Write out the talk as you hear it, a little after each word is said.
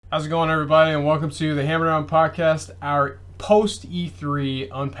How's it going, everybody, and welcome to the Hammer Down Podcast, our post E3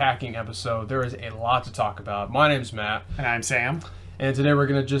 unpacking episode. There is a lot to talk about. My name's Matt. And I'm Sam. And today we're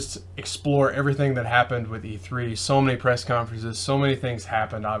going to just explore everything that happened with E3. So many press conferences, so many things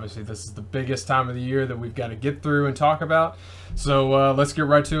happened. Obviously, this is the biggest time of the year that we've got to get through and talk about. So let's get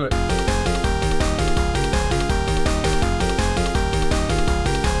right to it.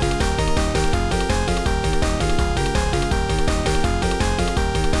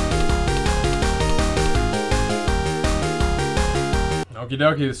 Okie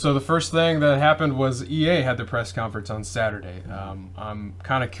dokie. So the first thing that happened was EA had the press conference on Saturday. I'm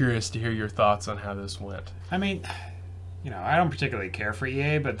kind of curious to hear your thoughts on how this went. I mean, I don't particularly care for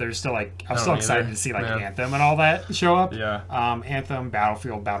EA, but there's still I'm still excited to see Anthem and all that show up. Yeah. Anthem,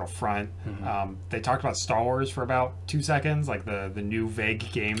 Battlefield, Battlefront. Mm-hmm. They talked about Star Wars for about 2 seconds, like the new vague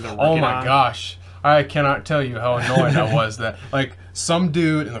game they're working on. on. Oh my gosh. I cannot tell you how annoyed I was that some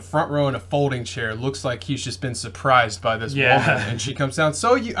dude in the front row in a folding chair looks like he's just been surprised by this woman, and she comes down.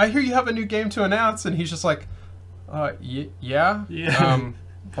 So I hear you have a new game to announce, and he's just like, yeah.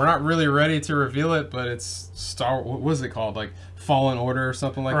 We're not really ready to reveal it, but it's what was it called? Like Fallen Order or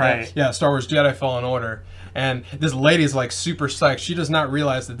something like that. Yeah, Star Wars Jedi Fallen Order. And this lady's super psyched. She does not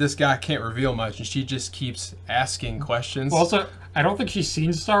realize that this guy can't reveal much, and she just keeps asking questions. Well, also, I don't think she's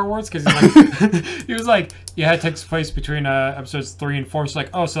seen Star Wars because he was like, yeah, it takes place between episodes 3 and 4. She's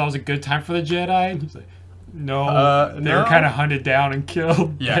like, oh, so that was a good time for the Jedi? And he's like, no, they were kind of hunted down and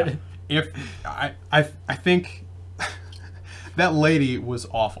killed. Yeah, I think that lady was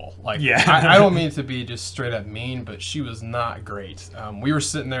awful. I don't mean to be just straight up mean, but she was not great. We were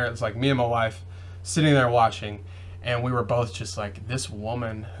sitting there. It's like me and my wife sitting there watching, and we were both just like, this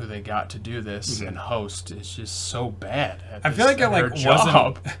woman who they got to do this and host is just so bad at I feel like it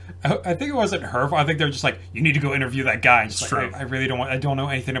job. I think it wasn't her fault. I think they're just like, you need to go interview that guy. And just I really I don't know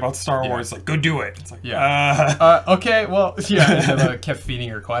anything about Star Wars. Like, go do it. It's like, okay, well, yeah. And I kept feeding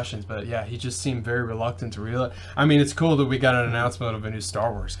her questions, but yeah, he just seemed very reluctant to reveal it. I mean, it's cool that we got an announcement of a new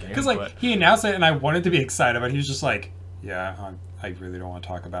Star Wars game. Because he announced it, and I wanted to be excited, but he was just like, yeah, I really don't want to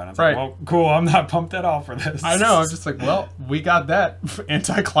talk about it. Like, well, cool, I'm not pumped at all for this. I know, I'm just like, well, we got that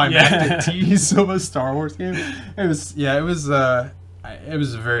anticlimactic tease of a Star Wars game. It was a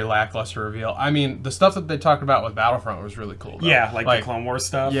very lackluster reveal. I mean, the stuff that they talked about with Battlefront was really cool, though. Yeah, like the Clone Wars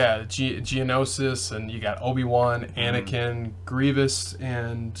stuff. Yeah, Geonosis, and you got Obi-Wan, Anakin, Grievous,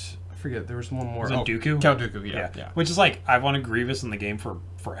 and I forget, there was one more. Was it Dooku? Count Dooku, yeah. Which is I've wanted Grievous in the game for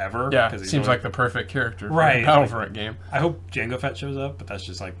forever. Yeah, seems like the perfect character for a Battlefront game. I hope Jango Fett shows up, but that's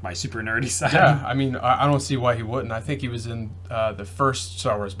just my super nerdy side. Yeah, I mean, I don't see why he wouldn't. I think he was in the first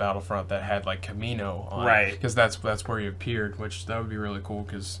Star Wars Battlefront that had Camino on it. Because that's where he appeared, which that would be really cool,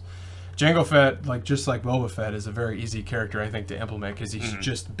 because Jango Fett, just like Boba Fett, is a very easy character, I think, to implement, because he's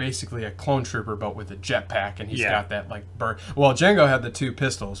just basically a clone trooper, but with a jetpack, and he's got that, burn. Well, Jango had the 2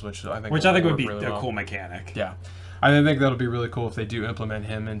 pistols, which I think would be really a cool mechanic. Yeah. I think that'll be really cool if they do implement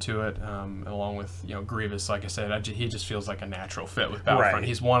him into it, along with Grievous. Like I said, he just feels like a natural fit with Battlefront. Right.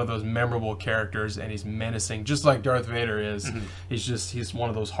 He's one of those memorable characters, and he's menacing, just like Darth Vader is. He's one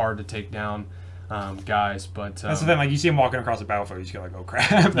of those hard to take down guys. But that's the thing. You see him walking across the battlefield, you just go oh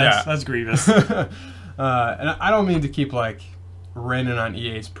crap, that's Grievous. And I don't mean to keep raining on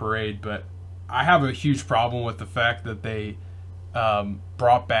EA's parade, but I have a huge problem with the fact that they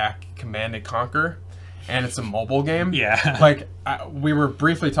brought back Command & Conquer. And it's a mobile game. Yeah. We were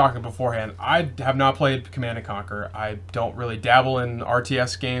briefly talking beforehand. I have not played Command & Conquer. I don't really dabble in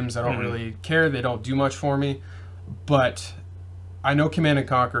RTS games. I don't really care. They don't do much for me. But I know Command &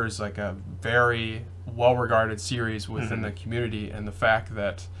 Conquer is a very well-regarded series within the community. And the fact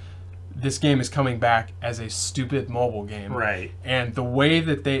that this game is coming back as a stupid mobile game. Right. And the way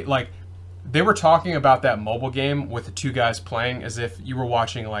that they were talking about that mobile game with the 2 guys playing as if you were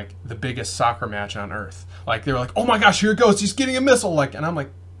watching the biggest soccer match on earth. They were like, oh my gosh, here it goes, he's getting a missile. And I'm like,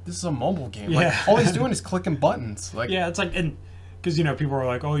 this is a mobile game. Yeah. All he's doing is clicking buttons. Yeah, it's and because people are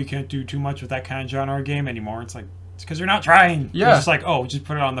like, oh, you can't do too much with that kind of genre game anymore. It's it's because you're not trying. Yeah. It's just just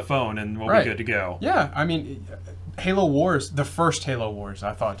put it on the phone and we'll be good to go. Yeah, I mean, Halo Wars, the first Halo Wars,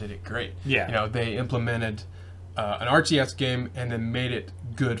 I thought did it great. Yeah. They implemented an RTS game and then made it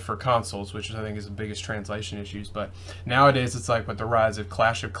good for consoles, which I think is the biggest translation issues. But nowadays it's with the rise of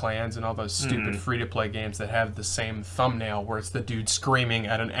Clash of Clans and all those stupid free-to-play games that have the same thumbnail where it's the dude screaming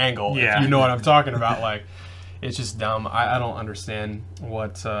at an angle. Yeah. If you know what I'm talking about. It's just dumb. I don't understand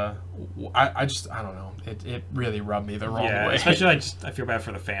what I don't know. It really rubbed me the wrong way. Especially I feel bad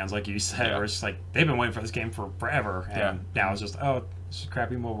for the fans, like you said, where it's just they've been waiting for this game for forever, and now it's just it's a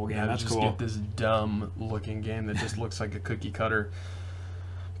crappy mobile game. That's just cool. Get this dumb looking game that just looks like a cookie cutter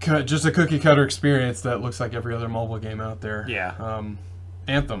just a cookie cutter experience that looks like every other mobile game out there. Yeah.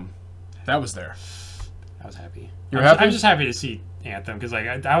 Anthem, that was there. I was happy. You're happy? I'm just happy to see Anthem because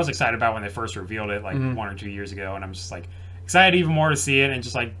like I was excited about when they first revealed it like 1 or 2 years ago, and I'm just like excited even more to see it, and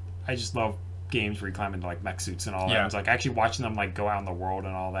just like I just love games where you climb into like mech suits and all that. It's like actually watching them like go out in the world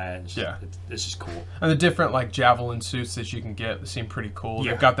and all that. It's just, it's just cool. And the different like javelin suits that you can get seem pretty cool.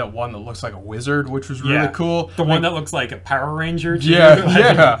 They've got that one that looks like a wizard, which was really cool. The one that looks like a Power Ranger. Too.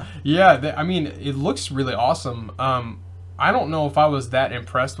 Yeah. I mean, it looks really awesome. I don't know if I was that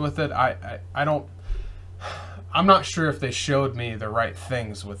impressed with it. I'm not sure if they showed me the right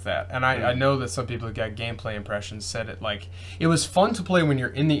things with that. And I know that some people who got gameplay impressions said it like it was fun to play when you're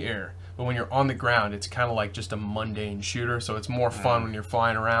in the air. But when you're on the ground, it's kind of like just a mundane shooter, so it's more fun when you're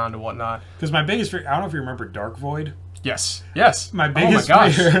flying around and whatnot. Because my biggest fear, I don't know if you remember Dark Void. Yes. My biggest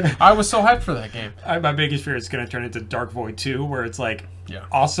fear. I was so hyped for that game. My biggest fear is going to turn into Dark Void 2, where it's like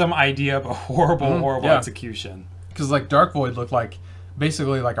awesome idea, but horrible execution. Because like Dark Void looked like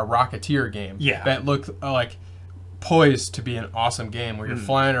basically like a Rocketeer game. Yeah. That looked like poised to be an awesome game where you're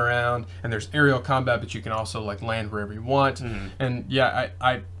flying around and there's aerial combat, but you can also like land wherever you want. And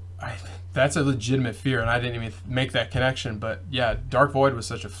I that's a legitimate fear, and I didn't even make that connection. But yeah, Dark Void was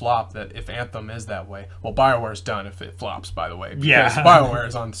such a flop that if Anthem is that way, well, BioWare's done if it flops, by the way, because BioWare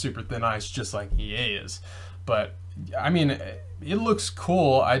is on super thin ice, just like EA is. But I mean, it looks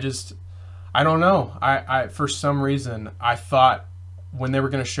cool. I don't know. I for some reason I thought when they were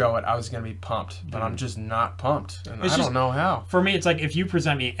going to show it, I was going to be pumped, but I'm just not pumped, and I don't know how. For me, it's like if you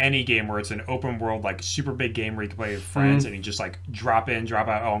present me any game where it's an open world, like super big game where you can play with friends and you just like drop in, drop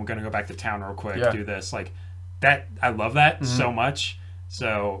out, oh, I'm going to go back to town real quick, do this. Like that, I love that so much.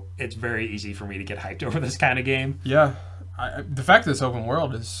 So it's very easy for me to get hyped over this kind of game. Yeah. The fact that it's open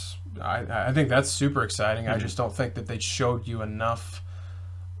world is, I think that's super exciting. I just don't think that they showed you enough.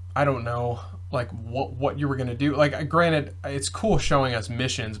 I don't know. Like what you were gonna do. Like granted, it's cool showing us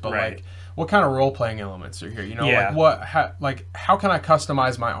missions, but like what kind of role playing elements are here? You know, how can I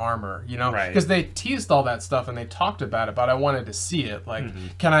customize my armor? You know, because they teased all that stuff and they talked about it, but I wanted to see it. Like,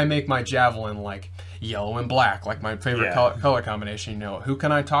 can I make my javelin like yellow and black, like my favorite color combination? You know, who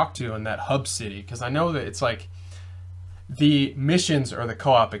can I talk to in that hub city? Because I know that it's like the missions are the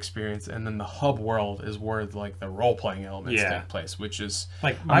co-op experience, and then the hub world is where like the role-playing elements take place, which is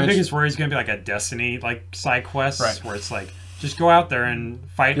like my biggest worry is going to be like a Destiny like side quest where it's like just go out there and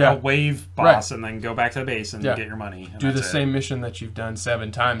fight a wave boss and then go back to the base and get your money. Do the same mission that you've done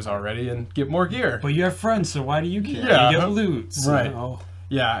 7 times already and get more gear. But you have friends, so why do you care? You get loot. Right. You know?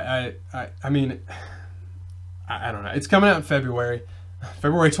 Yeah, I mean, I don't know. It's coming out in February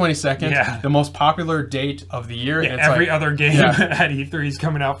 22nd, the most popular date of the year. Yeah, every other game at E3 is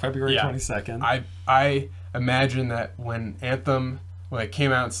coming out February 22nd. I imagine that when Anthem, when it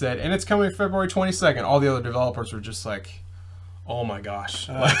came out and said, and it's coming February 22nd, all the other developers were just like, oh my gosh,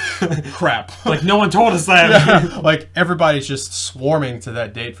 crap. Like, no one told us that. Like, everybody's just swarming to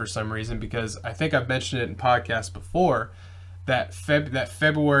that date for some reason, because I think I've mentioned it in podcasts before, that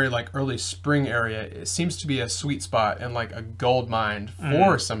February, like early spring area, it seems to be a sweet spot and like a gold mine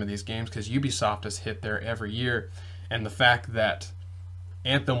for some of these games, because Ubisoft has hit there every year, and the fact that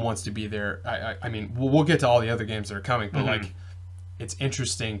Anthem wants to be there, I mean, we'll get to all the other games that are coming, but like, it's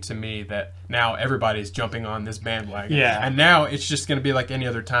interesting to me that now everybody's jumping on this bandwagon, and now it's just going to be like any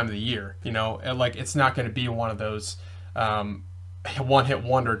other time of the year, you know, and like it's not going to be one of those one-hit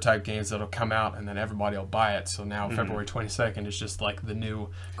wonder type games that'll come out and then everybody will buy it. So now February 22nd is just like the new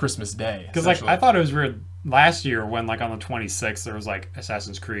Christmas day. Because like I thought it was weird last year when like on the 26th there was like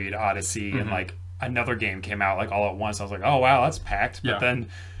Assassin's Creed Odyssey and like another game came out like all at once. I was like, oh wow, that's packed. But then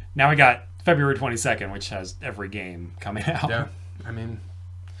now we got February 22nd, which has every game coming out. Yeah, I mean,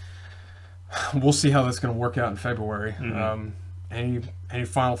 we'll see how that's going to work out in February. Any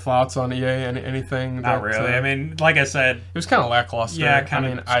final thoughts on EA? Anything? Not really. I mean, like I said, it was kind of lackluster. Yeah, kind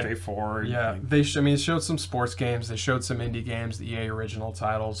of straightforward. Yeah, they showed some sports games. They showed some indie games, the EA original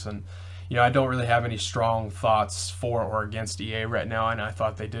titles, and you know, I don't really have any strong thoughts for or against EA right now. And I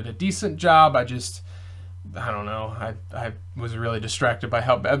thought they did a decent job. I don't know. I was really distracted by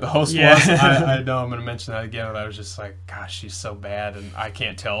how bad the host was. I know I'm going to mention that again, but I was just like, gosh, she's so bad, and I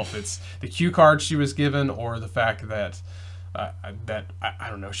can't tell if it's the cue card she was given or the fact that I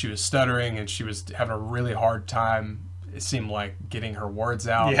don't know, she was stuttering and she was having a really hard time, it seemed like, getting her words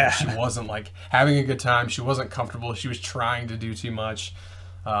out. She wasn't like having a good time. She wasn't comfortable. She was trying to do too much.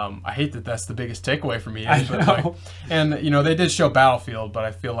 I hate that that's the biggest takeaway for me. And you know, they did show Battlefield, but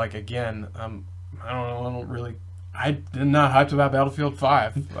I feel like, again, I'm not hyped about Battlefield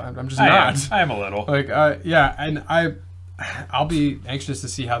 5. I'm just not. I am a little. Like, and I'll be anxious to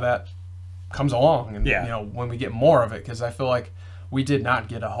see how that comes along, and when we get more of it, because I feel like we did not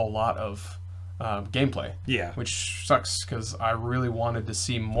get a whole lot of gameplay. Yeah. Which sucks, because I really wanted to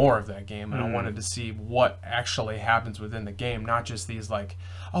see more of that game, and I wanted to see what actually happens within the game, not just these like,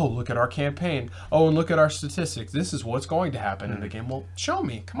 oh, look at our campaign. Oh, and look at our statistics. This is what's going to happen in the game. Well, show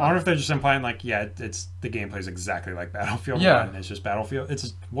me. Come on. I wonder if they're just implying like, it's the gameplay is exactly like Battlefield 1. It's just Battlefield.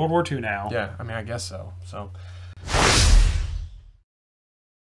 It's World War II now. Yeah, I mean, I guess so.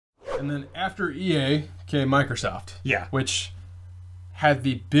 And then after EA came Microsoft. Yeah. Which had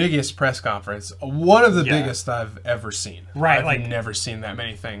the biggest press conference, one of the biggest I've ever seen. Right, I've never seen that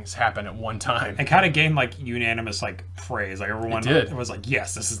many things happen at one time. And kind of gained like unanimous like praise. Like everyone was like,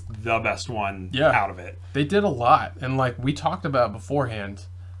 yes, this is the best one out of it. They did a lot, and like we talked about beforehand,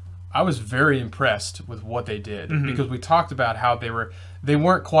 I was very impressed with what they did because we talked about how they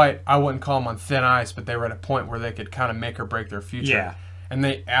weren't quite, I wouldn't call them on thin ice, but they were at a point where they could kind of make or break their future. Yeah. And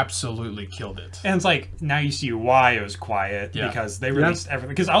they absolutely killed it. And it's like, now you see why it was quiet, because they released everything.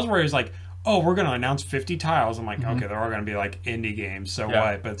 Because I was worried, it was like, oh, we're going to announce 50 titles. I'm like, okay, they're all going to be like indie games, so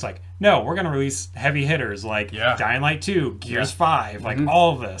what? But it's like, no, we're going to release heavy hitters like Dying Light 2, Gears 5, like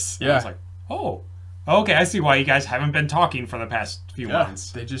all of this. And I was like, oh, okay, I see why you guys haven't been talking for the past few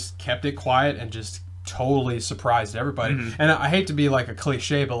months. They just kept it quiet and just totally surprised everybody. And I hate to be like a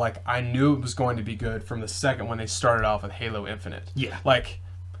cliche, but like I knew it was going to be good from the second when they started off with Halo Infinite. Yeah. Like,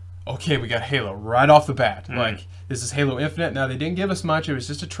 okay, we got Halo right off the bat. Like, this is Halo Infinite. Now, they didn't give us much. It was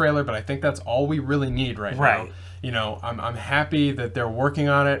just a trailer, but I think that's all we really need right now. You know, I'm happy that they're working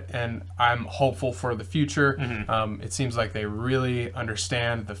on it, and I'm hopeful for the future. It seems like they really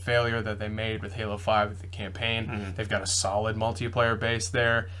understand the failure that they made with Halo 5 with the campaign. They've got a solid multiplayer base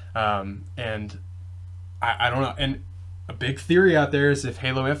there, and I don't know. And a big theory out there is if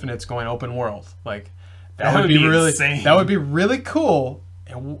Halo Infinite's going open world, like that would be really insane. That would be really cool.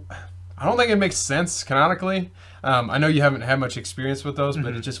 And I don't think it makes sense canonically. I know you haven't had much experience with those,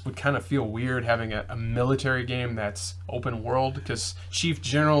 but it just would kind of feel weird having a military game that's open world, because Chief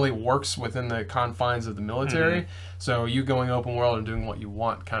generally works within the confines of the military. So you going open world and doing what you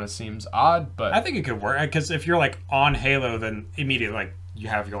want kind of seems odd. But I think it could work, because if you're like on Halo, then immediately like you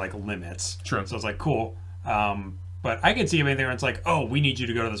have your like limits. True. So it's like cool. But I could see anything where it's like, oh, we need you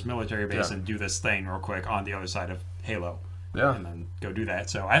to go to this military base and do this thing real quick on the other side of Halo. Yeah. And then go do that.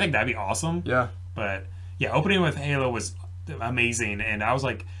 So I think that'd be awesome. Yeah. But yeah, opening with Halo was amazing. And I was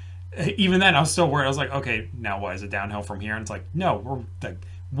like, even then I was still worried. I was like, okay, now what? Is it downhill from here? And it's like, no, we're like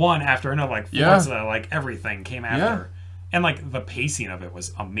one after another. Like Forza, like everything came after. Yeah. And like the pacing of it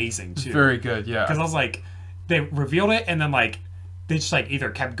was amazing too. Very good, yeah. Because I was like, they revealed it and then like, they just like either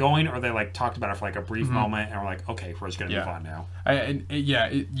kept going or they like talked about it for like a brief moment and we're like, okay, we're just gonna move on now.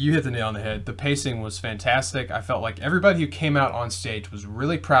 You hit the nail on the head. The pacing was fantastic. I felt like everybody who came out on stage was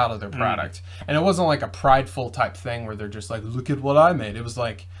really proud of their product, and it wasn't like a prideful type thing where they're just like, look at what I made. It was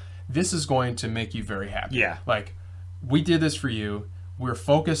like, this is going to make you very happy. Yeah, like we did this for you. We're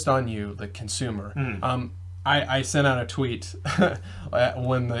focused on you, the consumer. I sent out a tweet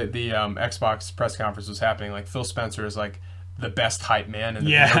when the Xbox press conference was happening. Like Phil Spencer is like the best hype man in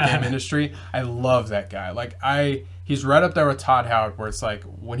the video game industry. I love that guy. Like he's right up there with Todd Howard, where it's like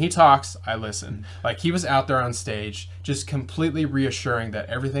when he talks, I listen. Like he was out there on stage, just completely reassuring that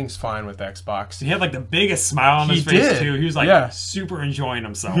everything's fine with Xbox. He had like the biggest smile on his face too. He was like super enjoying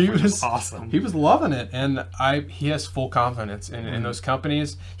himself. He was awesome. He was loving it, and he has full confidence in those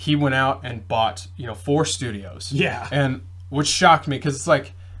companies. He went out and bought 4 studios. Yeah, and which shocked me because it's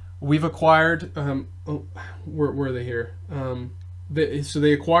like, we've acquired, where are they here? So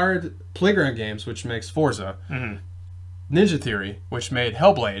they acquired Playground Games, which makes Forza. Ninja Theory, which made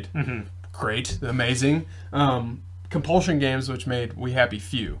Hellblade. Great, amazing. Compulsion Games, which made We Happy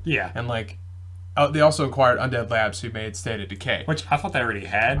Few. Yeah. And like, they also acquired Undead Labs, who made State of Decay. Which I thought they already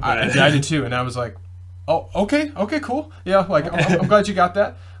had. But I did too, and I was like, oh, okay, cool. Yeah, like, I'm glad you got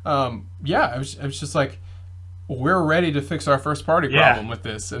that. I was just like, we're ready to fix our first party problem with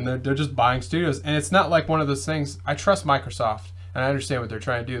this, and they're just buying studios. And it's not like one of those things. I trust Microsoft, and I understand what they're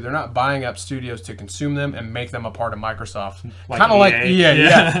trying to do. They're not buying up studios to consume them and make them a part of Microsoft. Kind of like EA.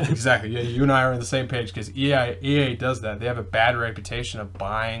 Yeah, exactly. Yeah, you and I are on the same page, because EA does that. They have a bad reputation of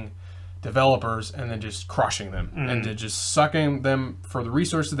buying developers and then just crushing them and just sucking them for the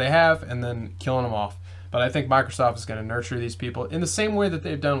resources they have and then killing them off. But I think Microsoft is going to nurture these people in the same way that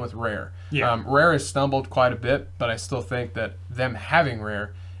they've done with Rare. Yeah. Rare has stumbled quite a bit, but I still think that them having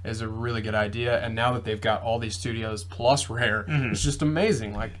Rare is a really good idea. And now that they've got all these studios plus Rare, it's just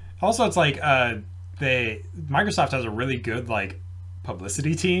amazing. Like, also, it's like Microsoft has a really good like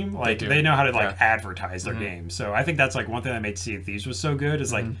publicity team. Like they know how to like advertise their game. So I think that's like one thing that made Sea of Thieves was so good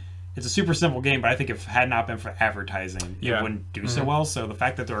is like it's a super simple game, but I think if it had not been for advertising, it wouldn't do so well. So the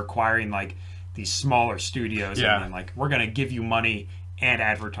fact that they're acquiring like these smaller studios and then like we're gonna give you money and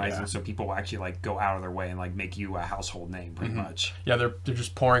advertising so people will actually like go out of their way and like make you a household name pretty much. Yeah, they're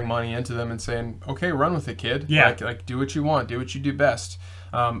just pouring money into them and saying, okay, run with it, kid. Yeah. Like do what you want, do what you do best.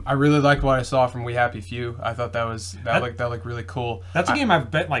 I really liked what I saw from We Happy Few. I thought that looked really cool. That's a game I've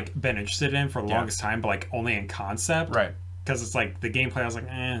been interested in for the longest time, but like only in concept. Right. Because it's like the gameplay, I was like,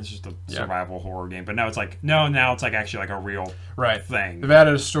 it's just a survival horror game. But now it's like, now it's like actually like a real thing. They've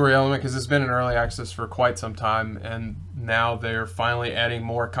added a story element because it's been in early access for quite some time, and now they're finally adding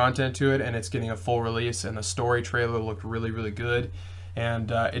more content to it, and it's getting a full release. And the story trailer looked really, really good,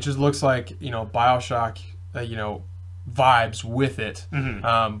 and it just looks like BioShock, vibes with it,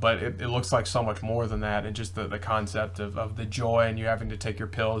 but it looks like so much more than that, and just the concept of the joy and you having to take your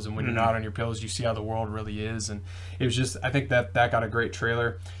pills, and when you're not on your pills you see how the world really is, and it was just, I think that got a great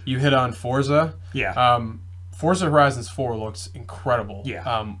trailer. You hit on Forza. Forza Horizons 4 looks incredible.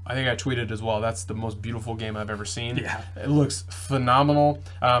 I think I tweeted as well, that's the most beautiful game I've ever seen. It looks phenomenal.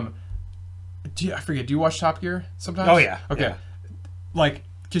 Do you watch Top Gear sometimes? Oh yeah. Okay. Like,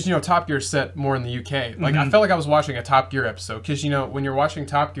 because Top Gear is set more in the UK. Like I felt like I was watching a Top Gear episode. Because when you're watching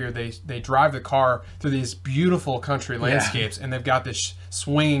Top Gear, they drive the car through these beautiful country landscapes, and they've got this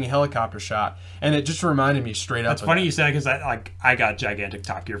swinging helicopter shot, and it just reminded me straight up. It's funny you say because I got gigantic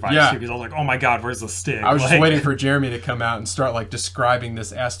Top Gear vibes too, because I was like, oh my god, where's the stick? I was just waiting for Jeremy to come out and start like describing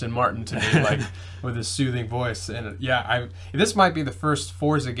this Aston Martin to me, like with his soothing voice. And this might be the first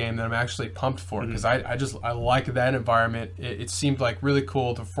Forza game that I'm actually pumped for, because I like that environment. It seemed like really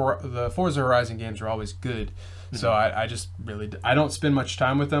cool. The Forza Horizon games are always good, so I just really, I don't spend much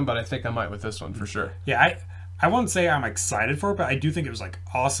time with them, but I think I might with this one for sure. I won't say I'm excited for it, but I do think it was like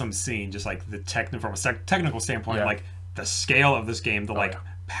awesome seeing just like the from a technical standpoint, like the scale of this game, the like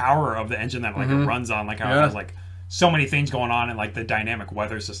power of the engine that like it runs on, like how it has like so many things going on, and like the dynamic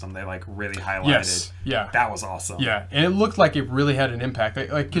weather system they like really highlighted. That was awesome. And it looked like it really had an impact,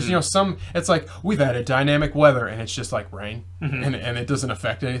 like because it's like we've added dynamic weather and it's just like rain and it doesn't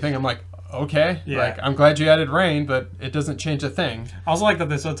affect anything. I'm like, okay, like I'm glad you added rain, but it doesn't change a thing. I also like that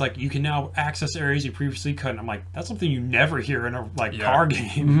this, it's like you can now access areas you previously couldn't. I'm like, that's something you never hear in a car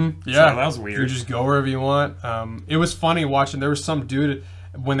game. So that was weird. You just go wherever you want. It was funny watching. There was some dude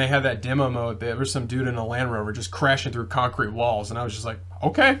when they had that demo mode. There was some dude in a Land Rover just crashing through concrete walls, and I was just like,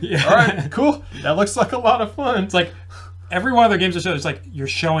 okay, all right, cool. That looks like a lot of fun. It's like every one of their games are it's like you're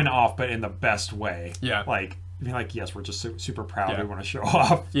showing off, but in the best way. Like. I mean, like, yes, we're just super proud. We want to show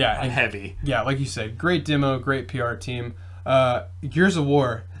off. And heavy. Like you said, great demo, great PR team. Gears of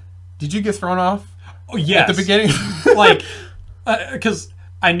War. Did you get thrown off? Oh, yes. At the beginning? Like, because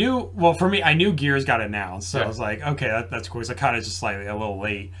I knew, well, for me, I knew Gears got announced. So I was like, okay, that's cool. So I kind of just slightly a little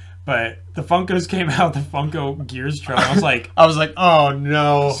late. But the Funkos came out, the Funko Gears trailer. I was like, oh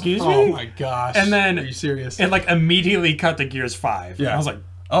no. Excuse me? Oh my gosh. And then, are you serious? It like immediately cut to Gears 5. I was like,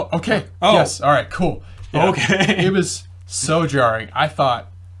 oh, okay. Oh. Yes. All right, cool. Okay. It was so jarring. I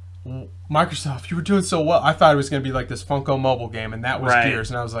thought, Microsoft, you were doing so well. I thought it was going to be like this Funko mobile game, and that was Gears.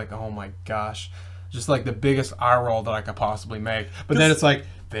 And I was like, oh my gosh. Just like the biggest eye roll that I could possibly make. But then it's like,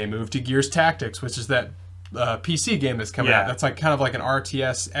 they moved to Gears Tactics, which is that PC game that's coming out. That's like kind of like an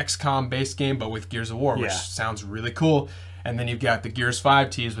RTS XCOM based game, but with Gears of War, which sounds really cool. And then you've got the Gears 5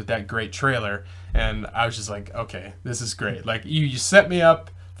 tease with that great trailer. And I was just like, okay, this is great. Like, you set me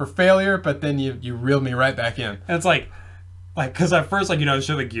up for failure, but then you reeled me right back in. And it's like because at first,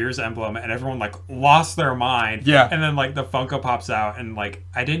 show the Gears emblem and everyone like lost their mind. And then like the Funko pops out and like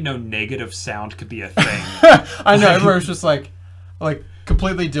I didn't know negative sound could be a thing. I know, everyone was just like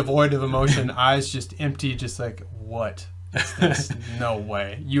completely devoid of emotion, eyes just empty, just like, what? That's no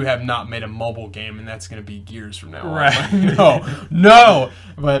way. You have not made a mobile game, and that's going to be Gears from now on. Like, no.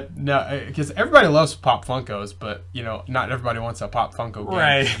 But no, because everybody loves Pop Funkos, but not everybody wants a Pop Funko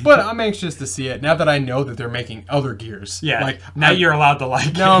game. But I'm anxious to see it now that I know that they're making other Gears. Like now you're allowed to like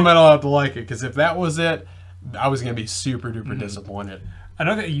it. Now I'm allowed to like it, because if that was it, I was going to be super duper disappointed. I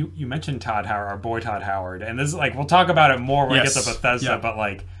know that you mentioned Todd Howard, our boy Todd Howard, and this is like we'll talk about it more when we get to Bethesda, but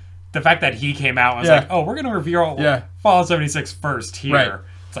like. The fact that he came out and was like, oh, we're going to reveal Fallout 76 first here.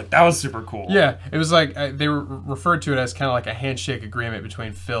 It's like, that was super cool. Yeah, it was like, they referred to it as kind of like a handshake agreement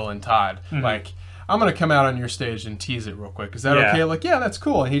between Phil and Todd. Like, I'm going to come out on your stage and tease it real quick. Is that okay? Like, yeah, that's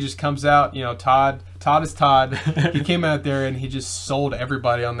cool. And he just comes out, Todd is Todd. He came out there and he just sold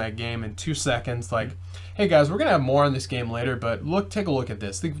everybody on that game in 2 seconds. Like, hey guys, we're gonna have more on this game later, but take a look at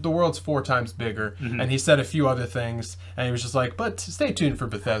this. The world's 4 times bigger, and he said a few other things, and he was just like, but stay tuned for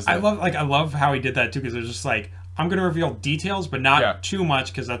Bethesda. I love how he did that too, because it was just like, I'm gonna reveal details, but not too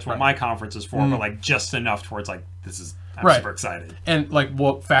much, because that's what my conference is for, but like just enough towards like I'm super excited. And like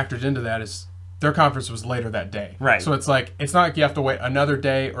what factors into that is their conference was later that day, right? So it's like it's not like you have to wait another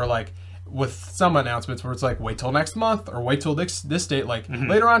day, or like with some announcements where it's like wait till next month or wait till this date, like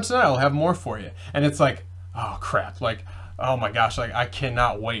later on tonight I'll have more for you, and it's like, oh crap, like oh my gosh, like I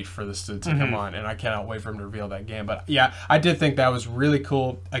cannot wait for this to come on, and I cannot wait for him to reveal that game. But yeah, I did think that was really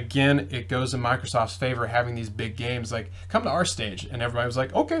cool. Again, it goes in Microsoft's favor having these big games like come to our stage, and everybody was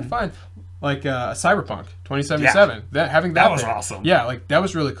like, okay, fine. Like Cyberpunk 2077, that was awesome. Yeah, like that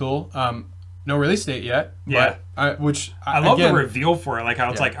was really cool. No release date yet. Yeah. But I love the reveal for it. Like how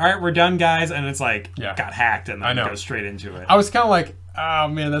it's like, all right, we're done, guys, and it's like got hacked, and then goes straight into it. I was kind of like, oh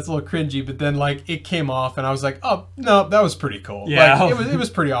man, that's a little cringy, but then like it came off, and I was like, oh no, that was pretty cool. Yeah, like, it was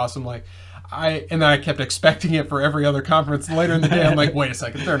pretty awesome. Like and then I kept expecting it for every other conference later in the day. I'm like, wait a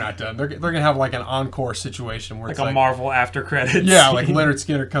second, they're not done. They're gonna have like an encore situation where like it's a Marvel after credits. Yeah, like Leonard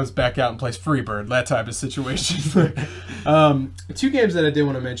Skinner comes back out and plays Freebird, that type of situation. 2 games that I did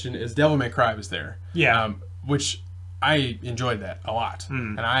want to mention is Devil May Cry was there. Yeah, which I enjoyed that a lot,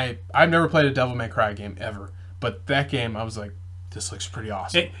 and I've never played a Devil May Cry game ever, but that game I was like, this looks pretty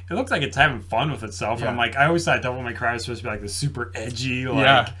awesome. It looks like it's having fun with itself, and I'm like, I always thought Devil May Cry was supposed to be like the super edgy,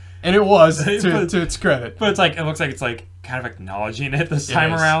 like. And it was, to its credit. But it's like, it looks like it's like kind of acknowledging it this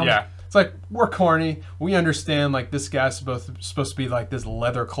time around. Yeah. It's like, we're corny. We understand, like, this guy's supposed to be like this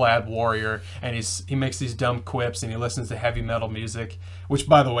leather-clad warrior, and he makes these dumb quips, and he listens to heavy metal music, which,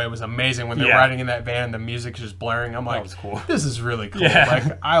 by the way, was amazing when they're riding in that van and the music is just blaring. I'm like, that was cool. This is really cool. Yeah.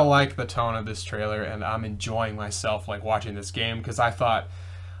 Like, I like the tone of this trailer, and I'm enjoying myself, like, watching this game, because I thought...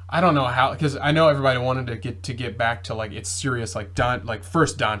 I don't know how, because I know everybody wanted to get back to like it's serious, like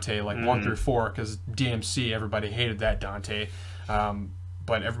first Dante, like 1 through 4, because DMC, everybody hated that Dante,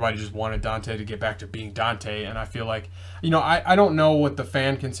 but everybody just wanted Dante to get back to being Dante, and I feel like, I don't know what the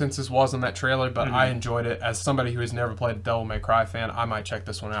fan consensus was on that trailer, but I enjoyed it. As somebody who has never played a Devil May Cry fan, I might check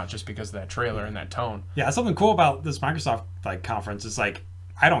this one out just because of that trailer and that tone. Yeah, something cool about this Microsoft like conference is like,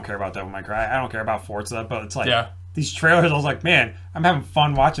 I don't care about Devil May Cry, I don't care about Forza, but it's like these trailers, I was like, man, I'm having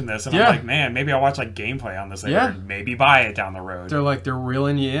fun watching this, and I'm like, man, maybe I'll watch like gameplay on this later, and maybe buy it down the road. They're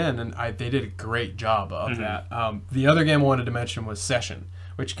reeling you in, and they did a great job of that. The other game I wanted to mention was Session,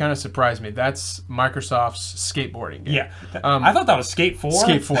 which kind of surprised me. That's Microsoft's skateboarding game. Yeah, I thought that was Skate 4.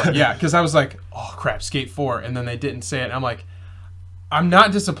 Skate 4, yeah, because I was like, oh crap, Skate 4, and then they didn't say it. And I'm like, I'm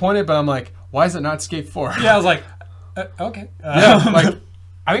not disappointed, but I'm like, why is it not Skate 4? Yeah, I was like, okay. Like,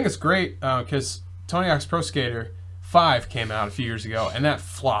 I think it's great because Tony Hawk's Pro Skater 5 came out a few years ago, and that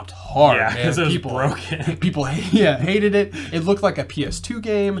flopped hard. Yeah, man. It was broken. People hated it. It looked like a PS2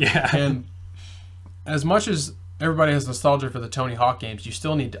 game. Yeah. And as much as everybody has nostalgia for the Tony Hawk games, you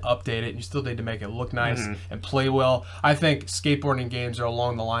still need to update it, and you still need to make it look nice and play well. I think skateboarding games are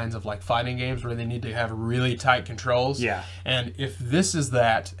along the lines of like fighting games where they need to have really tight controls. Yeah. And if this is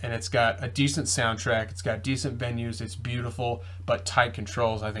that, and it's got a decent soundtrack, it's got decent venues, it's beautiful, but tight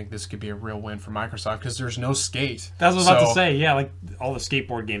controls, I think this could be a real win for Microsoft because there's no skate. That's what I was about to say. Yeah, like all the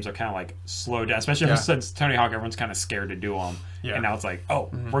skateboard games are kind of like slowed down, especially since Tony Hawk, everyone's kind of scared to do them. Yeah. And now it's like,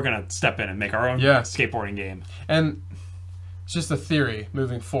 we're going to step in and make our own skateboarding game. And it's just a theory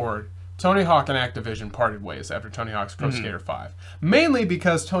moving forward. Tony Hawk and Activision parted ways after Tony Hawk's Pro Skater 5. Mainly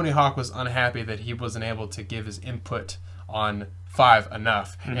because Tony Hawk was unhappy that he wasn't able to give his input on 5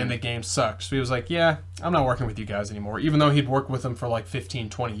 enough, and the game sucked. So he was like, yeah, I'm not working with you guys anymore. Even though he'd worked with them for like 15,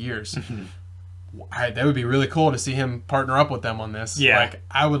 20 years. That would be really cool to see him partner up with them on this. Yeah. Like,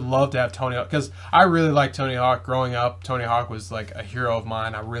 I would love to have Tony Hawk, because I really liked Tony Hawk growing up. Tony Hawk was like a hero of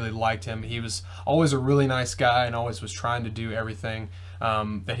mine. I really liked him. He was always a really nice guy and always was trying to do everything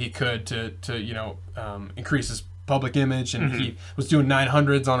that he could to increase his public image, and he was doing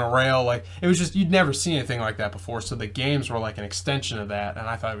 900s on a rail. Like, it was just, you'd never seen anything like that before, so the games were like an extension of that, and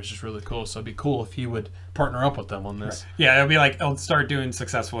I thought it was just really cool. So it'd be cool if he would partner up with them on this. Right. Yeah, it'll be like, it'll start doing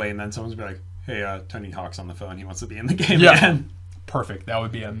successfully, and then someone's be like, hey, Tony Hawk's on the phone, he wants to be in the game again. Perfect. That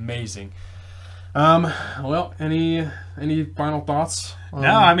would be amazing. Well, any final thoughts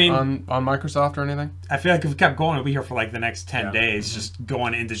on Microsoft or anything? I feel like if we kept going, we'll be here for like the next 10 days, just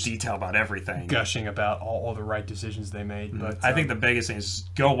going into detail about everything. Gushing about all the right decisions they made. But I think the biggest thing is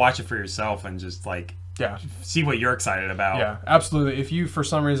just go watch it for yourself and just like Yeah. see what you're excited about. Yeah, absolutely. If you, for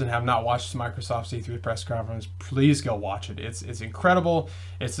some reason, have not watched Microsoft's E3 press conference, please go watch it. It's incredible.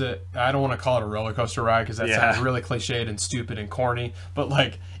 I don't want to call it a roller coaster ride because that sounds really cliched and stupid and corny, but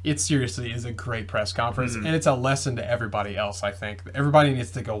like it seriously is a great press conference, and it's a lesson to everybody else. I think everybody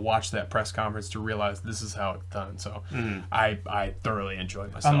needs to go watch that press conference to realize this is how it's done. So I thoroughly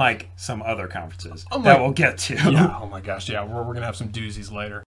enjoyed myself. Unlike some other conferences that we'll get to. Yeah. Oh my gosh. Yeah, we're gonna have some doozies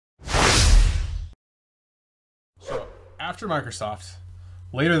later. So after Microsoft,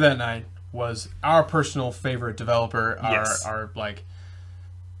 later that night was our personal favorite developer,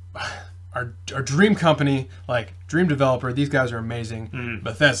 our dream company, like dream developer. These guys are amazing.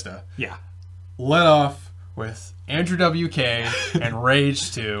 Bethesda. Yeah. Led off with Andrew WK and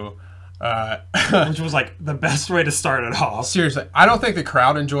Rage 2. Which was like the best way to start it off. Seriously, I don't think the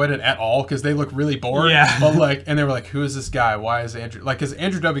crowd enjoyed it at all because they look really bored. Yeah. But like, and they were like, "Who is this guy? Why is Andrew like?" Because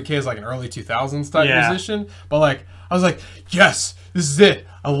Andrew WK is like an early 2000s type musician. But like, I was like, "Yes, this is it.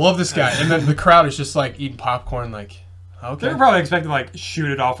 I love this guy." And then the crowd is just like eating popcorn, like, okay. They were probably expecting to like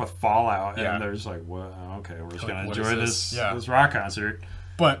shoot it off with Fallout, Yeah. and they're just like, "Well, okay, we're just gonna what enjoy is this? this rock concert."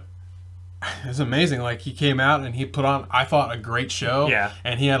 But it's amazing. Like, he came out and he put on, I thought, a great show. Yeah.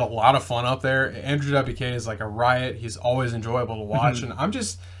 And he had a lot of fun up there. Andrew WK is like a riot. He's always enjoyable to watch. And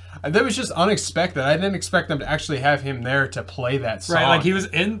that was just unexpected. I didn't expect them to actually have him there to play that song. Right, like he was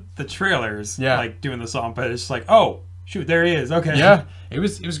in the trailers, Yeah. like doing the song, but it's just like, oh, shoot, there he is. Okay. Yeah, it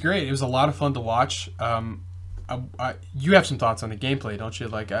was great. It was a lot of fun to watch. You have some thoughts on the gameplay, don't you?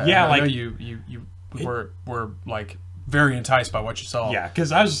 Like, I know you were like very enticed by what you saw. Yeah,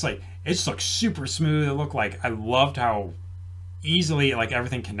 because I was just like, it just looked super smooth. It looked like, I loved how easily like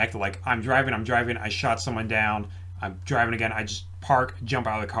everything connected. Like, I'm driving, I shot someone down, I'm driving again, I just park, jump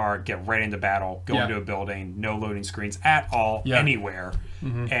out of the car, get right into battle, go into a building, no loading screens at all, anywhere.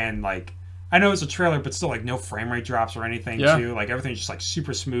 And like, I know it's a trailer, but still like no frame rate drops or anything too. Like, everything's just like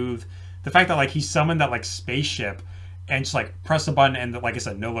super smooth. The fact that like he summoned that like spaceship and just like press the button and like I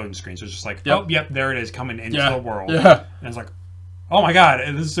said, no loading screens. So it's just like, oh, yep, there it is coming into the world. Yeah. And it's like, oh my god,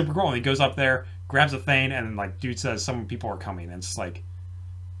 this is super cool. And he goes up there, grabs a thing, and like dude says some people are coming. And it's just like,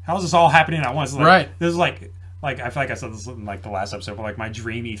 how is this all happening at once? Like, right. This is like I feel like I said this in like the last episode, but like my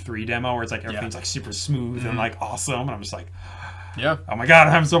Dream E3 demo where it's like everything's like super smooth and like awesome. And I'm just like, oh my god,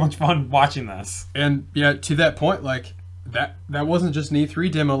 I'm having so much fun watching this. And yeah, to that point, like that wasn't just an E3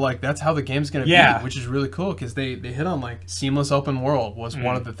 demo. Like, that's how the game's gonna be, which is really cool because they hit on like seamless open world was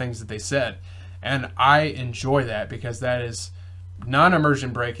one of the things that they said, and I enjoy that because that is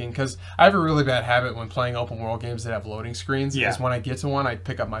non-immersion breaking. Because I have a really bad habit when playing open world games that have loading screens. Is when I get to one, I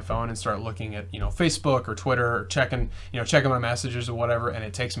pick up my phone and start looking at Facebook or Twitter or checking my messages or whatever, and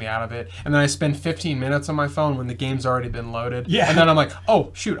it takes me out of it. And then I spend 15 minutes on my phone when the game's already been loaded. Yeah. And then I'm like, oh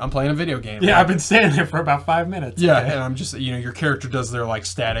shoot, I'm playing a video game. Yeah, I've been standing there for about 5 minutes. Yeah, and I'm just your character does their like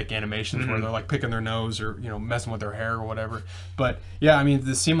static animations where they're like picking their nose or messing with their hair or whatever. But yeah, I mean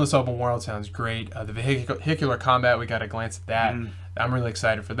the seamless open world sounds great. The vehicular combat, we got a glance at that. I'm really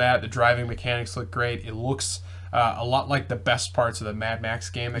excited for that. The driving mechanics look great. It looks a lot like the best parts of the Mad Max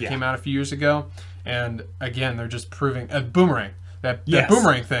game that came out a few years ago. And again, they're just proving boomerang. That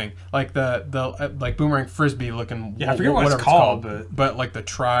boomerang thing, like the like boomerang frisbee looking. Yeah, I forget what it's called, but like the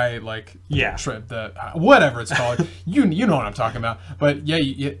whatever it's called. you know what I'm talking about. But yeah,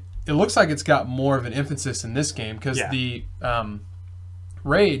 it looks like it's got more of an emphasis in this game because the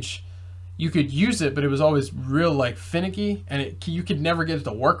Rage, you could use it, but it was always real like finicky, and you could never get it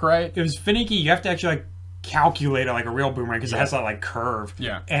to work right. It was finicky. You have to actually like calculate it like a real boomerang because it has that like curve.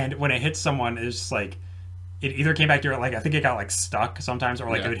 Yeah. And when it hits someone, it's just like it either came back to like I think it got like stuck sometimes,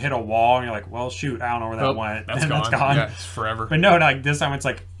 or like it would hit a wall, and you're like, well, shoot, I don't know where that went. That's gone. That's gone. Yeah, it's forever. But no, like this time it's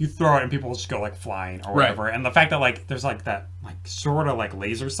like you throw it and people just go like flying or whatever. And the fact that like there's like that like sort of like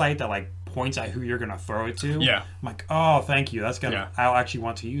laser sight that like points at who you're gonna throw it to. Yeah. I'm like, oh, thank you. That's gonna. I'll actually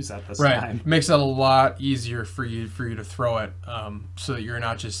want to use that this time. Makes it a lot easier for you to throw it, so that you're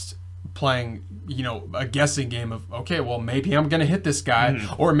not just playing a guessing game of, okay, well, maybe I'm gonna hit this guy,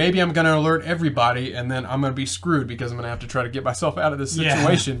 or maybe I'm gonna alert everybody, and then I'm gonna be screwed because I'm gonna have to try to get myself out of this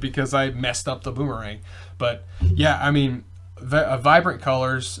situation because I messed up the boomerang. But yeah, I mean, vibrant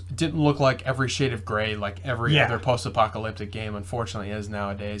colors didn't look like every shade of gray like every other post-apocalyptic game unfortunately is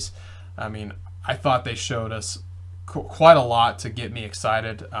nowadays. I mean, I thought they showed us quite a lot to get me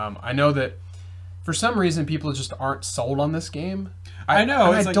excited. I know that for some reason people just aren't sold on this game. I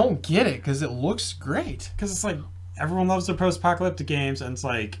know. I don't get it because it looks great. Because it's like everyone loves their post-apocalyptic games, and it's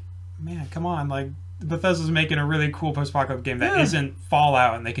like, man, come on, like Bethesda's making a really cool post-apocalyptic game that isn't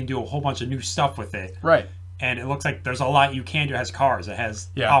Fallout, and they can do a whole bunch of new stuff with it. Right. and it looks like there's a lot you can do. It has cars, it has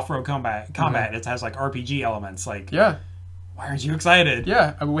off-road combat, it has like RPG elements. Like, why aren't you excited?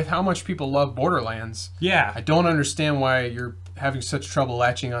 Yeah, I mean, with how much people love Borderlands, I don't understand why you're having such trouble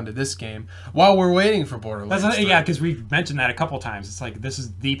latching onto this game while we're waiting for Borderlands 3. Yeah, because we've mentioned that a couple times. It's like, this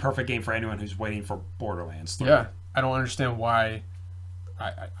is the perfect game for anyone who's waiting for Borderlands 3. Yeah, I don't understand why.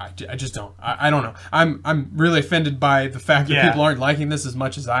 I just don't. I don't know. I'm really offended by the fact that people aren't liking this as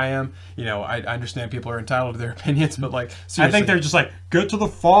much as I am. You know, I understand people are entitled to their opinions, but like, seriously, I think they're just like, get to the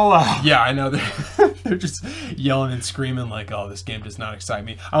Fallout. Yeah, I know. They're just yelling and screaming like, oh, this game does not excite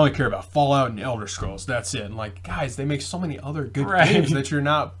me. I only care about Fallout and Elder Scrolls. That's it. And like, guys, they make so many other good games that you're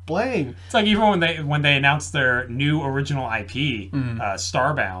not playing. It's like even when they announced their new original IP,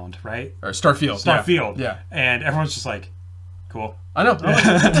 Starbound, right? Or Starfield. Yeah. And everyone's just like, cool. I know. Like,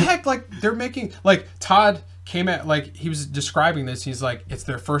 what the heck? Like, they're making... Like, Todd came at... Like, he was describing this. He's like, it's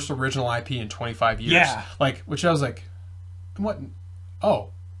their first original IP in 25 years. Yeah. Like, which I was like, what?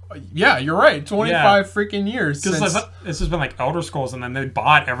 Oh. Yeah, you're right. 25 freaking years. Because this has been like Elder Scrolls, and then they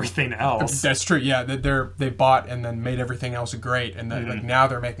bought everything else. That's true. Yeah, they bought and then made everything else great. And then like now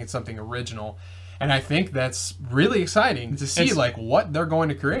they're making something original. And I think that's really exciting to see like what they're going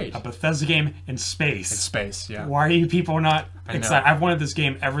to create. A Bethesda game in space. In space, yeah. Why are you people not excited? I've wanted this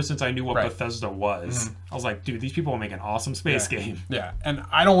game ever since I knew what Bethesda was. I was like, dude, these people will make an awesome space game. Yeah, and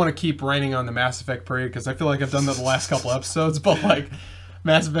I don't want to keep raining on the Mass Effect parade because I feel like I've done that the last couple episodes, but like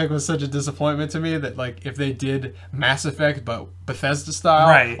Mass Effect was such a disappointment to me that like if they did Mass Effect but Bethesda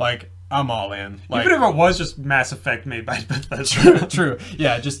style, like I'm all in. Like, even if it was just Mass Effect made by Bethesda. True.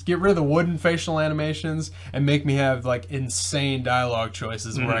 Yeah, just get rid of the wooden facial animations and make me have like insane dialogue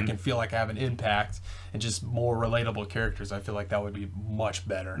choices where I can feel like I have an impact and just more relatable characters. I feel like that would be much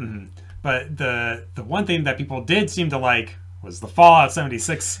better. But the one thing that people did seem to like was the Fallout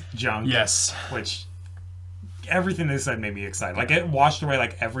 76 junk. Yes. Which everything they said made me excited. Like it washed away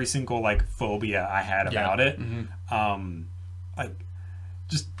like every single like phobia I had about it. Like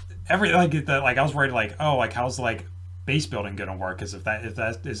just like I was worried like, oh, like how's like base building gonna work? Because if that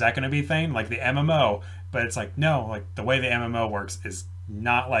is that gonna be a thing like the MMO? But it's like no, like the way the MMO works is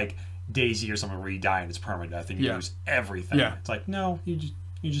not like DayZ or something where you die and it's permadeath and you lose everything. It's like no, you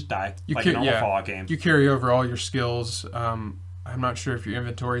just die like a normal Fallout game. You carry over all your skills. I'm not sure if your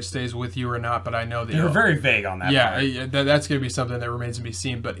inventory stays with you or not, but I know that you're very vague on that. Yeah, that's going to be something that remains to be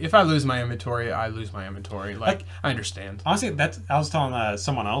seen. But if I lose my inventory, I lose my inventory. Like I understand. Honestly, I was telling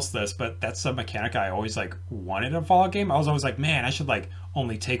someone else this, but that's a mechanic I always like wanted in a Fallout game. I was always like, man, I should like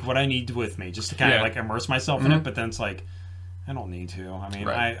only take what I need with me just to kind of like immerse myself in it. But then it's like, I don't need to. I mean,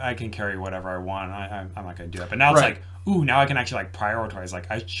 I can carry whatever I want. I'm not going to do that. But now it's like, ooh, now I can actually like prioritize. Like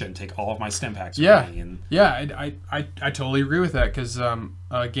I shouldn't take all of my stim packs with me. And I totally agree with that because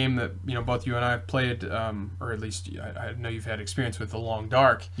a game that both you and I have played, or at least I know you've had experience with, the Long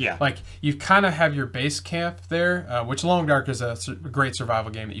Dark. Yeah. Like you kind of have your base camp there, which Long Dark is a great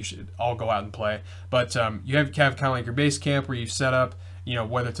survival game that you should all go out and play. But you have kind of like your base camp where you set up.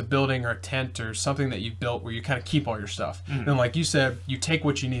 Whether it's a building or a tent or something that you've built where you kind of keep all your stuff. And like you said, you take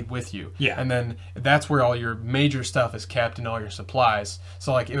what you need with you. Yeah. And then that's where all your major stuff is kept and all your supplies.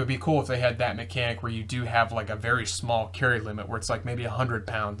 So like it would be cool if they had that mechanic where you do have like a very small carry limit where it's like maybe 100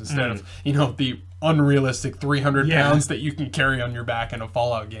 pounds instead of, the unrealistic 300 pounds that you can carry on your back in a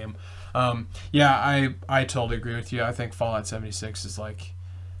Fallout game. I totally agree with you. I think Fallout 76 is like,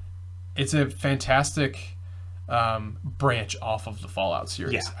 it's a fantastic branch off of the Fallout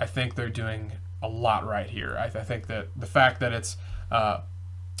series. Yeah. I think they're doing a lot right here. I think that the fact that it's kind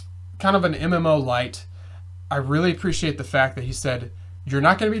of an MMO light, I really appreciate the fact that he said you're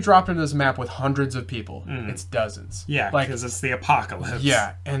not going to be dropped into this map with hundreds of people. It's dozens. Yeah, because it's the apocalypse.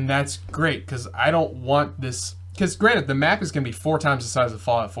 Yeah, and that's great because I don't want this. Because granted, the map is going to be 4 times the size of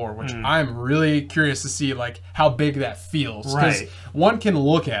Fallout 4, which I'm really curious to see like how big that feels. Because one can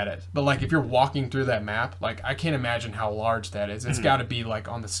look at it, but like if you're walking through that map, like I can't imagine how large that is. It's got to be like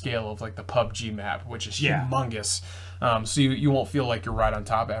on the scale of like the PUBG map, which is humongous. So you won't feel like you're right on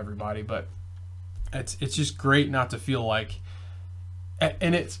top of everybody, but it's just great not to feel like.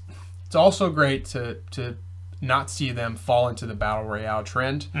 And it's also great to not see them fall into the Battle Royale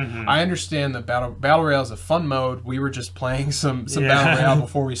trend. I understand that Battle Royale is a fun mode. We were just playing some Battle Royale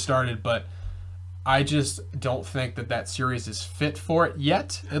before we started, but I just don't think that series is fit for it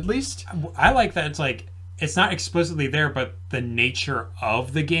yet, at least. I like that it's like, it's not explicitly there, but the nature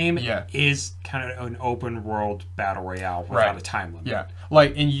of the game is kind of an open world Battle Royale without a time limit. Yeah.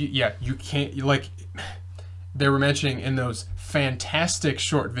 Like, and you can't, like... they were mentioning in those fantastic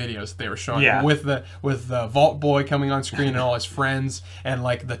short videos that they were showing Yeah. with the Vault Boy coming on screen and all his friends, and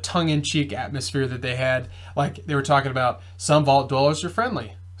like the tongue-in-cheek atmosphere that they had. Like they were talking about, some Vault dwellers are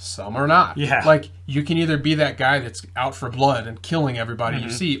friendly, some are not. Yeah. Like you can either be that guy that's out for blood and killing everybody you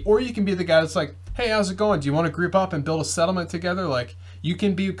see, or you can be the guy that's like, hey, how's it going? Do you want to group up and build a settlement together? Like, you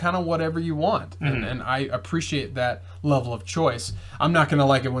can be kind of whatever you want. And I appreciate that level of choice. I'm not going to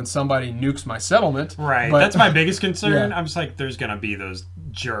like it when somebody nukes my settlement. Right. But, that's my biggest concern. Yeah. I'm just like, there's going to be those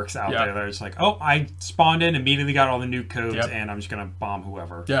jerks out Yeah. there that are just like, oh, I spawned in, immediately got all the nuke codes, Yep. and I'm just going to bomb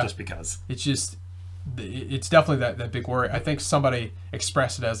whoever Yeah. just because. It's definitely that big worry. I think somebody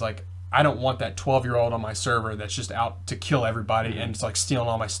expressed it as like, I don't want that 12-year-old on my server that's just out to kill everybody and it's like stealing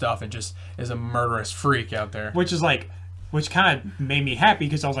all my stuff and just is a murderous freak out there. Which kind of made me happy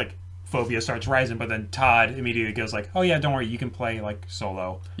because I was like, phobia starts rising, but then Todd immediately goes like, oh yeah, don't worry, you can play like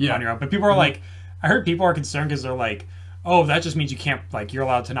solo on your own. But people are like, I heard people are concerned because they're like, oh, that just means you can't, like, you're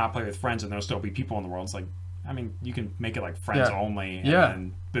allowed to not play with friends and there'll still be people in the world. It's like, I mean, you can make it like friends only, and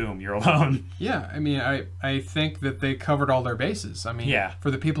then boom, you're alone. Yeah, I mean, I think that they covered all their bases. I mean,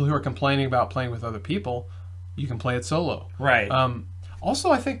 for the people who are complaining about playing with other people, you can play it solo. Right. Also,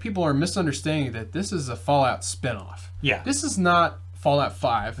 I think people are misunderstanding that this is a Fallout spinoff. Yeah. This is not Fallout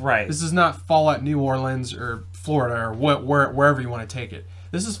 5. Right. This is not Fallout New Orleans or Florida or wherever you want to take it.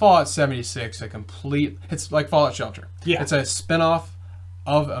 This is Fallout 76, it's like Fallout Shelter. Yeah. It's a spinoff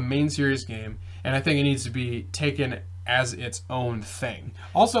of a main series game, and I think it needs to be taken as its own thing.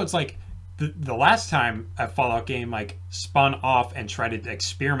 Also, it's like the last time a Fallout game like spun off and tried to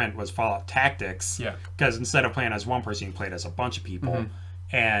experiment was Fallout Tactics. Yeah. Because instead of playing as one person, you played as a bunch of people,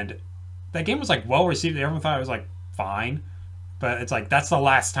 and that game was like well received. Everyone thought it was like fine, but it's like that's the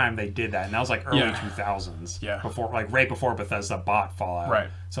last time they did that, and that was like early 2000s. Yeah. Before, like right before Bethesda bought Fallout. Right.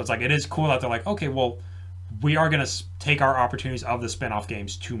 So it's like it is cool that they're like, okay, well, we are going to take our opportunities of the spin-off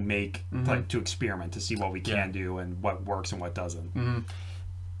games to make, like, to experiment, to see what we can do and what works and what doesn't.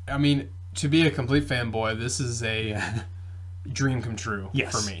 I mean, to be a complete fanboy, this is a dream come true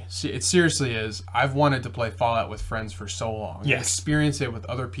for me. It seriously is. I've wanted to play Fallout with friends for so long. Yes. Experience it with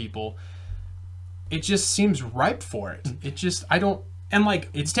other people. It just seems ripe for it. And, like,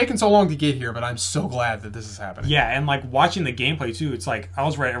 it's taken so long to get here, but I'm so glad that this is happening. Yeah, and, like, watching the gameplay, too, it's like, I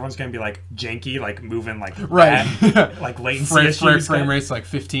was right, everyone's going to be, like, janky, like, moving, like, bad, like, latency issues. Frame rate's, like,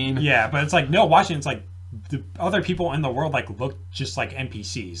 15. Yeah, but it's like, no, watching, it's like, the other people in the world, like, look just like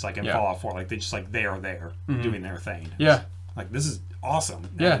NPCs, like, in Fallout 4. Like, they just, like, they are there, doing their thing. Yeah. Like, this is awesome.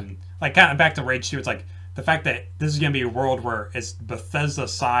 Yeah. And, like, kind of back to Rage 2, it's like, the fact that this is going to be a world where it's Bethesda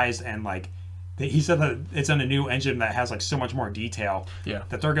sized and, like, he said that it's in a new engine that has like so much more detail that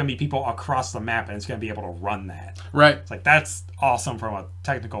there are going to be people across the map and it's going to be able to run that. Right. It's like, that's awesome from a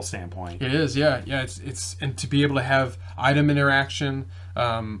technical standpoint. It is, yeah. It's and to be able to have item interaction,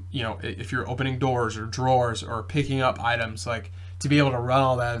 if you're opening doors or drawers or picking up items, like to be able to run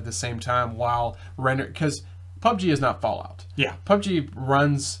all that at the same time while because PUBG is not Fallout. Yeah. PUBG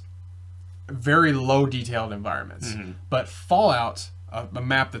runs very low detailed environments, but Fallout, a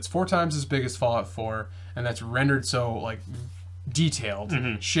map that's 4 times as big as Fallout 4 and that's rendered so like detailed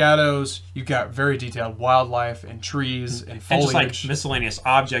shadows, you've got very detailed wildlife and trees and foliage, and just like miscellaneous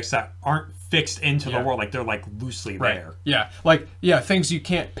objects that aren't fixed into the world, like they're like loosely there. Things you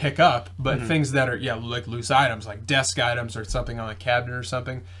can't pick up, but things that are like loose items, like desk items or something on a cabinet or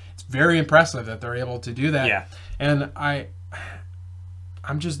something. It's very impressive that they're able to do that. And I'm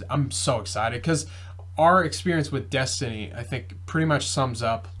so excited because our experience with Destiny, I think, pretty much sums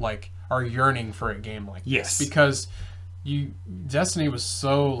up like our yearning for a game like this. Because Destiny was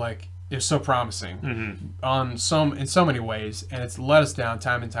so promising in so many ways, and it's let us down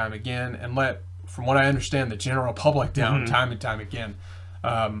time and time again, and from what I understand, the general public down time and time again.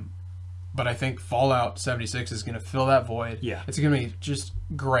 But I think Fallout 76 is going to fill that void. Yeah, it's going to be just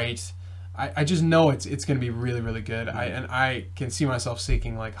great. I just know it's going to be really, really good. I can see myself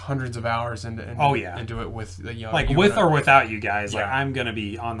seeking like hundreds of hours into it with like with or without you guys. Like I'm going to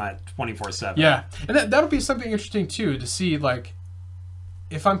be on that 24/7. Yeah, and that'll be something interesting too to see. Like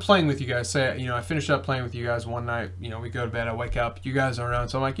if I'm playing with you guys, say I finish up playing with you guys one night. We go to bed. I wake up. You guys are around.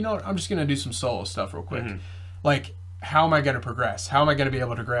 So I'm like, what? I'm just going to do some solo stuff real quick. Like how am I going to progress? How am I going to be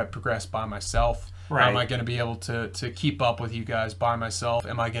able to progress by myself? Right. How am I going to be able to keep up with you guys by myself?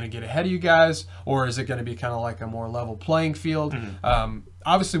 Am I going to get ahead of you guys? Or is it going to be kind of like a more level playing field?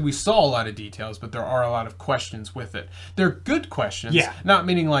 Obviously, we saw a lot of details, but there are a lot of questions with it. They're good questions. Yeah. Not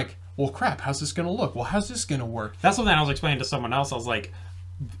meaning like, well, crap, how's this going to look? Well, how's this going to work? That's something I was explaining to someone else. I was like,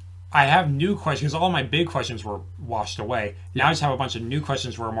 I have new questions. All my big questions were washed away. Now I just have a bunch of new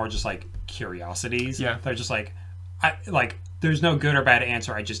questions where are more just like curiosities. Yeah. They're just like, there's no good or bad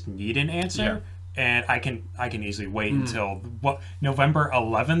answer. I just need an answer. Yeah. And I can easily wait until November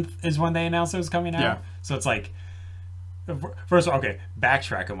 11th is when they announced it was coming out. Yeah. So it's like, first of all, okay,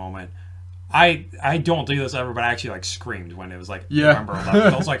 backtrack a moment. I don't do this ever, but I actually like screamed when it was like November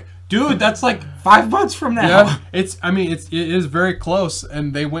 11th. I was like, dude, that's like 5 months from now. Yeah, it is very close,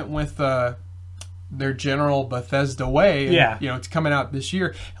 and they went with their general Bethesda way. And, Yeah. it's coming out this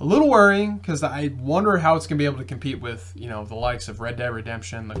year. A little worrying because I wonder how it's gonna be able to compete with the likes of Red Dead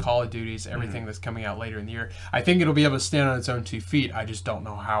Redemption, the Call of Duties, everything that's coming out later in the year. I think it'll be able to stand on its own 2 feet. I just don't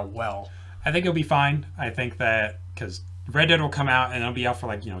know how well. I think it'll be fine. I think that because Red Dead will come out and it'll be out for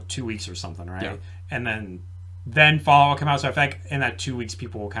like 2 weeks or something, right? Yeah. And then Fallout will come out. So I feel like in that 2 weeks,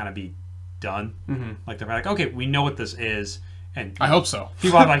 people will kind of be done. Mm-hmm. Like they're like, okay, we know what this is, and I hope so.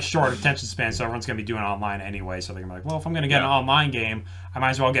 People have like short attention spans, so everyone's gonna be doing online anyway. So they're gonna be like, well, if I'm gonna get an online game, I might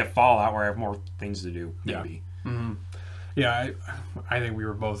as well get Fallout where I have more things to do. Maybe. Yeah. Mm-hmm. Yeah, I think we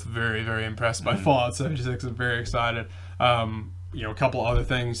were both very, very impressed by Fallout 76. I'm very excited. A couple other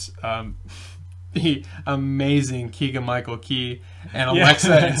things. The amazing Keegan-Michael Key and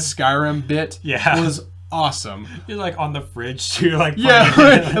Alexa in Skyrim bit was awesome. You're like on the fridge too, like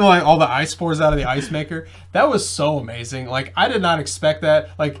and like all the ice pours out of the ice maker. That was so amazing. Like I did not expect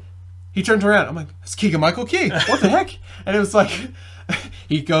that. Like he turns around, I'm like, it's Keegan-Michael Key. What the heck? And it was like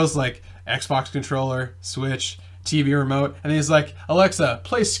he goes like Xbox controller, Switch, TV remote, and he's like, Alexa,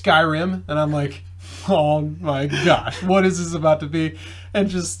 play Skyrim, and I'm like, oh my gosh, what is this about to be? And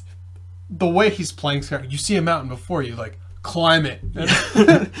just the way he's playing Skyrim, you see a mountain before you, like, climb it.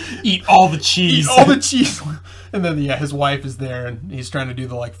 Eat all the cheese. Eat all the cheese. And then, his wife is there, and he's trying to do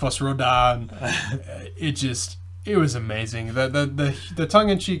the, like, fuss roda, and it was amazing. The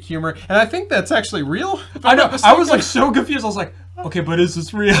tongue-in-cheek humor, and I think that's actually real. I know. I was, like, so confused. I was like, okay, but is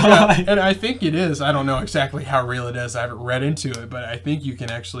this real? Yeah, and I think it is. I don't know exactly how real it is. I haven't read into it, but I think you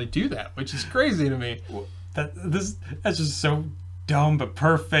can actually do that, which is crazy to me. That's just so dumb but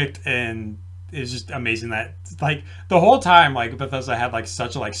perfect, and it's just amazing that like the whole time like Bethesda had like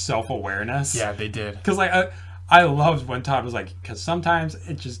such a like self-awareness. Yeah, they did. Because like I loved when Todd was like, because sometimes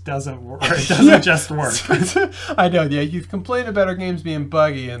it just doesn't work. It doesn't just work. I know. Yeah, you've complained about our games being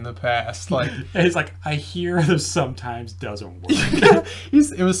buggy in the past. Like it's like I hear this sometimes doesn't work.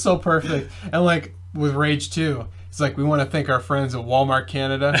 It was so perfect, and like with Rage 2, it's like we want to thank our friends at Walmart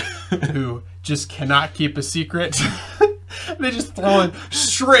Canada who just cannot keep a secret. They just throwing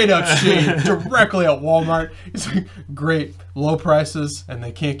straight up shade directly at Walmart. It's like great low prices and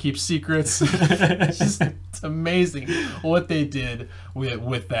they can't keep secrets. It's amazing what they did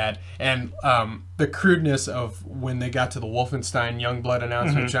with that, and the crudeness of when they got to the Wolfenstein Youngblood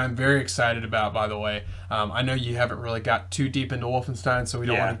announcement, which I'm very excited about. By the way, I know you haven't really got too deep into Wolfenstein, so we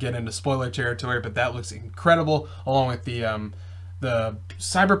don't want to get into spoiler territory. But that looks incredible, along with the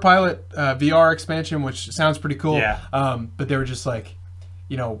Cyberpilot VR expansion, which sounds pretty cool. Yeah. But they were just like,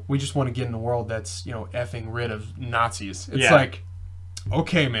 we just want to get in a world that's, effing rid of Nazis. It's like,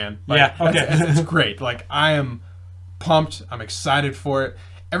 okay, man. Like, okay. It's great. Like, I am pumped. I'm excited for it.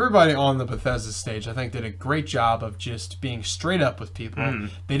 Everybody on the Bethesda stage, I think, did a great job of just being straight up with people.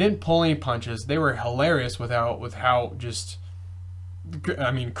 They didn't pull any punches. They were hilarious with how just...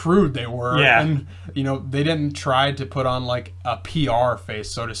 crude they were. Yeah. And, they didn't try to put on, like, a PR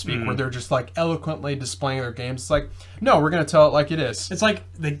face, so to speak, where they're just, like, eloquently displaying their games. It's like, no, we're going to tell it like it is. It's like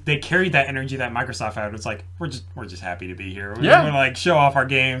they carried that energy that Microsoft had. It's like, we're just happy to be here. We're Yeah. going to, like, show off our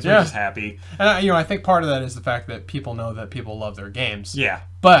games. We're just happy. And, I think part of that is the fact that people know that people love their games. Yeah.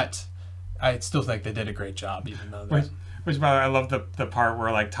 But I still think they did a great job, even though they... Which, by the way, I love the part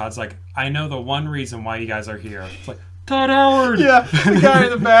where, like, Todd's like, I know the one reason why you guys are here. It's like, Todd Howard. Yeah, the guy in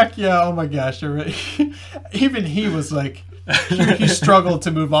the back. Yeah, oh my gosh. Even he was like, he struggled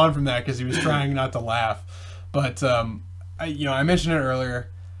to move on from that because he was trying not to laugh. But, I mentioned it earlier.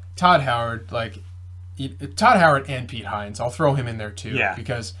 Todd Howard and Pete Hines. I'll throw him in there too. Yeah.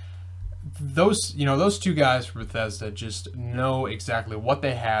 Because those two guys from Bethesda just know exactly what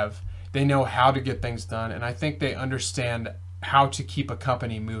they have. They know how to get things done. And I think they understand how to keep a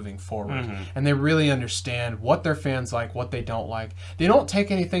company moving forward. And they really understand what their fans like, what they don't like. They don't take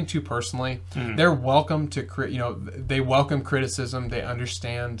anything too personally. They're welcome to, they welcome criticism. They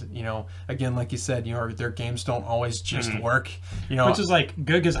understand, again, like you said, their games don't always just work. Which is like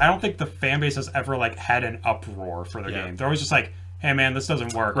good because I don't think the fan base has ever like had an uproar for their game. They're always just like, hey man, this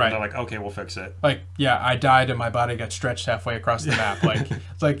doesn't work. Right. And they're like, okay, we'll fix it. Like, yeah, I died and my body got stretched halfway across the map. Like,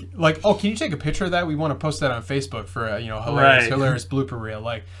 it's like, oh, can you take a picture of that? We want to post that on Facebook for a hilarious blooper reel.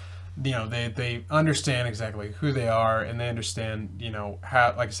 Like, they understand exactly who they are, and they understand,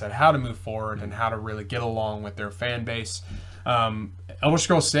 how, like I said, how to move forward and how to really get along with their fan base. Elder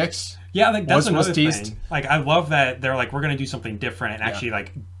Scrolls 6. Yeah, like that's another thing. Like, I love that they're like, we're going to do something different and actually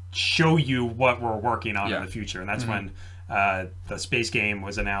like show you what we're working on in the future. And that's when the space game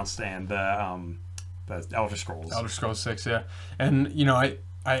was announced and the Elder Scrolls. Elder Scrolls 6, yeah. And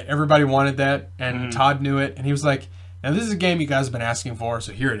everybody wanted that, and Todd knew it, and he was like, now this is a game you guys have been asking for,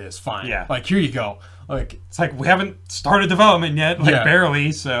 so here it is. Fine. Yeah. Like, here you go. Like, it's like we haven't started development yet,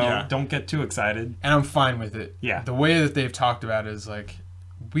 barely, so don't get too excited. And I'm fine with it. Yeah. The way that they've talked about it is like,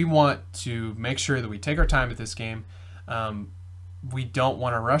 we want to make sure that we take our time with this game. We don't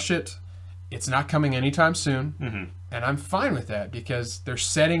want to rush it. It's not coming anytime soon. Mm-hmm. And I'm fine with that because they're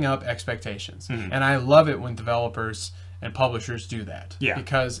setting up expectations. Mm-hmm. And I love it when developers and publishers do that. Yeah.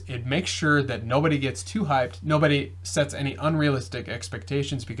 Because it makes sure that nobody gets too hyped. Nobody sets any unrealistic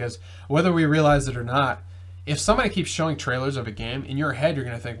expectations, because whether we realize it or not, if somebody keeps showing trailers of a game, in your head you're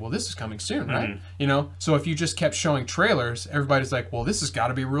going to think, well, this is coming soon, right? So if you just kept showing trailers, everybody's like, well, this has got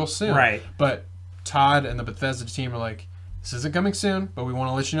to be real soon. Right. But Todd and the Bethesda team are like, this isn't coming soon, but we want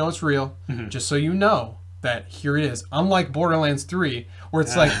to let you know it's real, just so you know that here it is. Unlike Borderlands 3, where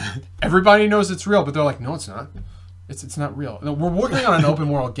it's like, everybody knows it's real, but they're like, no, it's not. It's not real. No, we're working on an open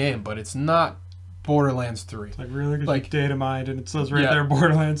world game, but it's not Borderlands 3. It's like, really? Like, data mined, and it says right there,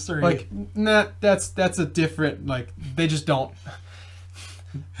 Borderlands 3. Like, nah, that's a different, like, they just don't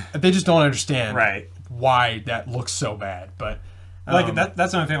understand why that looks so bad. But like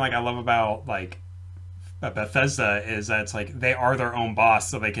that's another thing like I love about like Bethesda is that it's like they are their own boss,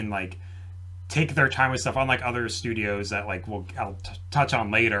 so they can like take their time with stuff, unlike other studios that like I'll touch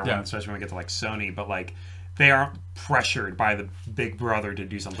on later, especially when we get to like Sony, but like they aren't pressured by the big brother to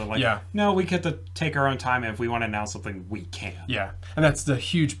do something. Like, no, we get to take our own time, and if we want to announce something, we can. Yeah, and that's the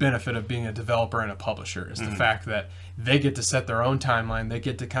huge benefit of being a developer and a publisher, is the fact that they get to set their own timeline. They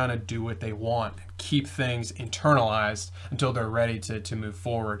get to kind of do what they want, and keep things internalized until they're ready to move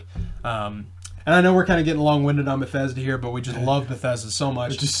forward. And I know we're kind of getting long-winded on Bethesda here, but we just love Bethesda so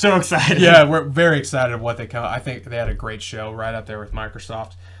much. We're just so excited. Yeah, we're very excited of what they come. I think they had a great show right up there with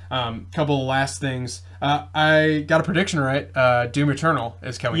Microsoft. Couple of last things. I got a prediction right. Doom Eternal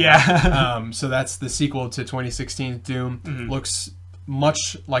is coming out. So that's the sequel to 2016's Doom. Looks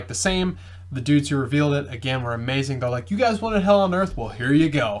much like the same. The dudes who revealed it, again, were amazing. They're like, you guys wanted Hell on Earth? Well, here you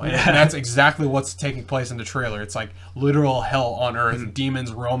go. And that's exactly what's taking place in the trailer. It's like literal hell on Earth,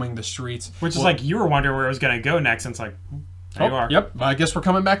 demons roaming the streets. Which is like, you were wondering where it was going to go next, and it's like, there you are. Yep, I guess we're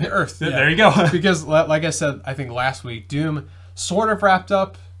coming back to Earth. There you go. Because, like I said, I think last week, Doom sort of wrapped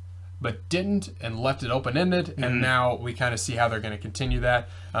up, but didn't, and left it open-ended, and now we kind of see how they're going to continue that.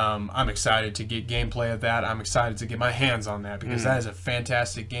 I'm excited to get gameplay of that. I'm excited to get my hands on that, because that is a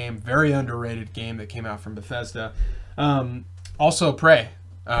fantastic game, very underrated game that came out from Bethesda. Also, Prey.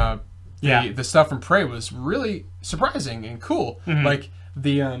 The stuff from Prey was really surprising and cool. Like,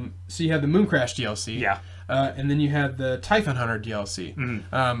 so you had the Mooncrash DLC. And then you had the Typhon Hunter DLC.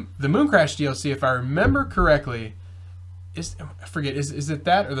 The Mooncrash DLC, if I remember correctly, is it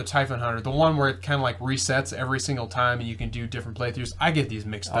that or the Typhon Hunter? The one where it kind of like resets every single time and you can do different playthroughs. I get these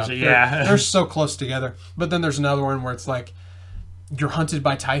mixed up. They're so close together. But then there's another one where it's like you're hunted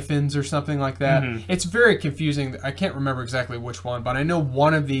by typhons or something like that. It's very confusing. I can't remember exactly which one, but I know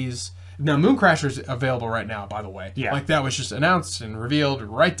one of these. Now, Mooncrasher's available right now, by the way. Like, that was just announced and revealed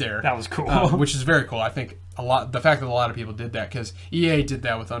right there. That was cool. Which is very cool. I think the fact that a lot of people did that, because EA did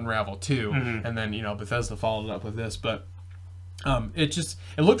that with Unravel 2, and then, Bethesda followed it up with this, but it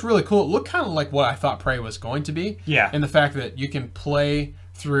looked really cool. It looked kind of like what I thought Prey was going to be. And the fact that you can play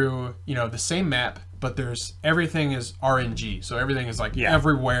through, the same map, but everything is RNG. So everything is like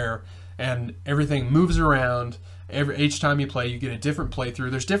everywhere, and everything moves around. Each time you play, you get a different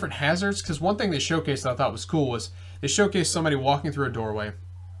playthrough. There's different hazards, because one thing they showcased that I thought was cool was they showcased somebody walking through a doorway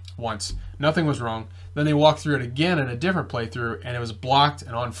once. Nothing was wrong. Then they walked through it again in a different playthrough, and it was blocked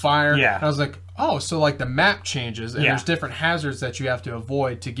and on fire. And I was like, oh, so like the map changes, and there's different hazards that you have to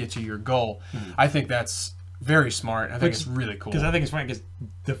avoid to get to your goal. I think that's very smart. I think it's really cool. Because I think it's funny,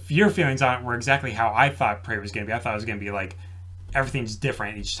 because your feelings on it were exactly how I thought Prey was going to be. I thought it was going to be like, everything's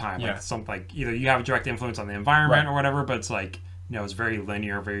different each time. Like, something like either you have a direct influence on the environment or whatever, but it's like, it's very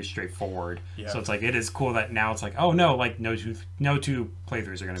linear, very straightforward. So it's like, it is cool that now it's like, oh no, like no two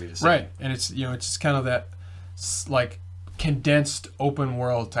playthroughs are going to be the same. Right, and it's it's just kind of that like condensed open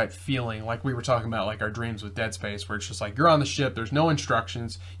world type feeling, like we were talking about, like our dreams with Dead Space, where it's just like you're on the ship, there's no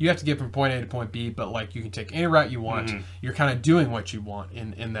instructions, you have to get from point A to point B, but like you can take any route you want. You're kind of doing what you want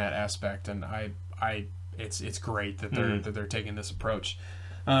in that aspect, and it's great that they're taking this approach.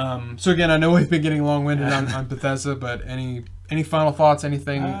 So again, I know we've been getting long-winded on Bethesda, but any final thoughts?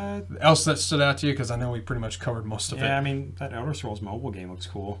 Anything else that stood out to you? Because I know we pretty much covered most of it. Yeah, I mean, that Elder Scrolls mobile game looks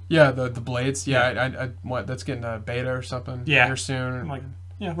cool. Yeah, the Blades. Yeah, what, that's getting a beta or something here soon. Like,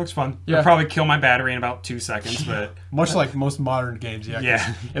 yeah, it looks fun. Yeah. It'll probably kill my battery in about 2 seconds, but... Much like most modern games,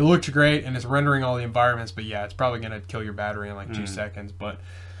 yeah. It looked great, and it's rendering all the environments, but yeah, it's probably going to kill your battery in like 2 seconds. But,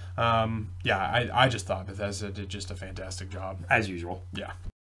 I just thought Bethesda did just a fantastic job. As usual. Yeah.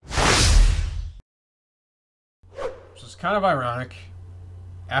 So it's kind of ironic.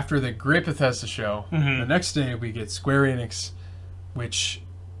 After the great Bethesda show, the next day we get Square Enix, which...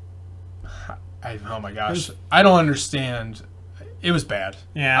 oh my gosh. I don't understand... It was bad.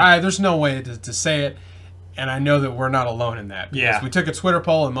 Yeah. There's no way to say it, and I know that we're not alone in that. Because we took a Twitter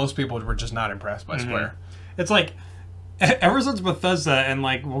poll, and most people were just not impressed by Square. It's like, ever since Bethesda, and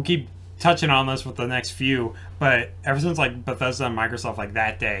like, we'll keep touching on this with the next few, but ever since like Bethesda and Microsoft, like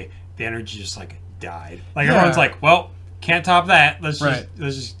that day, the energy just like died. Like everyone's like, well, can't top that. Let's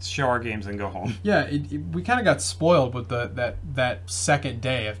just show our games and go home. Yeah, we kind of got spoiled with that second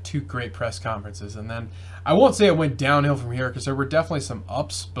day of 2 great press conferences, and then I won't say it went downhill from here because there were definitely some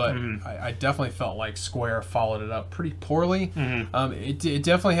ups, but I definitely felt like Square followed it up pretty poorly. It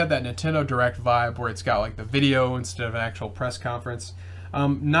definitely had that Nintendo Direct vibe where it's got like the video instead of an actual press conference.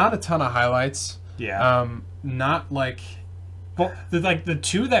 Not a ton of highlights. Yeah. Not like... Well, the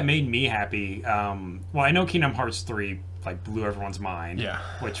 2 that made me happy, well, I know Kingdom Hearts 3 like blew everyone's mind. Yeah.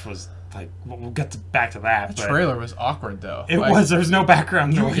 Which was like, we'll get back to that. The trailer was awkward though. It was. There was no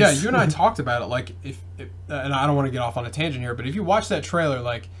background noise. Yeah, you and I talked about it. Like, if and I don't want to get off on a tangent here, but if you watch that trailer,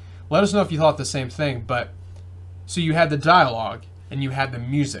 like, let us know if you thought the same thing. But so you had the dialogue and you had the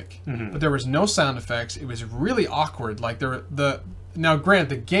music, but there was no sound effects. It was really awkward. Like now, granted,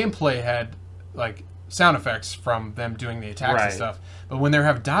 the gameplay had like sound effects from them doing the attacks and stuff. But when they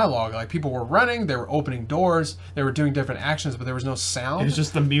have dialogue, like people were running, they were opening doors, they were doing different actions, but there was no sound. It was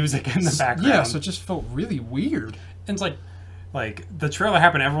just the music in the background. Yeah, so it just felt really weird. And it's like the trailer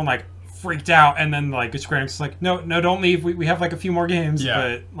happened, everyone like freaked out, and then like Square Enix is like, no, don't leave. We have like a few more games,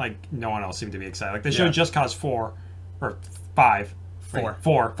 but like no one else seemed to be excited. Like they showed Just Cause 4 or 5.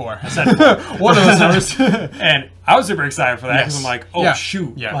 Four. I said 4. One of those numbers. And I was super excited for that because I'm like, oh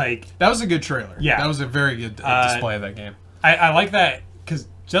shoot. Yeah. Like, that was a good trailer. Yeah. That was a very good display of that game. I like that because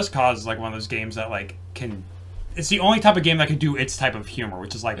Just Cause is like one of those games that like it's the only type of game that can do its type of humor,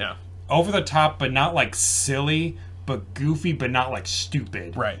 which is like over the top but not like silly, but goofy but not like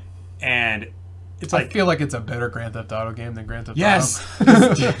stupid. Right. And it's like, I feel like it's a better Grand Theft Auto game than Grand Theft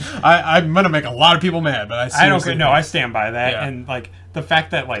Auto. I'm gonna make a lot of people mad, but I don't. No, I stand by that. Yeah. And like the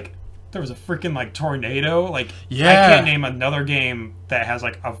fact that like there was a freaking like tornado. Like I can't name another game that has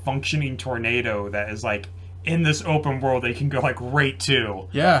like a functioning tornado that is like in this open world they can go like right to.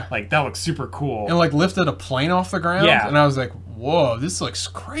 Yeah. Like that looks super cool. And like lifted a plane off the ground. Yeah. And I was like, whoa, this looks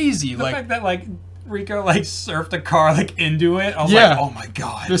crazy. The like fact that like Rico like surfed a car like into it. I was like, oh my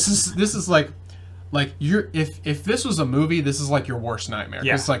god. This is like if this was a movie, this is like your worst nightmare.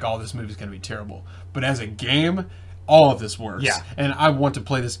 Yeah. It's like, oh, this movie's gonna be terrible. But as a game, all of this works. Yeah. And I want to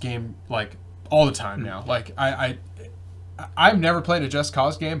play this game like all the time now. Like I've never played a Just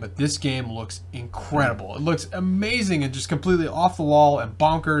Cause game, but this game looks incredible. It looks amazing and just completely off the wall and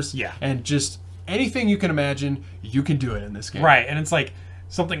bonkers. Yeah. And just anything you can imagine, you can do it in this game. Right. And it's like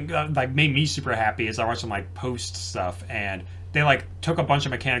something like made me super happy is I watched some like post stuff and they like took a bunch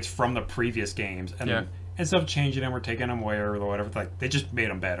of mechanics from the previous games and instead of changing them or taking them away or whatever, like they just made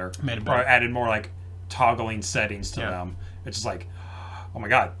them better. Or added more like toggling settings to them. It's just like, oh my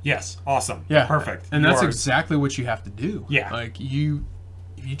god, yes, awesome, perfect. And that's exactly what you have to do. Yeah. Like if you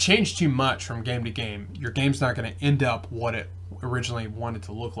change too much from game to game, your game's not going to end up what it originally wanted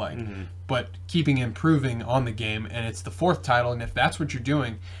to look like. But keeping improving on the game, and it's the 4th title, and if that's what you're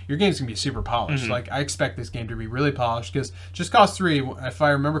doing, your game's going to be super polished. Like I expect this game to be really polished because Just Cause 3, if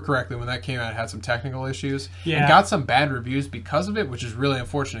I remember correctly, when that came out, it had some technical issues and got some bad reviews because of it, which is really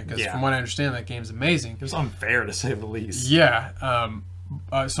unfortunate because from what I understand, that game's amazing. It was unfair to say the least. Yeah.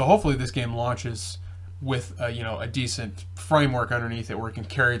 So hopefully this game launches with a decent framework underneath it where it can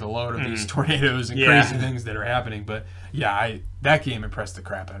carry the load of these tornadoes and crazy things that are happening. But that game impressed the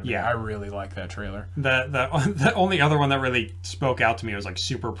crap out of me. I really like that trailer. The only other one that really spoke out to me was like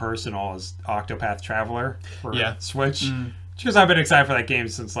super personal is Octopath Traveler for Switch. Because I've been excited for that game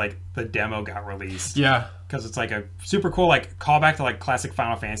since like the demo got released. Yeah. Because it's like a super cool like callback to like classic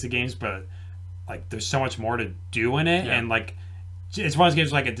Final Fantasy games, but like there's so much more to do in it and like it's one of those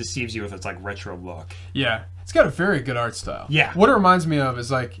games like it deceives you with its like retro look. Yeah. It's got a very good art style. Yeah. What it reminds me of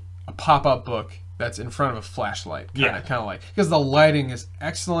is like a pop-up book that's in front of a flashlight. Kind of like, because the lighting is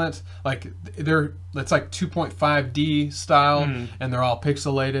excellent. Like it's like 2.5D style, and they're all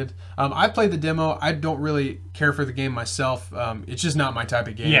pixelated. I played the demo. I don't really care for the game myself. It's just not my type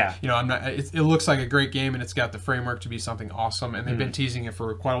of game. Yeah. You know, I'm not. It looks like a great game, and it's got the framework to be something awesome. And they've been teasing it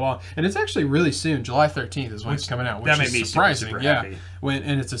for quite a while. And it's actually really soon. July 13th is when it's coming out, which is surprising. Super happy.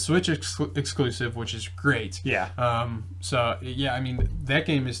 And it's a Switch exclusive, which is great. Yeah. So yeah, I mean, that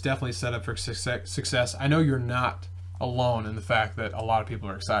game is definitely set up for success. I know you're not alone in the fact that a lot of people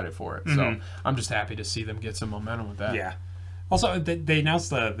are excited for it. So I'm just happy to see them get some momentum with that. Yeah. Also, they announced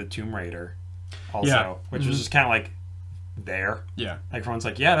the Tomb Raider also, which was just kind of like there. Yeah. Like everyone's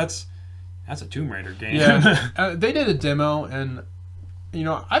like, yeah, that's a Tomb Raider game. Yeah. They did a demo, and you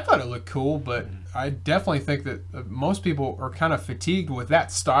know, I thought it looked cool, but I definitely think that most people are kind of fatigued with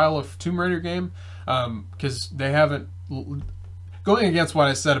that style of Tomb Raider game, because they haven't, going against what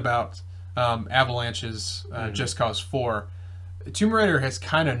I said about Avalanche's Just Cause 4, Tomb Raider has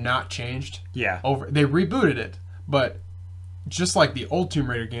kind of not changed. Yeah. They rebooted it, but just like the old Tomb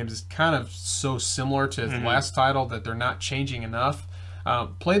Raider games, it's kind of so similar to the last title that they're not changing enough.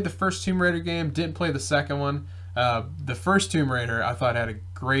 Played the first Tomb Raider game, didn't play the second one. The first Tomb Raider I thought had a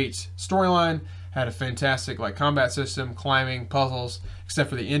great storyline, had a fantastic like combat system, climbing, puzzles, except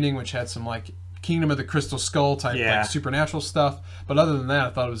for the ending, which had some like Kingdom of the Crystal Skull type like supernatural stuff. But other than that, I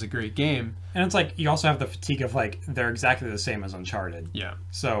thought it was a great game. And it's like you also have the fatigue of like they're exactly the same as Uncharted. Yeah.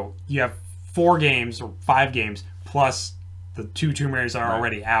 So you have 4 games or 5 games plus the 2 Tomb Raiders that are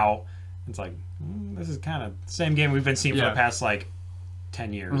already out. It's like this is kind of the same game we've been seeing for the past like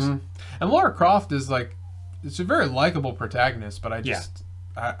 10 years. And Lara Croft is like, it's a very likable protagonist, but I just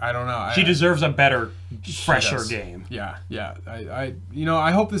I don't know. She deserves a better, fresher game. Yeah.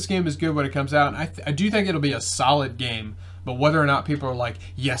 I hope this game is good when it comes out. And I do think it'll be a solid game, but whether or not people are like,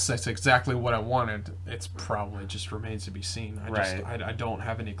 yes, that's exactly what I wanted, it's probably just remains to be seen. I don't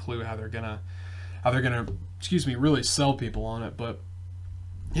have any clue how they're gonna really sell people on it. But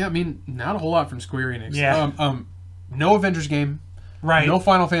yeah, I mean, not a whole lot from Square Enix. Yeah. No Avengers game. Right. No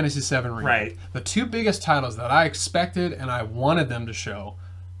Final Fantasy VII remake. Right. The 2 biggest titles that I expected and I wanted them to show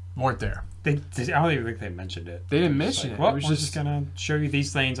weren't there. I don't even think they mentioned it. They didn't mention it. Well, it was we're just gonna show you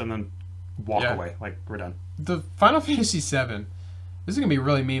these things and then walk away. Like, we're done. The Final Fantasy VII, this is gonna be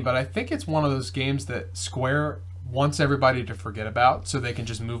really mean, but I think it's one of those games that Square wants everybody to forget about so they can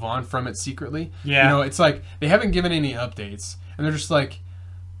just move on from it secretly. Yeah. You know, it's like they haven't given any updates and they're just like,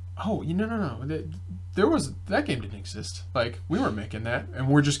 oh, no. That game didn't exist. Like, we weren't making that, and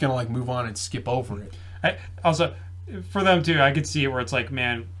we're just gonna like move on and skip over it. Also, for them too, I could see it where it's like,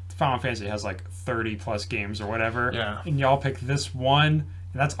 man, Final Fantasy has like 30 plus games or whatever, and y'all pick this one,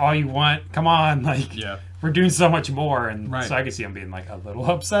 and that's all you want. Come on, like, we're doing so much more, and so I could see them being like a little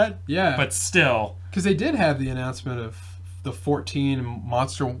upset. Yeah, but still, because they did have the announcement of the 14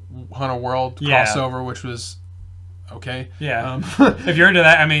 Monster Hunter World crossover, which was. Okay. Yeah. If you're into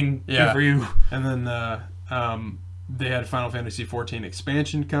that, I mean, good for you. And then they had Final Fantasy XIV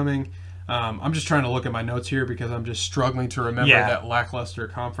expansion coming. I'm just trying to look at my notes here because I'm just struggling to remember that lackluster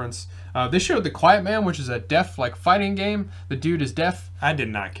conference. They showed The Quiet Man, which is a deaf like fighting game. The dude is deaf. I did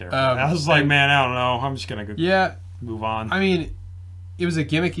not care for that. I was like, man, I don't know. I'm just gonna go move on. I mean, it was a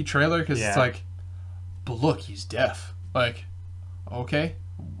gimmicky trailer because it's like, but look, he's deaf. Like, okay.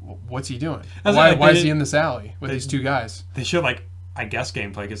 What's he doing? Why is he in this alley with these 2 guys? They show like, I guess,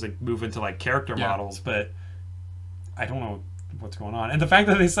 gameplay because they move into like character models, but I don't know what's going on. And the fact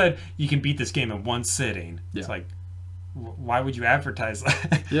that they said you can beat this game in one sitting, it's like, why would you advertise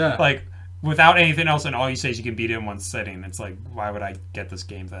that? Yeah. Like, without anything else, and all you say is you can beat it in one sitting. It's like, why would I get this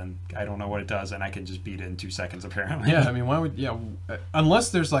game then? I don't know what it does, and I can just beat it in 2 seconds apparently. Yeah, I mean, why would unless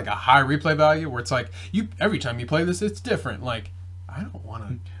there's like a high replay value where it's like every time you play this, it's different. Like, I don't want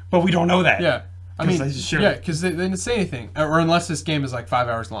to. But we don't know that. Yeah. I mean, because they didn't say anything. Or unless this game is like 5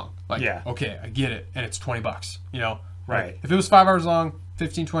 hours long. Like, okay, I get it. And it's $20, you know? Right. Like, if it was 5 hours long,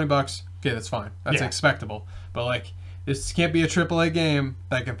 $15-$20, okay, that's fine. That's expectable. But like, this can't be a AAA game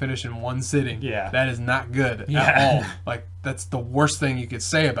that can finish in one sitting. Yeah. That is not good at all. Like, that's the worst thing you could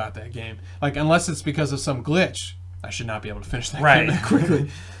say about that game. Like, unless it's because of some glitch, I should not be able to finish that game that quickly.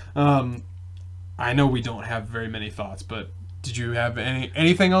 I know we don't have very many thoughts, but did you have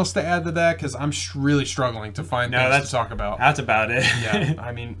anything else to add to that? Because I'm really struggling to find things to talk about. That's about it. Yeah,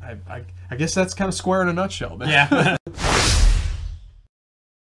 I mean, I guess that's kind of Square in a nutshell. But. Yeah.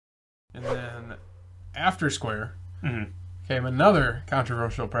 And then after Square came another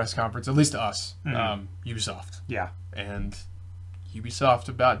controversial press conference, at least to us, Ubisoft. Yeah. And Ubisoft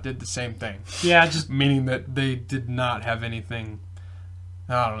about did the same thing. Yeah, just meaning that they did not have anything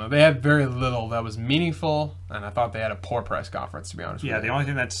I don't know. They had very little that was meaningful, and I thought they had a poor press conference, to be honest with you. Yeah, the only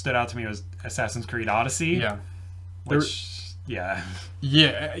thing that stood out to me was Assassin's Creed Odyssey. Yeah. Yeah.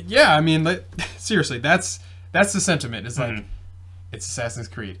 Yeah, I mean, seriously, that's the sentiment. It's like, it's Assassin's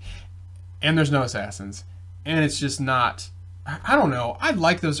Creed, and there's no assassins, and it's just not... I don't know. I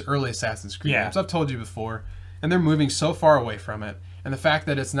like those early Assassin's Creed games. I've told you before, and they're moving so far away from it, and the fact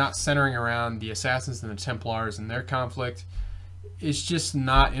that it's not centering around the Assassins and the Templars and their conflict is just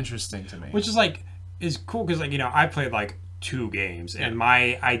not interesting to me. Which is like, is cool because, like, you know, I played like 2 games, and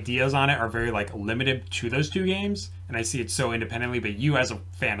my ideas on it are very like limited to those 2 games, and I see it so independently. But you, as a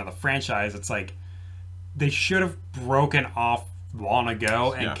fan of the franchise, it's like they should have broken off long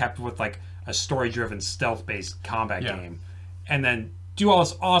ago and kept with like a story-driven, stealth-based combat game, and then do all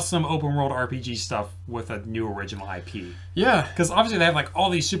this awesome open world RPG stuff with a new original IP. Yeah, because obviously they have like all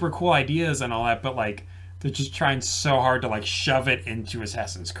these super cool ideas and all that, but like they're just trying so hard to like shove it into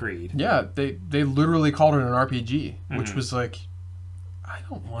Assassin's Creed. Yeah, they literally called it an RPG, which was like, I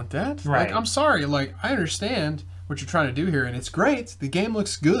don't want that. Right. Like, I'm sorry. Like, I understand what you're trying to do here, and it's great. The game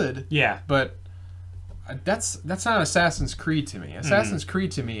looks good. Yeah. But that's not Assassin's Creed to me. Assassin's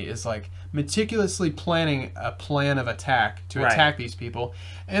Creed to me is like meticulously planning a plan of attack to attack these people,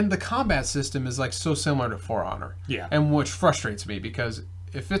 and the combat system is like so similar to For Honor. Yeah. And which frustrates me, because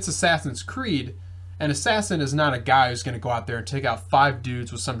if it's Assassin's Creed, an assassin is not a guy who's going to go out there and take out 5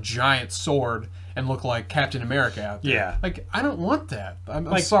 dudes with some giant sword and look like Captain America out there. Yeah. Like, I don't want that. I'm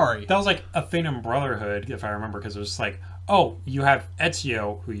like, sorry. That was like a thing in Brotherhood, if I remember, because it was like, oh, you have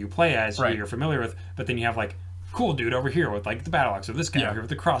Ezio, who you play as, who you're familiar with, but then you have like cool dude over here with like the battle axe, or this guy over here with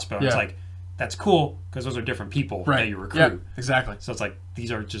the crossbow. It's like, that's cool, because those are different people that you recruit. Yeah, exactly. So it's like,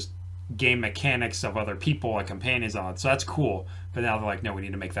 these are just game mechanics of other people, like companions on it. So that's cool. But now they're like, no, we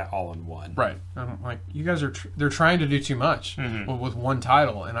need to make that all in one. Right. Like, you guys are they're trying to do too much with one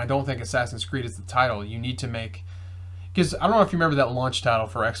title, and I don't think Assassin's Creed is the title. You need to make... Because I don't know if you remember that launch title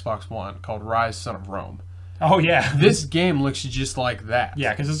for Xbox One called Rise, Son of Rome. Oh, yeah. This game looks just like that.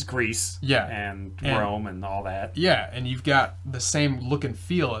 Yeah, because it's Greece. Yeah. And Rome and all that. Yeah, and you've got the same look and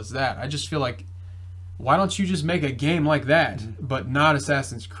feel as that. I just feel like, why don't you just make a game like that, but not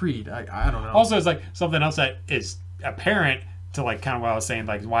Assassin's Creed? I don't know. Also, it's like something else that is apparent to like kind of what I was saying,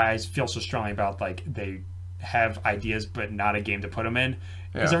 like why I feel so strongly about like they have ideas but not a game to put them in.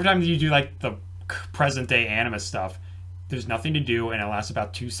 Because every time you do like the present day Animus stuff, there's nothing to do and it lasts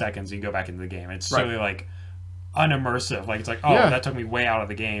about 2 seconds and you go back into the game. It's really like unimmersive. Like it's like, oh, that took me way out of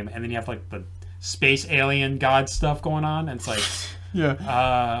the game. And then you have like the space alien god stuff going on, and it's like, what?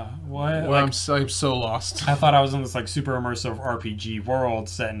 Well, like, I'm so lost. I thought I was in this like super immersive RPG world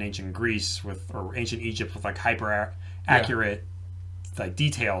set in ancient Greece or ancient Egypt with like hyper accurate like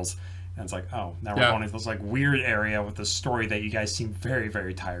details, and it's like, oh, now we're going into this like weird area with a story that you guys seem very,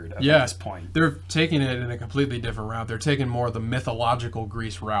 very tired of at this point. They're taking it in a completely different route. They're taking more of the mythological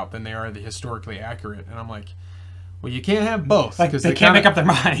Greece route than they are the historically accurate, and I'm like, well, you can't have both. Like, they can't make up their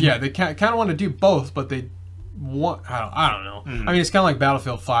mind. Yeah, they kind of want to do both, but they want... I don't know. I mean, it's kind of like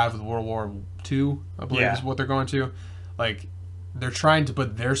Battlefield 5 with World War II, I believe is what they're going to. Like, they're trying to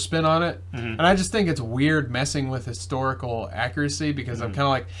put their spin on it. And I just think it's weird messing with historical accuracy, because I'm kind of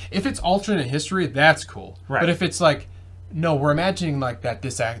like, if it's alternate history, that's cool. Right. But if it's like, no, we're imagining like that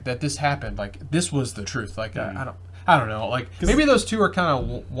this happened, like this was the truth. Like, I don't know. Like, maybe those two are kind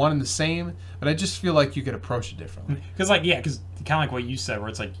of one and the same, but I just feel like you could approach it differently. Because like, because kind of like what you said, where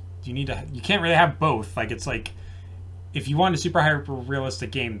it's like, you can't really have both. Like, it's like, if you want a super hyper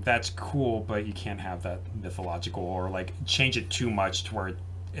realistic game, that's cool, but you can't have that mythological or like change it too much to where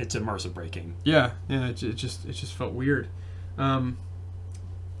it's immersive breaking. Yeah, it just felt weird. I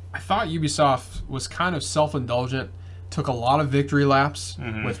thought Ubisoft was kind of self-indulgent, took a lot of victory laps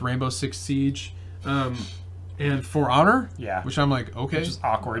with Rainbow Six Siege, and For Honor, which I'm like, okay, which is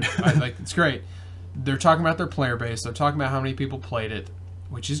awkward. It's great. They're talking about their player base. They're talking about how many people played it,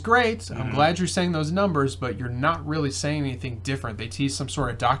 which is great. I'm glad you're saying those numbers, but you're not really saying anything different. They teased some sort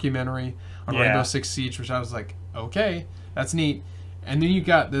of documentary on Rainbow Six Siege, which I was like, okay, that's neat. And then you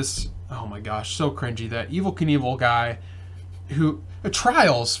got this, oh my gosh, so cringy, that Evel Knievel guy who...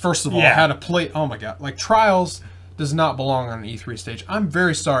 Trials, first of all, had a play... Oh my god. Like, Trials does not belong on an E3 stage. I'm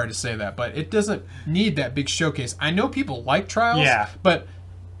very sorry to say that, but it doesn't need that big showcase. I know people like Trials, but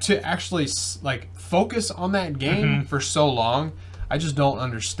to actually, like, focus on that game for so long... I just don't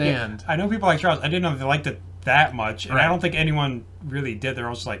understand. I know people like Trials. I didn't know if they liked it that much, and I don't think anyone really did. They're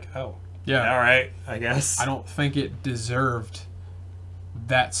all just like, oh, all right, I guess. I don't think it deserved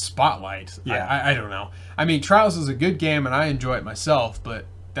that spotlight. I don't know. I mean, Trials is a good game, and I enjoy it myself, but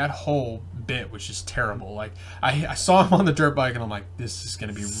that whole bit was just terrible. Like I saw him on the dirt bike and I'm like, this is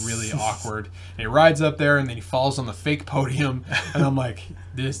gonna be really awkward. And he rides up there and then he falls on the fake podium and I'm like,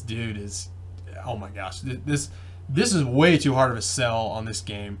 this dude is, oh my gosh, this is way too hard of a sell on this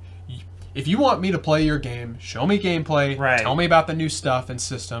game. If you want me to play your game, show me gameplay, tell me about the new stuff and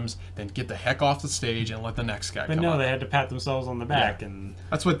systems, then get the heck off the stage and let the next guy come But no, up. they had to pat themselves on the back. And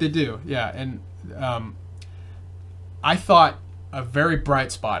that's what they do, yeah. And I thought a very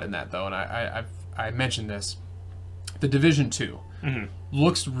bright spot in that, though, and I mentioned this, the Division 2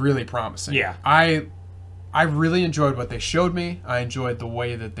 looks really promising. Yeah. I really enjoyed what they showed me. I enjoyed the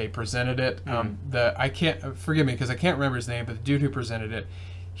way that they presented it. I can't, forgive me because I can't remember his name, but the dude who presented it,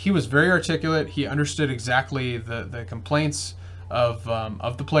 he was very articulate. He understood exactly the complaints of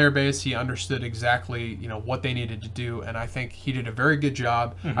the player base. He understood exactly what they needed to do, and I think he did a very good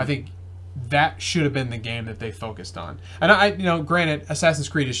job. I think that should have been the game that they focused on. And granted, Assassin's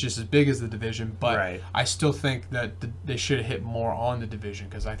Creed is just as big as the Division, but I still think that they should have hit more on the Division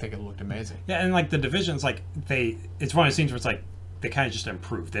because I think it looked amazing. Yeah, and like the Division's like it's one of those things where it's like they kind of just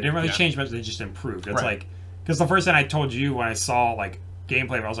improved. They didn't really change much. They just improved. It's like because the first thing I told you when I saw like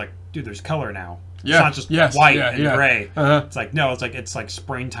gameplay, I was like, dude, there's color now. Yeah. It's not just white and gray. Uh-huh. It's like, no, it's like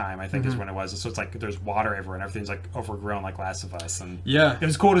springtime, I think is when it was. So it's like there's water everywhere and everything's like overgrown like Last of Us. And it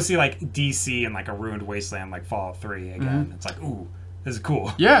was cool to see like DC and like a ruined wasteland like Fallout 3 again. It's like, ooh, this is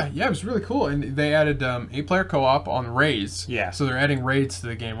cool. Yeah, it was really cool. And they added 8-player co-op on raids. Yeah. So they're adding raids to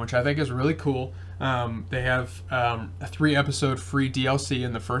the game, which I think is really cool. They have a 3-episode free DLC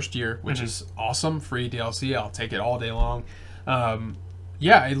in the first year, which is awesome. Free DLC. I'll take it all day long.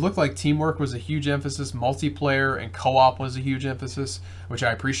 Yeah, it looked like teamwork was a huge emphasis. Multiplayer and co-op was a huge emphasis, which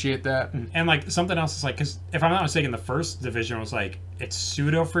I appreciate that. And like something else is like, because if I'm not mistaken, the first Division was like it's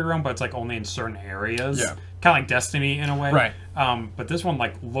pseudo free roam, but it's like only in certain areas. Yeah, kind of like Destiny in a way. Right. But this one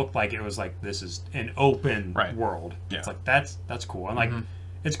like looked like it was like this is an open world. Yeah. It's like that's cool. And like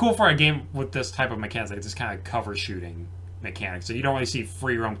it's cool for a game with this type of mechanics, like this kind of cover shooting mechanics. So you don't really see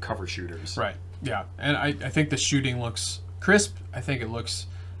free roam cover shooters. Right. Yeah, and I think the shooting looks crisp. I think it looks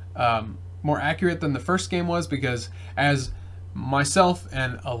more accurate than the first game was because as myself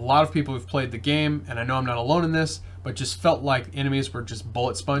and a lot of people who've played the game, and I know I'm not alone in this, but just felt like enemies were just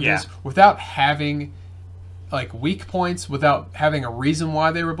bullet sponges without having like weak points, without having a reason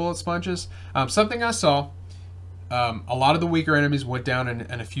why they were bullet sponges. Something I saw, a lot of the weaker enemies went down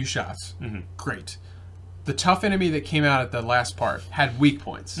in a few shots. Great. The tough enemy that came out at the last part had weak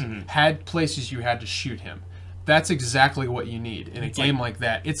points, had places you had to shoot him. That's exactly what you need in a game like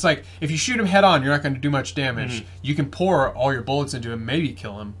that. It's like, if you shoot him head on, you're not going to do much damage. You can pour all your bullets into him, maybe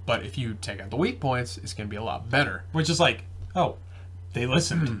kill him, but if you take out the weak points, it's going to be a lot better. Which is like, oh, they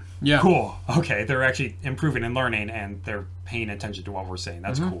listened. Yeah. Cool. Okay, they're actually improving and learning, and they're paying attention to what we're saying.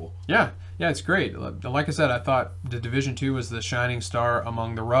 That's cool. Yeah, it's great. Like I said, I thought the Division 2 was the shining star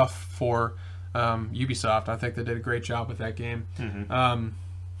among the rough for Ubisoft. I think they did a great job with that game.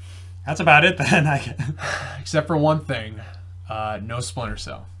 That's about it then. Except for one thing, no Splinter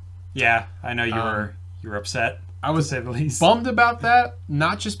Cell. Yeah, I know you were upset. I was to say the least. Bummed about that,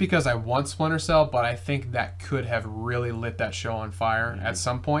 not just because I want Splinter Cell, but I think that could have really lit that show on fire at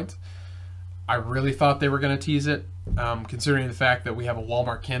some point. I really thought they were going to tease it, considering the fact that we have a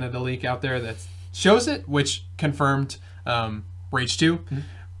Walmart Canada leak out there that shows it, which confirmed Rage 2.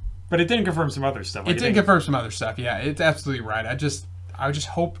 But it didn't confirm some other stuff. It did confirm some other stuff, yeah. It's absolutely right. I just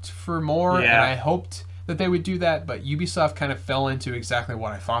hoped for more, and I hoped that they would do that, but Ubisoft kind of fell into exactly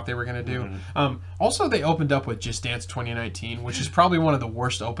what I thought they were going to do. Also, they opened up with Just Dance 2019, which is probably one of the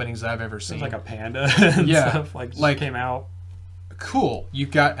worst openings I've ever seen. It's like a panda and stuff. Like came out. Cool.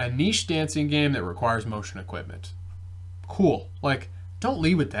 You've got a niche dancing game that requires motion equipment. Cool. Like, don't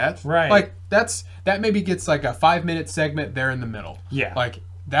lead with that. Right. Like, that maybe gets like a 5-minute segment there in the middle. Yeah. Like,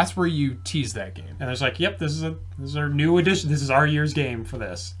 that's where you tease that game. And there's like, yep, this is our new edition. This is our year's game for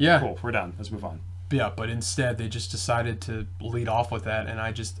this. Yeah. Cool. We're done. Let's move on. Yeah, but instead they just decided to lead off with that, and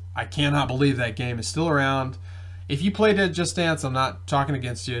I cannot believe that game is still around. If you played it at Just Dance, I'm not talking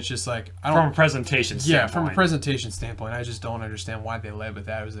against you. It's just like from a presentation standpoint. Yeah, from a presentation standpoint, I just don't understand why they led with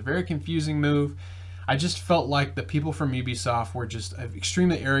that. It was a very confusing move. I just felt like the people from Ubisoft were just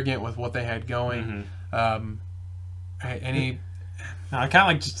extremely arrogant with what they had going. No, kind of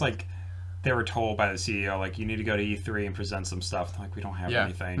like just like they were told by the CEO, like, you need to go to E3 and present some stuff. They're like, we don't have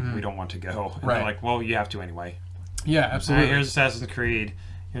anything. We don't want to go. And they're like, well, you have to anyway. Yeah, absolutely. Here's Assassin's Creed.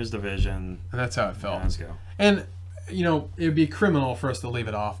 Here's Division. And that's how it felt. Yeah, let's go. And, it would be criminal for us to leave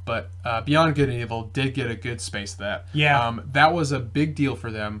it off, but Beyond Good and Evil did get a good space of that. Yeah. That was a big deal for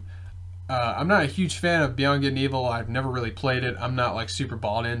them. I'm not a huge fan of Beyond Good and Evil. I've never really played it. I'm not like super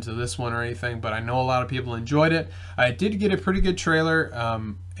bought into this one or anything, but I know a lot of people enjoyed it. I did get a pretty good trailer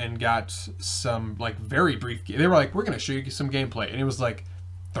and got some like very brief. They were like, "We're going to show you some gameplay," and it was like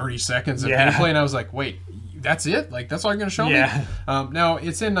 30 seconds of gameplay, and I was like, "Wait, that's it? Like that's all you're going to show me?" Now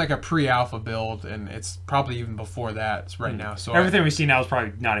it's in like a pre-alpha build, and it's probably even before that right now. So everything we see now is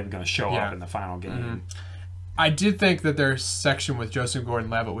probably not even going to show up in the final game. I did think that their section with Joseph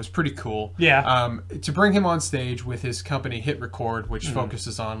Gordon-Levitt was pretty cool. Yeah. To bring him on stage with his company Hit Record, which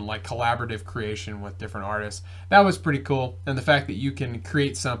focuses on like collaborative creation with different artists, that was pretty cool. And the fact that you can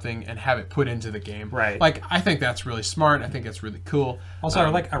create something and have it put into the game, right? Like I think that's really smart. I think that's really cool. Also,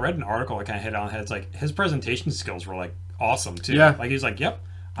 I read an article that kind of hit on the head. It's like his presentation skills were like awesome too. Yeah. Like he's like, "Yep,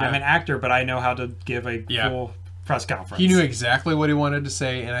 I'm an actor, but I know how to give a full press conference." He knew exactly what he wanted to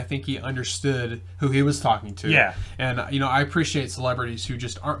say, and I think he understood who he was talking to. Yeah. And I appreciate celebrities who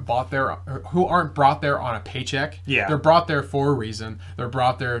just aren't brought there on a paycheck. Yeah. They're brought there for a reason. They're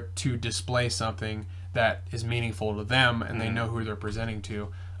brought there to display something that is meaningful to them, and they know who they're presenting to.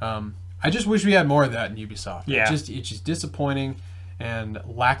 I just wish we had more of that in Ubisoft. Yeah. It's just disappointing and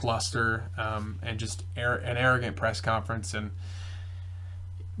lackluster, and just an arrogant press conference and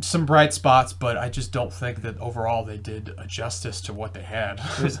some bright spots, but I just don't think that overall they did a justice to what they had.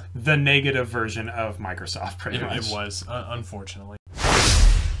 It was the negative version of Microsoft, pretty much. It was, unfortunately.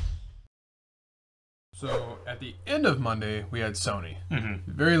 So at the end of Monday, we had Sony.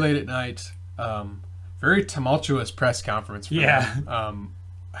 Very late at night. Very tumultuous press conference. For them.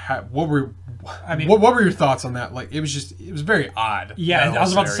 What were your thoughts on that? Like, it was very odd. Yeah, I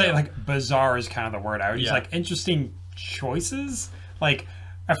was about to say, like, bizarre is kind of the word. I was just like, interesting choices. Like,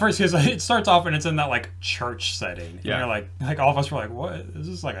 at first, because it starts off and it's in that like church setting. And you're like all of us were like, "What is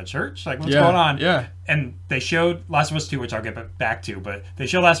this, like a church? Like what's going on?" Yeah. And they showed Last of Us 2, which I'll get back to, but they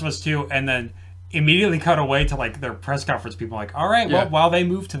showed Last of Us 2, and then immediately cut away to like their press conference. People like, "All right, well, while they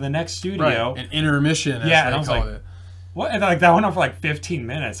move to the next studio, an intermission." As and I was call like, it. "What?" And like that went on for like 15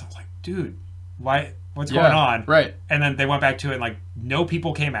 minutes. I was like, "Dude, why? What's going on?" Right. And then they went back to it, and like no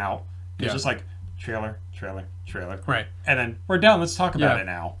people came out. It was just like trailer. Right. And then we're done. Let's talk about it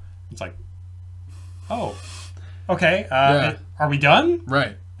now. It's like, oh, okay. Are we done?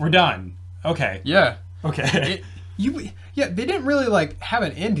 Right. We're done. Okay. Yeah. Okay. They didn't really like have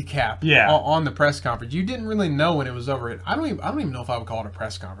an end cap on the press conference. You didn't really know when it was over. I don't even know if I would call it a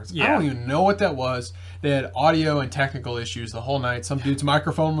press conference. I don't even know what that was. They had audio and technical issues the whole night. Some dude's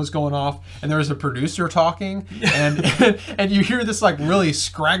microphone was going off, and there was a producer talking, and you hear this like really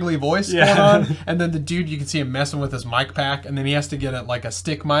scraggly voice going on, and then the dude, you can see him messing with his mic pack, and then he has to get a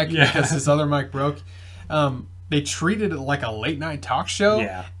stick mic because his other mic broke. They treated it like a late night talk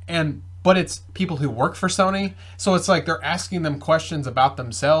show, but it's people who work for Sony, so it's like they're asking them questions about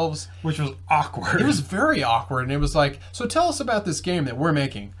themselves, which was awkward. It was very awkward, and it was like, so tell us about this game that we're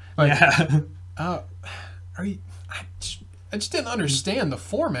making. Like, I just didn't understand the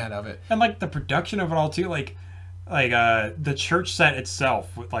format of it, and like the production of it all too. Like the church set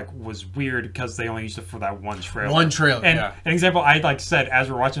itself was weird because they only used it for that one trailer. And an example I like said as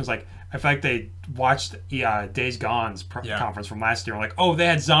we're watching was like, I feel like they watched Days Gone's conference from last year. Like, oh, they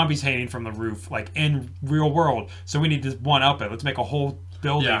had zombies hanging from the roof, like in real world. So we need to one up it. Let's make a whole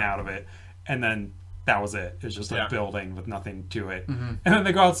building out of it. And then that was it. It was just a building with nothing to it. And then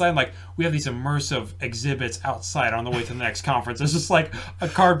they go outside and like, we have these immersive exhibits outside on the way to the next conference. It's just like a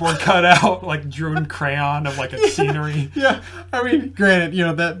cardboard cutout, like drawn crayon of like a scenery. I mean, granted,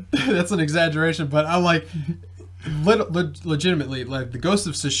 that's an exaggeration, but I like. Legitimately, like the Ghost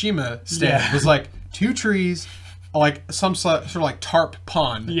of Tsushima stand was like two trees, like some sort of like tarp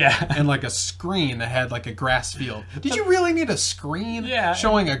pond, and like a screen that had like a grass field. Did you really need a screen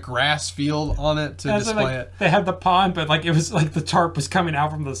showing a grass field on it to display it? They had the pond, but like it was like the tarp was coming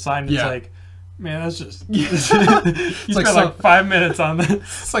out from the side, and it's like, man, that's just you spent like 5 minutes on this.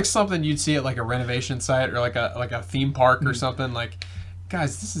 It's like something you'd see at like a renovation site or like a theme park or something. Like,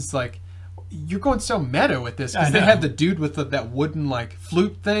 guys, this is like. You're going so meta with this because they had the dude with that wooden like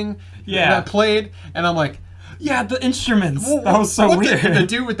flute thing that played, and I'm like, the instruments. That was so weird. The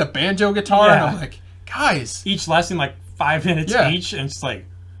dude with the banjo guitar, and I'm like, guys, each lasting like 5 minutes each, and it's like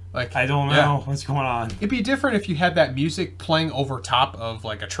I don't know what's going on. It'd be different if you had that music playing over top of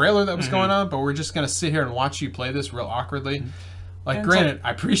like a trailer that was going on, but we're just gonna sit here and watch you play this real awkwardly. Like, granted,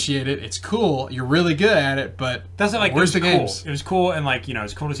 I appreciate it. It's cool. You're really good at it, but that's like where's the games? It was cool, and like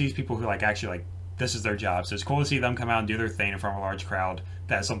it's cool to see these people who like actually like this is their job. So it's cool to see them come out and do their thing in front of a large crowd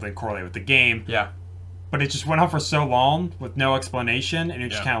that has something correlated with the game. Yeah. But it just went on for so long with no explanation, and you're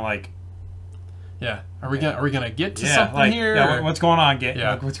just kind of like, Yeah. Are we gonna get to something here? Yeah. What's going on?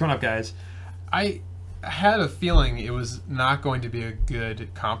 Yeah. What's going on, guys? I had a feeling it was not going to be a good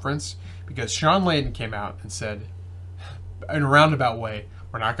conference because Sean Layden came out and said, in a roundabout way,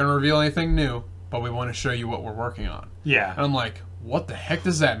 we're not going to reveal anything new, but we want to show you what we're working on. Yeah. And I'm like, what the heck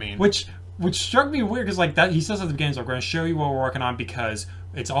does that mean? Which struck me weird because like that he says at the beginning, so we're going to show you what we're working on because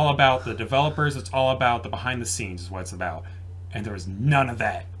it's all about the developers, it's all about the behind the scenes is what it's about. And there was none of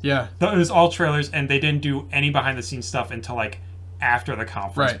that. Yeah. It was all trailers, and they didn't do any behind the scenes stuff until like after the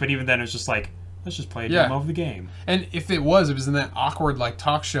conference. Right. But even then, it was just like, let's just play a demo of the game. And if it was in that awkward like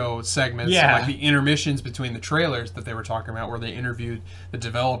talk show segments, like the intermissions between the trailers that they were talking about, where they interviewed the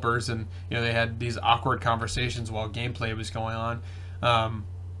developers and they had these awkward conversations while gameplay was going on.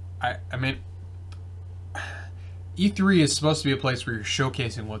 I mean, E3 is supposed to be a place where you're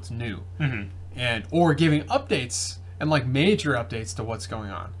showcasing what's new, and or giving updates and like major updates to what's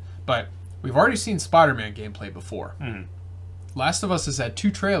going on. But we've already seen Spider-Man gameplay before. Last of Us has had 2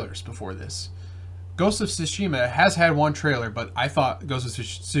 trailers before this. Ghost of Tsushima has had 1 trailer, but I thought Ghost of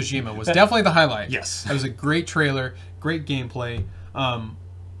Tsushima was definitely the highlight. Yes. It was a great trailer, great gameplay.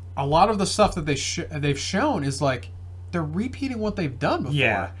 A lot of the stuff that they've shown is like they're repeating what they've done before.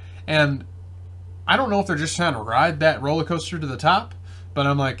 Yeah. And I don't know if they're just trying to ride that roller coaster to the top, but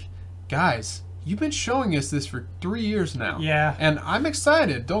I'm like, guys, you've been showing us this for 3 years now. Yeah. And I'm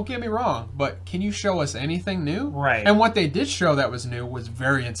excited, don't get me wrong, but can you show us anything new? Right. And what they did show that was new was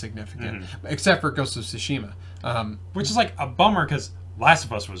very insignificant, except for Ghost of Tsushima. Which is like a bummer because Last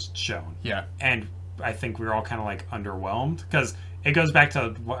of Us was shown. Yeah. And I think we were all kind of like underwhelmed because it goes back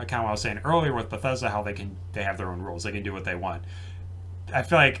to what I was saying earlier with Bethesda, how they have their own rules. They can do what they want. I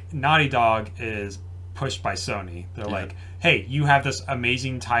feel like Naughty Dog is pushed by Sony. They're like, hey, you have this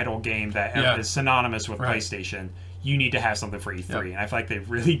amazing title game that is synonymous with PlayStation. You need to have something for E3. And I feel like they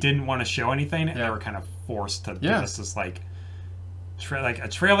really didn't want to show anything, and they were kind of forced to give us this like a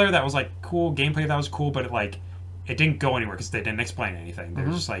trailer that was like cool, gameplay that was cool, but it didn't go anywhere because they didn't explain anything. They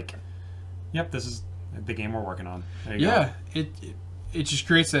were just like, yep, this is the game we're working on. There you go. It just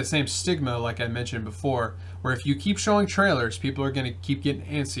creates that same stigma, like I mentioned before, where if you keep showing trailers, people are going to keep getting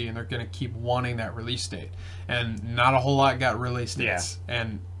antsy and they're going to keep wanting that release date. And not a whole lot got release dates.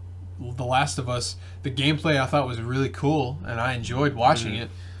 And The Last of Us, the gameplay I thought was really cool, and I enjoyed watching it.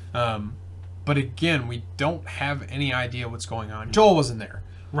 But again, we don't have any idea what's going on. Joel wasn't there.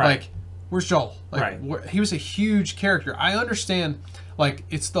 Right. Like, where's Joel? Like, he was a huge character. I understand, like,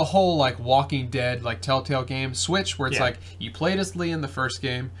 it's the whole, like, Walking Dead, like, Telltale game switch, where it's like, you played as Lee in the first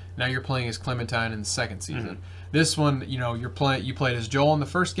game, now you're playing as Clementine in the second season. This one, you played as Joel in the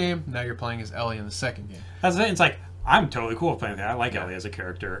first game, now you're playing as Ellie in the second game. That's the thing. It's like, I'm totally cool with playing that. I like Ellie as a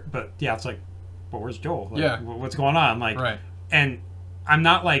character. But, it's like, well, where's Joel? Like, what's going on? Like, and I'm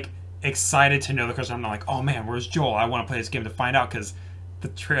not, like, excited to know the question. I'm not like, oh, man, where's Joel? I want to play this game to find out, because the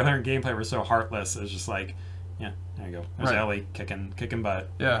trailer and gameplay were so heartless. It was just like, yeah, there you go. There's Ellie kicking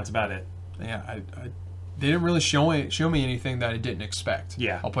butt. Yeah. That's about it. Yeah, they didn't really show me anything that I didn't expect.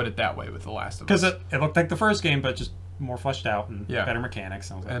 Yeah. I'll put it that way with The Last of Us. Because it looked like the first game, but just more fleshed out and better mechanics.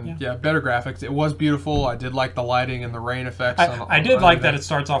 And, better graphics. It was beautiful. I did like the lighting and the rain effects. I did like that it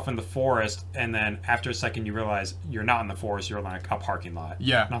starts off in the forest, and then after a second you realize you're not in the forest, you're in like a parking lot.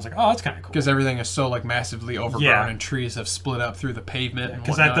 Yeah. And I was like, oh, that's kind of cool. Because everything is so like massively overgrown and trees have split up through the pavement.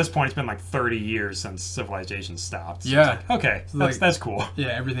 Because at this point it's been like 30 years since civilization stopped. So yeah. It's like, okay, so that's cool. Yeah,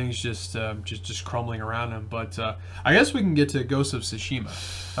 everything's just crumbling around them. But I guess we can get to Ghost of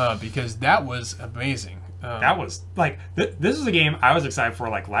Tsushima because that was amazing. That was like this is a game I was excited for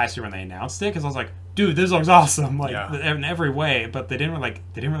like last year when they announced it, because I was like, dude, this looks awesome, like in every way. But they didn't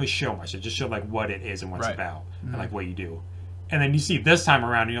really show much. It just showed like what it is and what it's about and like what you do. And then you see this time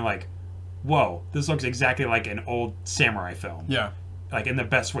around and you're like, whoa, this looks exactly like an old samurai film. Yeah, like in the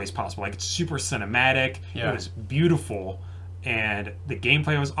best ways possible. Like it's super cinematic. Yeah. It was beautiful, and the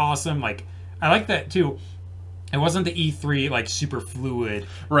gameplay was awesome. Like I like that too. It wasn't the E3 like super fluid.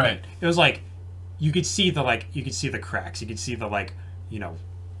 Right. It was like, you could see the cracks. You could see the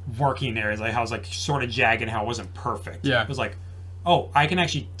working areas, like how it was like sort of jagged and how it wasn't perfect. Yeah. It was like, oh, I can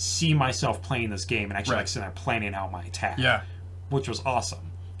actually see myself playing this game and actually like sitting there planning out my attack. Yeah. Which was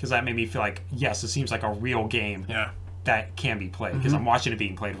awesome, because that made me feel like, yes, it seems like a real game. Yeah. That can be played, because I'm watching it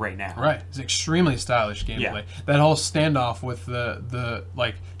being played right now. Right. It's extremely stylish gameplay. Yeah. That whole standoff with the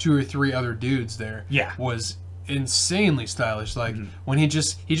like 2 or 3 other dudes there was insanely stylish. Like when he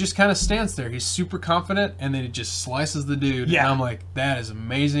just kind of stands there, he's super confident, and then he just slices the dude. And I'm like, that is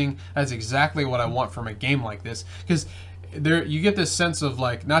amazing. That's exactly what I want from a game like this, because there you get this sense of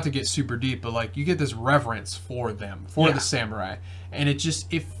like, not to get super deep, but like you get this reverence for them, for the samurai, and it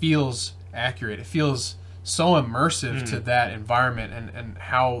feels accurate. It feels so immersive to that environment and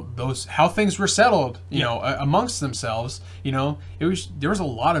how things were settled, you know, amongst themselves. You know, there was a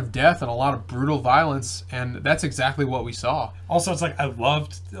lot of death and a lot of brutal violence, and that's exactly what we saw. Also, it's like I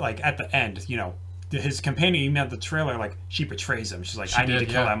loved like at the end, you know, his companion, even at the trailer, like she betrays him. She's like, I need to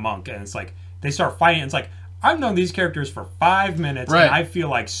kill that monk, and it's like they start fighting. And it's like, I've known these characters for 5 minutes, and I feel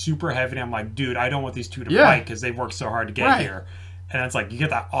like super heavy. And I'm like, dude, I don't want these two to fight because they've worked so hard to get here. And it's like you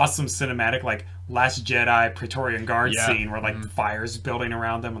get that awesome cinematic like Last Jedi Praetorian Guard scene where like fire's building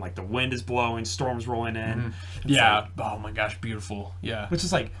around them and like the wind is blowing, storms rolling in. Like, oh my gosh, beautiful. Yeah. Which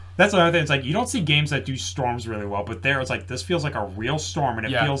is like, that's another thing. It's like you don't see games that do storms really well, but there it's like this feels like a real storm, and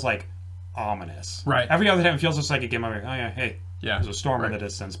it feels like ominous. Right. Every other time it feels just like a game of like, oh yeah, hey, there's a storm in the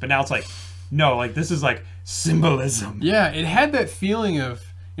distance. But now it's like, no, like this is like symbolism. Yeah, it had that feeling of,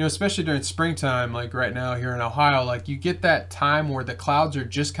 you know, especially during springtime, like right now here in Ohio, like you get that time where the clouds are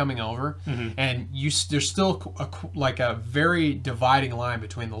just coming over, and there's still like a very dividing line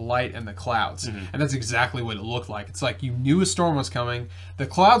between the light and the clouds, and that's exactly what it looked like. It's like you knew a storm was coming. The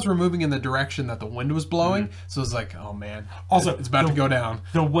clouds were moving in the direction that the wind was blowing, so it's like, oh man, also it's about to go down.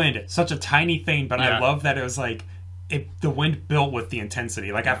 The wind, such a tiny thing, but I love that it was like, the wind built with the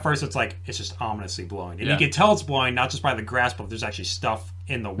intensity. Like at first it's like it's just ominously blowing, and you can tell it's blowing not just by the grass, but there's actually stuff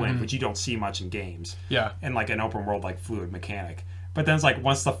in the wind, which you don't see much in games. And like an open world like fluid mechanic. But then it's like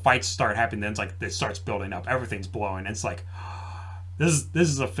once the fights start happening, then it's like it starts building up. Everything's blowing. And it's like this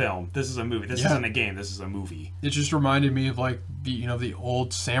is a film. This is a movie. This isn't a game. This is a movie. It just reminded me of like the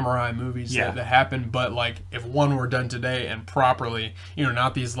old samurai movies that happened, but like if one were done today and properly, you know,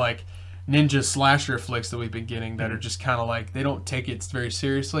 not these like ninja slasher flicks that we've been getting that are just kind of like, they don't take it very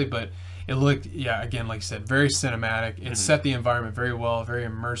seriously, but it looked, again, like you said, very cinematic. It set the environment very well, very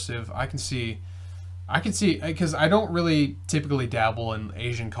immersive. I can see, because I don't really typically dabble in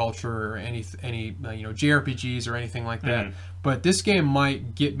Asian culture or any JRPGs or anything like that, but this game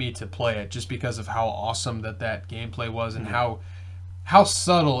might get me to play it just because of how awesome that gameplay was, and how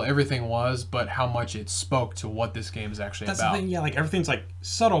subtle everything was, but how much it spoke to what this game is actually about. That's the thing, like everything's like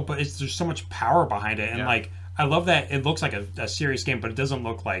subtle, but there's so much power behind it, and like I love that it looks like a serious game, but it doesn't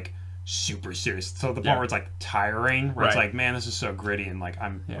look like super serious. So the part where it's like tiring, where it's like, man, this is so gritty, and like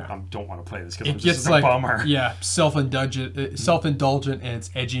I don't want to play this because I'm just like, a bummer. Self-indulgent in its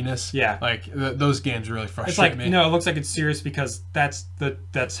edginess. Like those games really frustrate me. No, it looks like it's serious because that's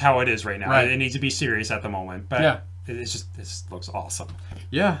how it is right now. It needs to be serious at the moment, but this looks awesome.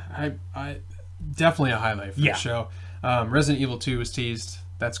 I definitely a highlight for the show. Resident Evil 2 was teased.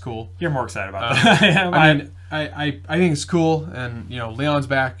 That's cool. You're more excited about that. I think it's cool, and you know, Leon's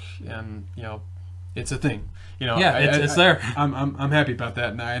back, and you know, it's a thing. You know, it's there. I'm happy about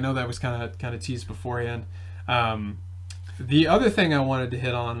that, and I know that was kind of teased beforehand. The other thing I wanted to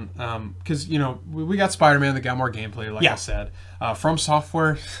hit on, because you know, we got Spider-Man that got more gameplay, like I said. From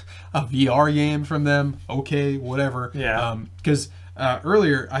Software, a VR game from them, okay, whatever. Because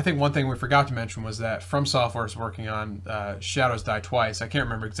earlier, I think one thing we forgot to mention was that From Software is working on Shadows Die Twice. I can't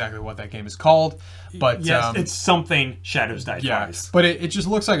remember exactly what that game is called, but it's something Shadows Die Twice. But it just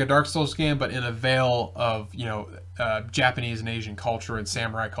looks like a Dark Souls game, but in a veil of, you know, Japanese and Asian culture and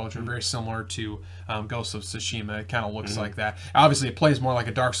samurai culture, very similar to Ghost of Tsushima. It kind of looks like that. Obviously, it plays more like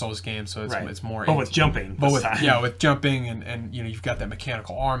a Dark Souls game, so it's more. But with jumping. But with jumping, and you know, you've got that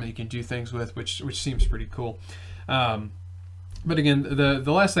mechanical arm that you can do things with, which seems pretty cool. But again,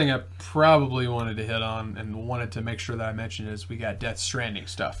 the last thing I probably wanted to hit on and wanted to make sure that I mentioned is we got Death Stranding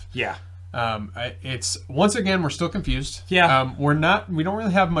stuff. It's once again, we're still confused. We don't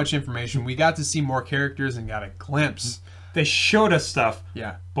really have much information. We got to see more characters and got a glimpse. They showed us stuff.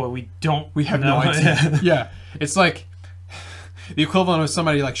 But we have no idea. It's like the equivalent of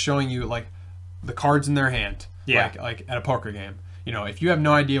somebody like showing you like the cards in their hand. Like at a poker game. You know, if you have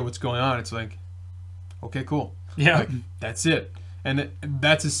no idea what's going on, it's like, okay, cool. Like, that's it. And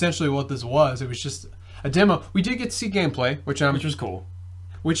that's essentially what this was. It was just a demo. We did get to see gameplay, which was cool.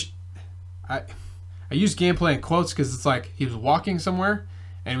 Which I use gameplay in quotes because it's like he was walking somewhere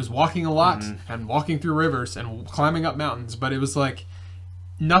and he was walking a lot and walking through rivers and climbing up mountains, but it was like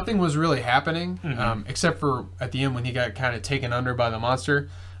nothing was really happening except for at the end when he got kind of taken under by the monster,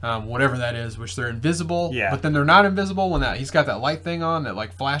 whatever that is, which they're invisible, but then they're not invisible when he's got that light thing on that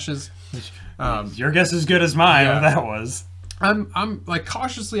like flashes. Your guess is as good as mine. What that was. I'm like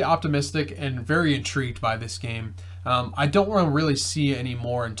cautiously optimistic and very intrigued by this game. I don't want to really see any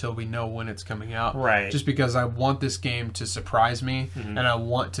more until we know when it's coming out. Just because I want this game to surprise me, and I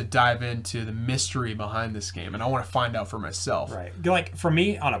want to dive into the mystery behind this game, and I want to find out for myself. Like for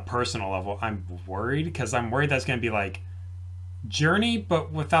me, on a personal level, I'm worried because I'm worried that's going to be like Journey,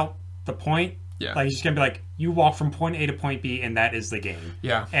 but without the point. Yeah. Like, he's just going to be like, you walk from point A to point B, and that is the game.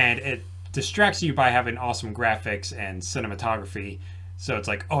 Yeah. And it distracts you by having awesome graphics and cinematography. So it's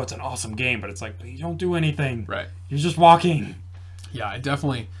like, oh, it's an awesome game, but it's like, but you don't do anything. Right. You're just walking. Yeah, I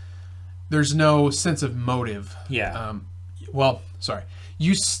definitely... There's no sense of motive. Yeah. Well, sorry.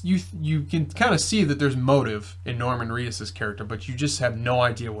 You can kind of see that there's motive in Norman Reedus' character, but you just have no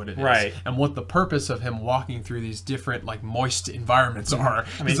idea what it is. Right. And what the purpose of him walking through these different, like, moist environments are.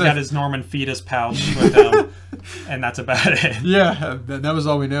 I mean, he's got his Norman fetus pouch with him, and that's about it. Yeah, that was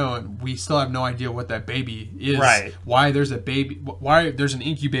all we know, and we still have no idea what that baby is. Right. Why there's a baby, why there's an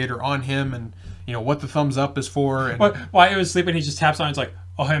incubator on him, and, you know, what the thumbs up is for. And while he was sleeping, he just taps on it, it's like,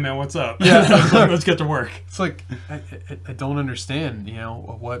 oh, hey, man, what's up? Yeah. Let's get to work. It's like, I don't understand, you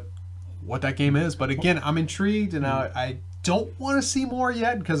know, what that game is. But again, I'm intrigued, and I don't want to see more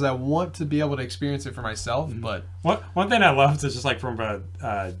yet because I want to be able to experience it for myself. But one thing I loved is just like from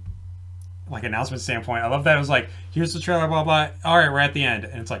a like announcement standpoint, I love that it was like, here's the trailer, blah, blah. All right, we're at the end.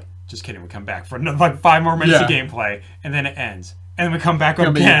 And it's like, just kidding. We come back for another, like 5 more minutes of gameplay, and then it ends. And then we come back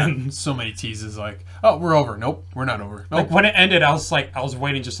again. Yeah, so many teases like, oh, we're over. Nope, we're not over. Nope. Like when it ended, I was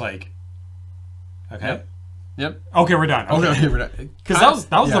waiting just like, okay. Yep. Okay, we're done. Okay, we're done. Because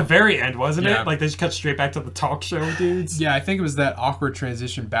that was the very end, wasn't Yeah. it? Like they just cut straight back to the talk show dudes. Yeah, I think it was that awkward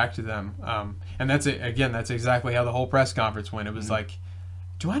transition back to them. And that's it. Again, that's exactly how the whole press conference went. It was like,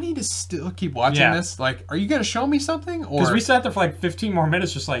 do I need to still keep watching this? Like, are you going to show me something? Because we sat there for like 15 more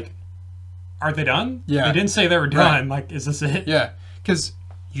minutes just like, are they done? Yeah. They didn't say they were done. Right. Like, is this it? Yeah. Because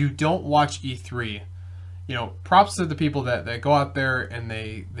you don't watch E3. You know, props to the people that go out there and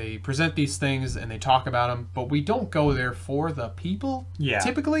they present these things and they talk about them, but we don't go there for the people,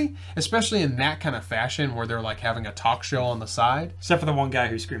 typically, especially in that kind of fashion where they're like having a talk show on the side. Except for the one guy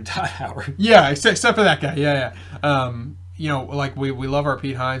who screamed Todd Howard. Yeah, except for that guy. Yeah. You know, like we love our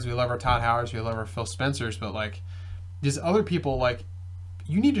Pete Hines, we love our Todd Howards, we love our Phil Spencers, but like these other people, like,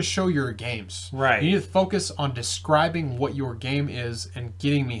 you need to show your games. Right. You need to focus on describing what your game is and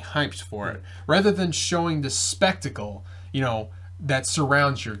getting me hyped for it, rather than showing the spectacle, you know, that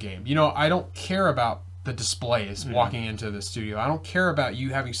surrounds your game. You know, I don't care about the displays walking into the studio. I don't care about you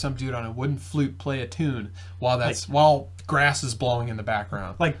having some dude on a wooden flute play a tune while grass is blowing in the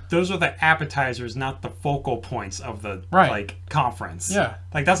background. Like, those are the appetizers, not the focal points of the like conference. Yeah.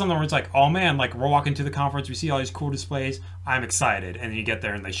 Like, that's something where it's like, oh man, like, we're walking to the conference, we see all these cool displays, I'm excited, and then you get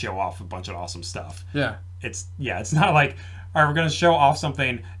there and they show off a bunch of awesome stuff. Yeah. It's not like, all right, we're gonna show off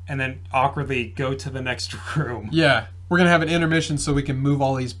something and then awkwardly go to the next room. Yeah. We're going to have an intermission so we can move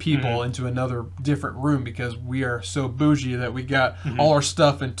all these people into another different room because we are so bougie that we got all our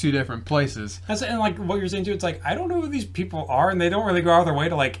stuff in 2 different places. And like what you're saying too, it's like, I don't know who these people are, and they don't really go out of their way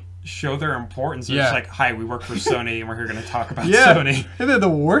to like show their importance. They're just like, hi, we work for Sony and we're here going to talk about Sony. And they're the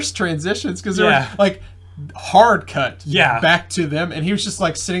worst transitions because they're like hard cut back to them, and he was just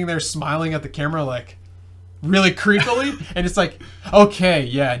like sitting there smiling at the camera like really creepily. And it's like, okay,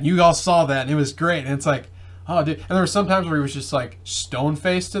 yeah, and you all saw that and it was great. And it's like, oh, dude. And there were some times where he was just like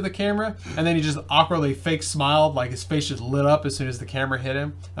stone-faced to the camera, and then he just awkwardly fake smiled, like his face just lit up as soon as the camera hit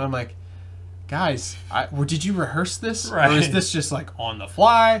him. And I'm like, guys, did you rehearse this? Right. Or is this just like on the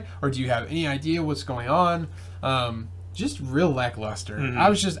fly? Or do you have any idea what's going on? Just real lackluster. I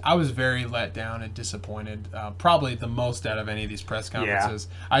was very let down and disappointed. Probably the most out of any of these press conferences.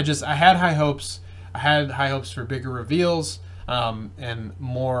 Yeah. I had high hopes. I had high hopes for bigger reveals and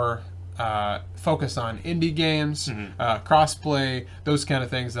more focus on indie games, crossplay, those kind of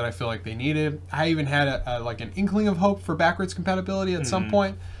things that I feel like they needed. I even had an inkling of hope for backwards compatibility at some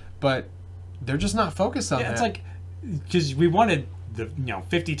point, but they're just not focused on that. It's like, because we wanted the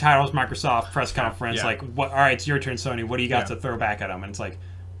 50 titles Microsoft press conference, like, what? All right, it's your turn, Sony. What do you got to throw back at them? And it's like,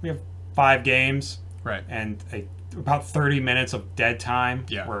 we have 5 games, right, and about 30 minutes of dead time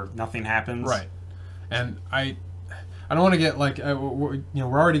where nothing happens, right. And I don't want to get like we're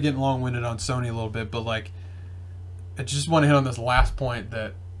already getting long-winded on Sony a little bit, but like I just want to hit on this last point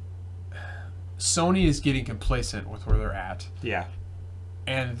that Sony is getting complacent with where they're at. Yeah.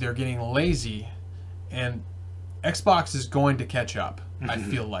 And they're getting lazy, and Xbox is going to catch up. I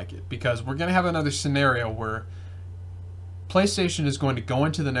feel like it, because we're going to have another scenario where PlayStation is going to go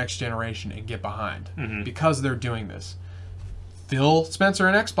into the next generation and get behind because they're doing this. Phil Spencer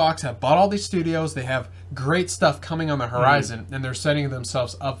and Xbox have bought all these studios. They have great stuff coming on the horizon, and they're setting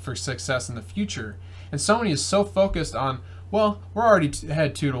themselves up for success in the future. And Sony is so focused on, well, we're already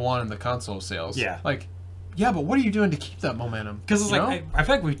ahead 2-1 in the console sales. Yeah. Like, yeah, but what are you doing to keep that momentum? Because it's like, I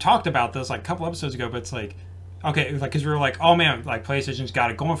feel like we talked about this like a couple episodes ago, but it's like, okay, like, because we were like, oh man, like PlayStation's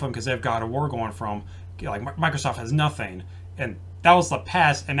got it going for them because they've got a war going for them. Like Microsoft has nothing. And that was the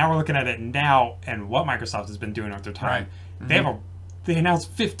past, and now we're looking at it now and what Microsoft has been doing with their time. Right. They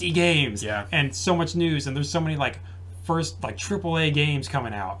announced 50 games and so much news, and there's so many like first like AAA games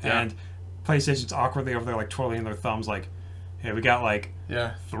coming out, and PlayStation's awkwardly over there like twirling their thumbs like, hey, we got like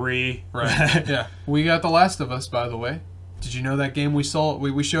 3. Right. Yeah. We got The Last of Us, by the way. Did you know that game we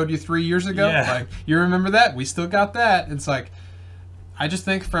showed you 3 years ago? Yeah. Like, you remember that? We still got that. It's like, I just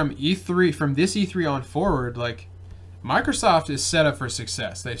think from this E3 on forward, like, Microsoft is set up for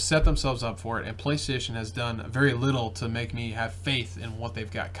success. They've set themselves up for it, and PlayStation has done very little to make me have faith in what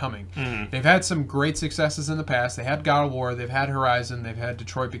they've got coming. They've had some great successes in the past. They had God of War, they've had Horizon, they've had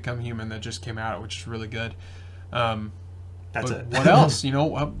Detroit Become Human that just came out, which is really good. That's it. What else? You know,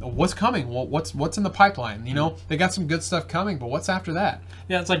 what's coming? What's in the pipeline? You know, they got some good stuff coming, but what's after that?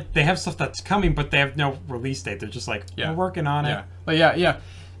 Yeah, it's like they have stuff that's coming, but they have no release date. They're just like, we're working on it. But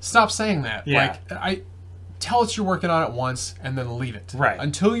stop saying that. Yeah. Like, tell us you're working on it once and then leave it. Right.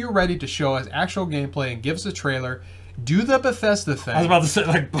 Until you're ready to show us actual gameplay and give us a trailer. Do the Bethesda thing. I was about to say,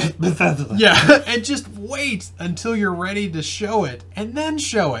 like, Bethesda. Yeah, and just wait until you're ready to show it, and then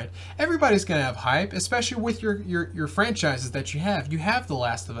show it. Everybody's going to have hype, especially with your franchises that you have. You have The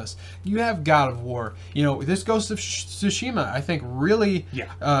Last of Us. You have God of War. You know, this Ghost of Tsushima, I think, really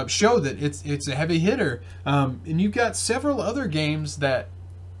showed that it's a heavy hitter. And you've got several other games that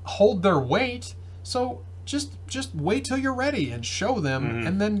hold their weight, so just wait till you're ready and show them,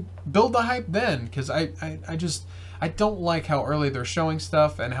 and then build the hype then, because I don't like how early they're showing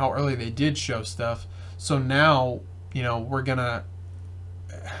stuff and how early they did show stuff. So now, you know, we're gonna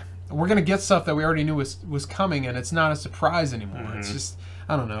get stuff that we already knew was coming, and it's not a surprise anymore. It's just,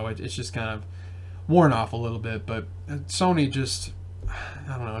 I don't know, it's just kind of worn off a little bit. But Sony just,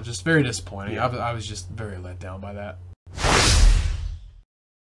 I don't know, just very disappointing. I was just very let down by that.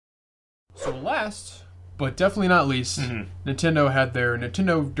 So last, but definitely not least, Nintendo had their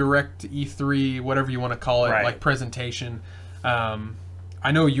Nintendo Direct E3, whatever you want to call it, like presentation.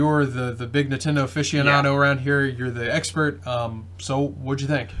 I know you're the big Nintendo aficionado around here. You're the expert. So what'd you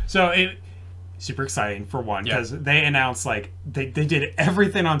think? So super exciting for one, because they announced like they did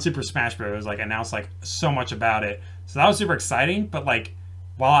everything on Super Smash Bros. Like announced like so much about it. So that was super exciting. But like,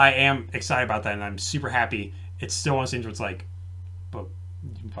 while I am excited about that and I'm super happy, it's still one of those things where it's like, but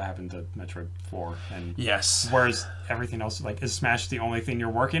what happened to Metroid 4? And whereas everything else, like, is Smash the only thing you're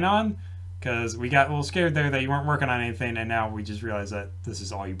working on? Because we got a little scared there that you weren't working on anything, and now we just realized that this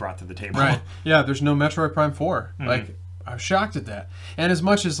is all you brought to the table. Right. Yeah, there's no Metroid Prime 4. Like, I'm shocked at that. And as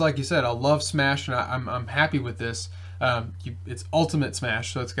much as, like you said, I love Smash, and I'm happy with this. It's Ultimate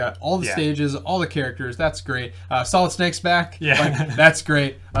Smash, so it's got all the stages, all the characters. That's great. Solid Snake's back. Like, that's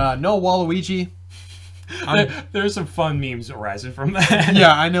great. No Waluigi. There's some fun memes arising from that.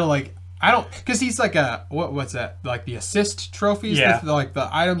 Yeah, I know. Like, I don't, because he's like a what's that? Like the assist trophies, like the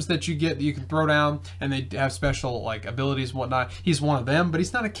items that you get that you can throw down, and they have special like abilities and whatnot. He's one of them, but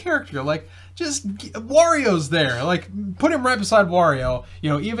he's not a character. Like, just Wario's there. Like, put him right beside Wario.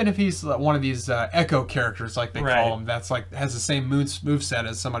 You know, even if he's one of these Echo characters, like they call him, that's like has the same moveset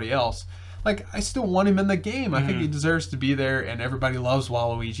as somebody else. Like, I still want him in the game. I think he deserves to be there, and everybody loves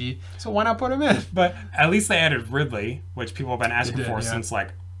Waluigi, so why not put him in? But at least they added Ridley, which people have been asking for since,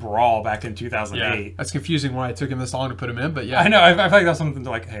 like, Brawl back in 2008. Yeah. That's confusing why it took him this long to put him in, but I know. I feel like that's something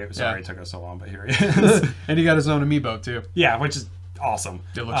to, like, hey, sorry it took us so long, but here he is. And he got his own amiibo, too. Yeah, which is awesome.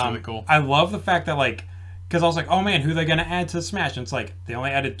 It looks really cool. I love the fact that, like, because I was like, oh, man, who are they going to add to Smash? And it's like, they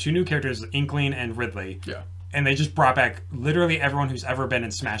only added 2 new characters, Inkling and Ridley. Yeah. And they just brought back literally everyone who's ever been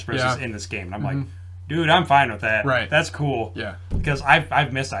in Smash Bros. Is in this game. And I'm like, dude, I'm fine with that. Right. That's cool. Yeah. Because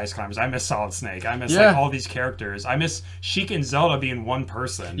I've missed Ice Climbers. I miss Solid Snake. I miss like all these characters. I miss Sheik and Zelda being one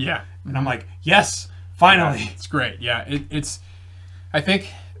person. Yeah. And I'm like, yes, finally. Yeah, it's great. Yeah. It's I think,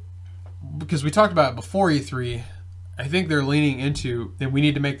 because we talked about it before E3, I think they're leaning into that we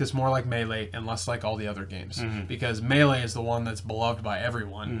need to make this more like Melee and less like all the other games, because Melee is the one that's beloved by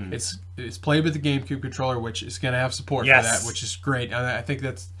everyone. It's played with the GameCube controller, which is going to have support for that, which is great. And I think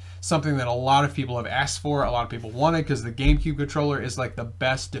that's something that a lot of people have asked for, a lot of people wanted, because the GameCube controller is like the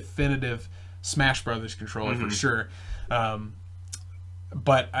best definitive Smash Brothers controller for sure.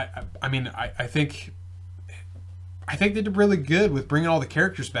 But I mean, I think they did really good with bringing all the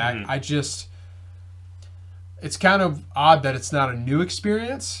characters back. It's kind of odd that it's not a new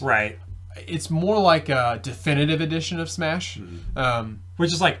experience. Right. It's more like a definitive edition of Smash.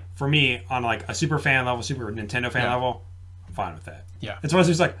 Which is like, for me, on like a Super fan level, Super Nintendo fan level, I'm fine with that. Yeah. It's one of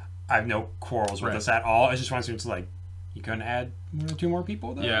those like, I have no quarrels with this at all. It's just one of those like, you couldn't add 2 more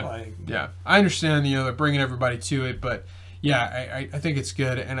people though? Yeah. Like, I understand, they're bringing everybody to it, but I think it's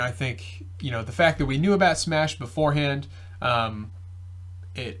good. And I think, the fact that we knew about Smash beforehand,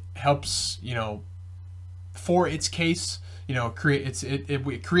 It helps, for its case,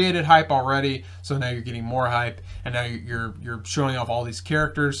 it created hype already, so now you're getting more hype, and now you're showing off all these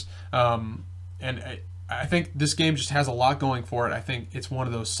characters, and I think this game just has a lot going for it. I think it's one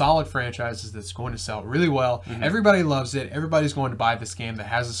of those solid franchises that's going to sell really well. Mm-hmm. Everybody loves it. Everybody's going to buy this game that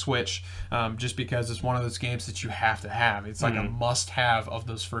has a Switch, just because it's one of those games that you have to have. It's like a must-have of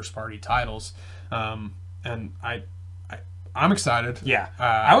those first-party titles, and I'm excited. Yeah,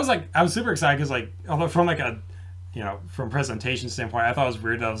 I was super excited because although from from presentation standpoint, I thought it was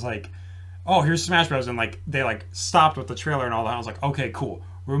weird that I was like, oh, here's Smash Bros. And they stopped with the trailer and all that. I was like, okay, cool.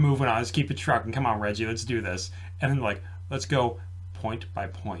 We're moving on. Let's keep it trucking. Come on, Reggie. Let's do this. And then let's go point by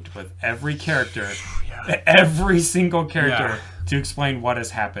point with every character, every single character to explain what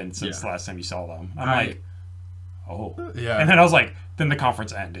has happened since the last time you saw them. I'm like, oh. Yeah. And then I was like, then the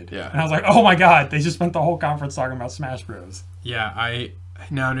conference ended. Yeah. And I was like, oh my God, they just spent the whole conference talking about Smash Bros. Yeah,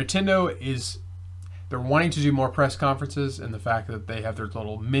 now Nintendo they're wanting to do more press conferences, and the fact that they have their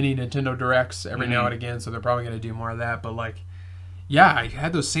little mini Nintendo Directs every now and again, so they're probably going to do more of that. But I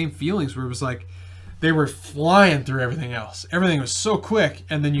had those same feelings where it was like they were flying through everything else. Everything was so quick,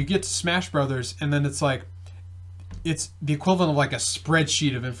 and then you get to Smash Brothers, and then it's like it's the equivalent of a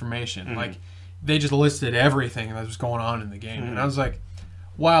spreadsheet of information. Mm-hmm. They just listed everything that was going on in the game, and I was like,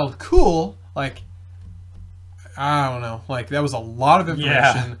 "Wow, cool!" I don't know, that was a lot of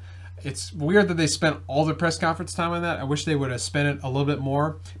information. Yeah. It's weird that they spent all their press conference time on that. I wish they would have spent it a little bit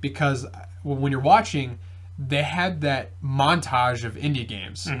more, because when you're watching, they had that montage of indie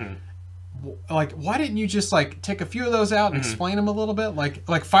games. Mm-hmm. Why didn't you just take a few of those out and explain them a little bit?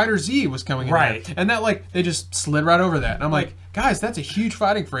 Like Fighter Z was coming in, right? There, and that they just slid right over that. And I'm like, guys, that's a huge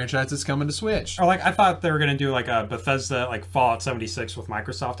fighting franchise that's coming to Switch. Or I thought they were gonna do a Bethesda Fallout 76 with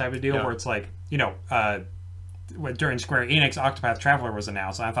Microsoft type of deal, where it's during Square Enix, Octopath Traveler was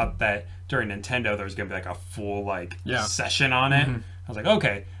announced, and I thought that during Nintendo there was gonna be a full session on it. Mm-hmm. I was like,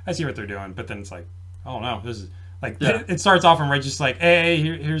 okay, I see what they're doing, but then it's oh no, this is it starts off and Reggie's just hey,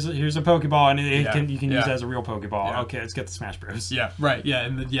 here's a Pokeball, and you can use it as a real Pokeball. Yeah. Okay, let's get the Smash Bros. Yeah, right. Yeah,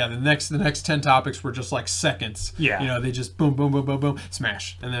 and the next 10 topics were just seconds. Yeah, they just boom, boom, boom, boom, boom,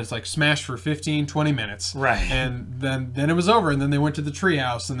 Smash, and then it's Smash for 15-20 minutes. Right, and then it was over, and then they went to the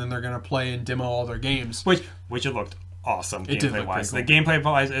treehouse, and then they're gonna play and demo all their games, which it looked awesome. It did look wise. Cool. The gameplay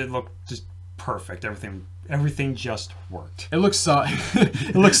wise, it looked just perfect. Everything just worked. It looks solid.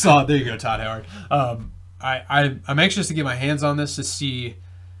 It looks solid. There you go, Todd Howard. I'm anxious to get my hands on this to see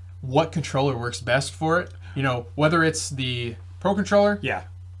what controller works best for it. Whether it's the Pro Controller,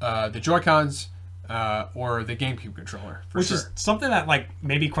 the Joy-Cons, or the GameCube controller. Which is something that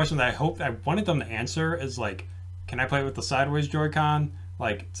maybe a question that I wanted them to answer is can I play it with the sideways Joy-Con?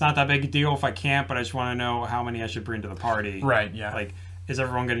 It's not that big a deal if I can't, but I just want to know how many I should bring to the party. Right. Yeah. Is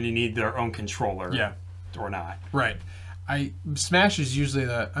everyone going to need their own controller? Yeah. Or not? Right. Smash is usually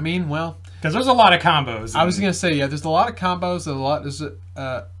because there's a lot of combos. I was gonna say, there's a lot of combos. There's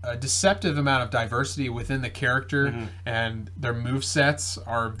a deceptive amount of diversity within the character, and their move sets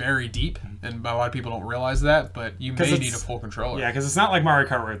are very deep, and a lot of people don't realize that. But you may need a full controller. Yeah, because it's not like Mario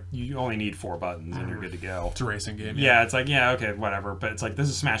Kart where you only need 4 buttons and you're good to go. It's a racing game. Yeah, it's okay, whatever. But it's this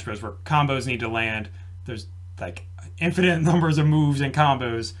is Smash Bros. Where combos need to land. There's infinite numbers of moves and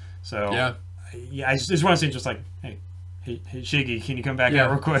combos. So I just want to say hey, Shiggy, can you come back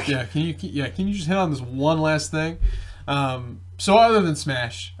out real quick? Yeah, can you just hit on this one last thing? So other than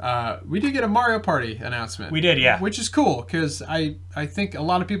Smash, we did get a Mario Party announcement. We did, yeah. Which is cool, because I think a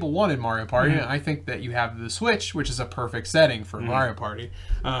lot of people wanted Mario Party, and I think that you have the Switch, which is a perfect setting for Mario Party.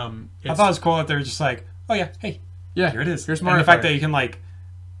 I thought it was cool that they were just oh yeah, hey, here it is. Here's Mario Party. And the fact that you can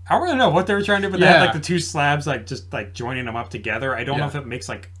I don't really know what they were trying to do, but they had the 2 slabs just joining them up together. I don't know if it makes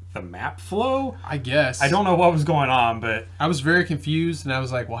the map flow, I guess. I don't know what was going on, but I was very confused, and I was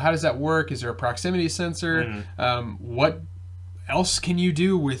like, well, how does that work? Is there a proximity sensor? What else can you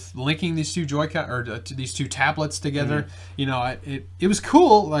do with linking these 2 Joy-Con or these 2 tablets together? It was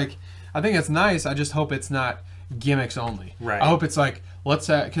cool. I think it's nice. I just hope it's not gimmicks only. Right. I hope it's let's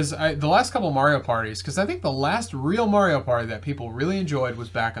because the last couple Mario parties, because I think the last real Mario Party that people really enjoyed was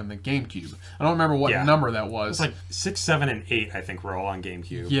back on the GameCube. I don't remember what number that was. It's 6, 7, and 8. I think were all on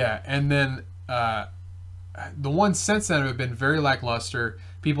GameCube. Yeah, and then the ones since then have been very lackluster.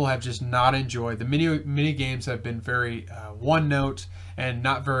 People have just not enjoyed the mini games. Have been very one note and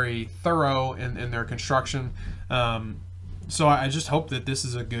not very thorough in their construction. So I just hope that this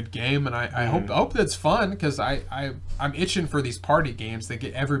is a good game, and I hope that's fun, because I'm itching for these party games that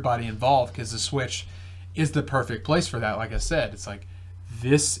get everybody involved, because the Switch is the perfect place for that. Like I said, it's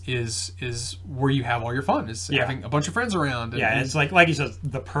this is where you have all your fun, is having a bunch of friends around. And it's like you said,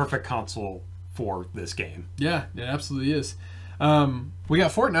 the perfect console for this game. Yeah, it absolutely is. We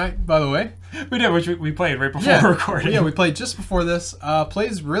got Fortnite, by the way. We did, which we played right before recording. Yeah, we played just before this.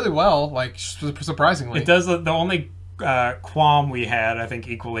 Plays really well, like surprisingly. It does. The only qualm we had, I think,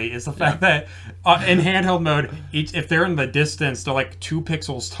 equally is the fact that in handheld mode, if they're in the distance, they're like 2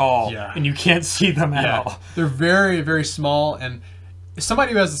 pixels tall, and you can't see them at all. They're very, very small, and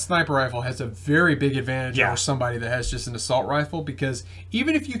somebody who has a sniper rifle has a very big advantage over somebody that has just an assault rifle, because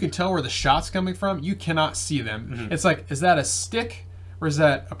even if you can tell where the shot's coming from, you cannot see them. Mm-hmm. It's like, is that a stick or is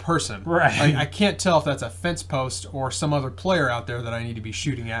that a person? Right. Like, I can't tell if that's a fence post or some other player out there that I need to be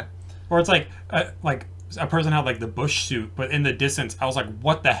shooting at. Or it's like a person had like the bush suit, but in the distance, I was like,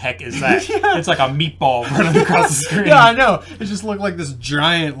 what the heck is that? It's like a meatball running across the screen. Yeah, I know. It just looked like this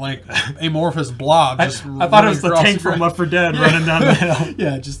giant, like, amorphous blob. I thought it was the tank from Left 4 Dead running down the hill.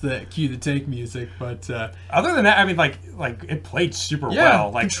 Yeah, just the cue the tank music. But other than that, I mean, like it played super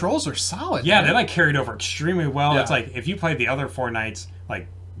well. Like, controls are solid. Yeah, man. they like carried over extremely well. It's like if you played the other Fortnites, like,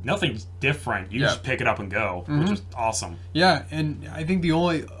 nothing's different. You just pick it up and go, which is awesome. Yeah, and I think the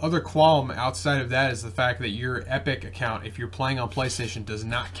only other qualm outside of that is the fact that your Epic account, if you're playing on PlayStation, does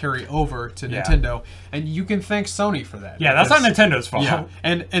not carry over to Nintendo, and you can thank Sony for that. Yeah, that's not Nintendo's fault. Yeah,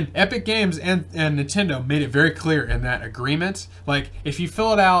 and Epic Games and Nintendo made it very clear in that agreement. Like, if you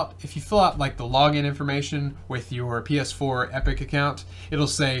fill out like the login information with your PS4 Epic account, it'll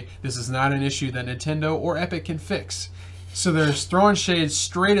say this is not an issue that Nintendo or Epic can fix. So they're throwing shades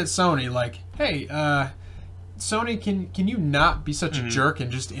straight at Sony, like, hey, Sony, can you not be such a jerk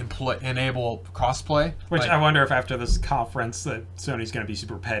and just enable crossplay? Which like, I wonder if after this conference that Sony's going to be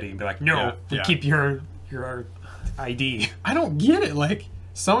super petty and be like, no, keep your ID. I don't get it. Like,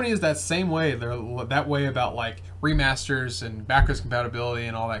 Sony is that same way. They're that way about, like, remasters and backwards compatibility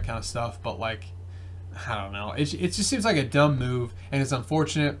and all that kind of stuff. But, like, I don't know. It just seems like a dumb move, and it's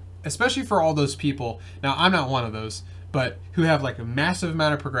unfortunate, especially for all those people. Now, I'm not one of those, but who have like a massive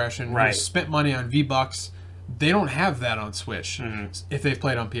amount of progression, who spent money on V-Bucks. They don't have that on Switch if they've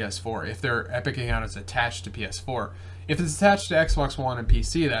played on PS4, if their Epic account is attached to PS4. If it's attached to Xbox One and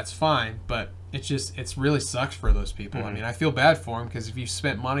PC, that's fine, but it really sucks for those people. I mean, I feel bad for them, because if you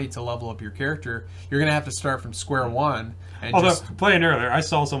spent money to level up your character, you're going to have to start from square one. And although, playing earlier, I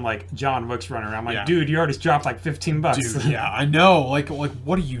saw some like John Wicks running around. I'm like, dude, you already dropped like $15. Dude, yeah, I know. Like,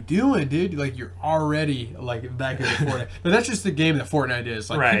 what are you doing, dude? Like, you're already like that good at Fortnite. But that's just the game that Fortnite is.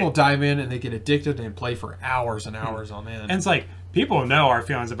 Like, people dive in and they get addicted and play for hours and hours on end. And it's like, people know our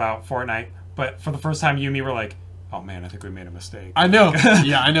feelings about Fortnite, but for the first time, you and me were like, oh man, I think we made a mistake. I know.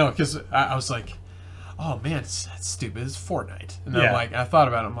 Yeah, I know. Because I was like, oh man, that's stupid. It's Fortnite. And then I thought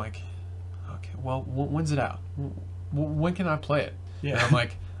about it. I'm like, okay, well, when's it out? When can I play it? Yeah. And I'm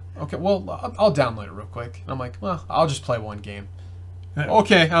like, okay, well, I'll download it real quick. And I'm like, well, I'll just play one game.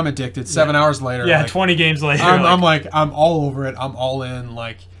 Okay, I'm addicted. 7 hours later. Yeah, like, 20 games later. I'm all over it. I'm all in.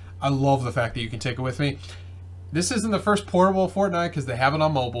 Like, I love the fact that you can take it with me. This isn't the first portable Fortnite because they have it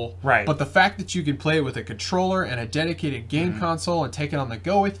on mobile. Right. But the fact that you can play it with a controller and a dedicated game console and take it on the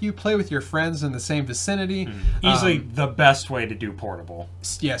go with you, play with your friends in the same vicinity. Easily the best way to do portable.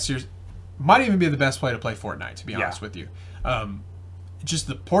 Yes, might even be the best way to play Fortnite, to be honest with you. Just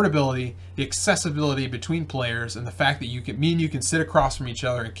the portability, the accessibility between players, and the fact that you can sit across from each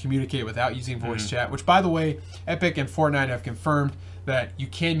other and communicate without using voice chat, which, by the way, Epic and Fortnite have confirmed that you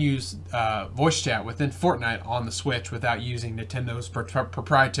can use voice chat within Fortnite on the Switch without using Nintendo's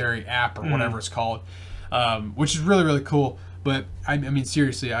proprietary app or whatever it's called, which is really, really cool. But, I mean,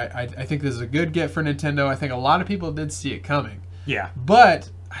 seriously, I think this is a good get for Nintendo. I think a lot of people did see it coming. Yeah. But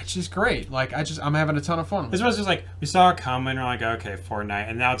it's just great. Like, I'm having a ton of fun with it. This was just like, we saw it coming, and we're like, okay, Fortnite,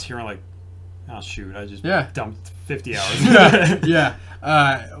 and now it's here, we're like, oh shoot, I just dumped 50 hours.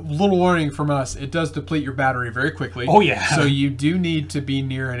 Little warning from us, it does deplete your battery very quickly. Oh yeah. So you do need to be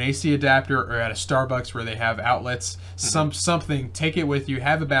near an AC adapter or at a Starbucks where they have outlets, something. Take it with you,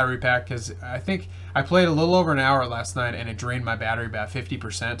 have a battery pack, because I think I played a little over an hour last night and it drained my battery about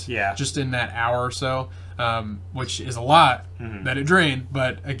 50%. Just in that hour or so. Which is a lot that it drained,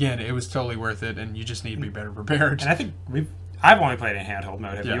 but again, it was totally worth it, and you just need to be better prepared. And I think I've only played in handheld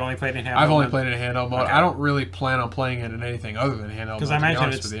mode. Have you only played in handheld mode? I've only played in handheld mode. Okay. I don't really plan on playing it in anything other than handheld mode. Because I imagine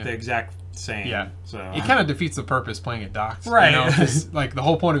it's the exact same. Yeah. So it kind of defeats the purpose playing it docked. Right. You know, 'cause, like, the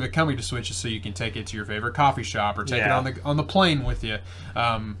whole point of it coming to Switch is so you can take it to your favorite coffee shop or take it on the plane with you,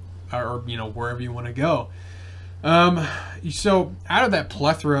 or you know, wherever you want to go. So out of that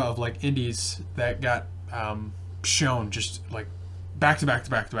plethora of like indies that got shown just like back to back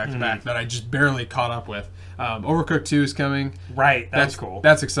that I just barely caught up with. Overcooked 2 is coming. Right, that's cool.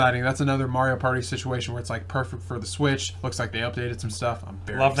 That's exciting. That's another Mario Party situation where it's like perfect for the Switch. Looks like they updated some stuff. I'm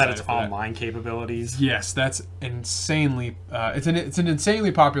very love that excited it's for online capabilities. Yes, that's insanely. It's an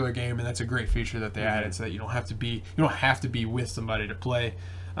insanely popular game, and that's a great feature that they added, so that you don't have to be with somebody to play.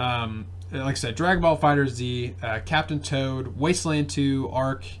 Like I said, Dragon Ball FighterZ, Captain Toad, Wasteland 2,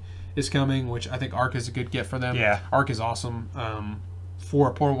 Ark is coming, which I think Ark is a good get for them. Yeah, Ark is awesome for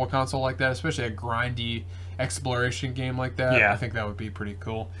a portable console like that, especially a grindy exploration game like that. Yeah, I think that would be pretty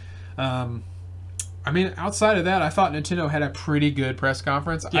cool. I mean, outside of that, I thought Nintendo had a pretty good press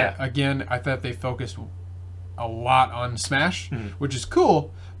conference. Yeah. I thought they focused a lot on Smash, which is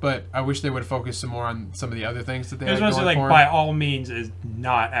cool, but I wish they would have focused some more on some of the other things that they had going for them. By all means, is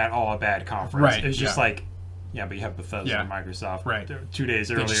not at all a bad conference. Right. It's just but you have Bethesda and Microsoft. Right. 2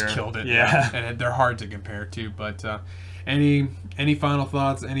 days earlier. They just killed it. Yeah. And they're hard to compare to. But any final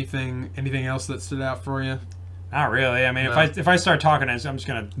thoughts? Anything else that stood out for you? Not really. I mean, no. if I start talking, I'm just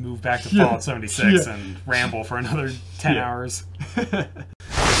going to move back to Fallout 76 and ramble for another 10 hours.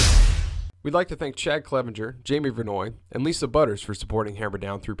 We'd like to thank Chad Clevenger, Jamie Vernoy, and Lisa Butters for supporting Hammer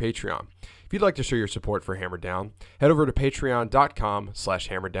Down through Patreon. If you'd like to show your support for Hammer Down, head over to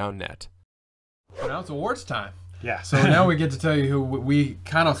patreon.com/hammerdownnnet. So now it's awards time. Yeah. So now we get to tell you who we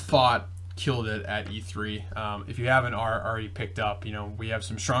kind of thought killed it at E3. If you haven't already picked up, we have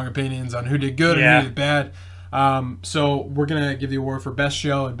some strong opinions on who did good and who did bad. So we're going to give the award for Best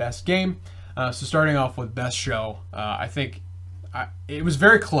Show and Best Game. So starting off with Best Show, I think it was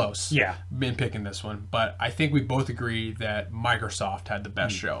very close in picking this one, but I think we both agree that Microsoft had the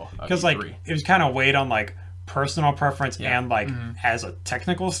best show of E3. It was kind of weighed on personal preference and as a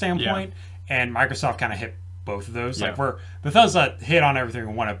technical standpoint, and Microsoft kind of hit both of those. Where Bethesda hit on everything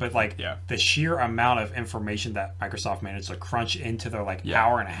we wanted, but the sheer amount of information that Microsoft managed to crunch into their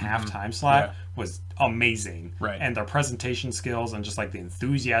hour and a half time slot was amazing. Right. And their presentation skills and just the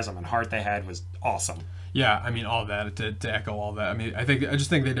enthusiasm and heart they had was awesome. Yeah, I mean, all of that, to echo all that. I mean, I just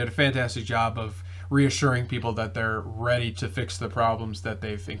think they did a fantastic job of reassuring people that they're ready to fix the problems that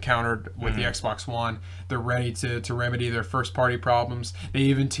they've encountered with the Xbox One. They're ready to remedy their first-party problems. They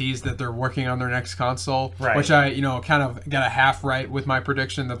even teased that they're working on their next console, which I, kind of got a half right with my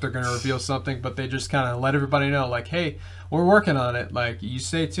prediction that they're going to reveal something, but they just kind of let everybody know, hey, we're working on it. You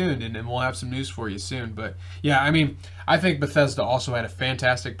stay tuned, and we'll have some news for you soon. But, yeah, I mean, I think Bethesda also had a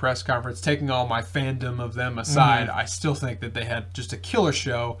fantastic press conference. Taking all my fandom of them aside, I still think that they had just a killer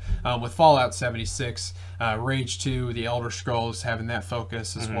show with Fallout 76, Rage 2, The Elder Scrolls, having that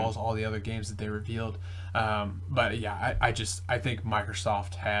focus, as well as all the other games that they revealed. But, yeah, I think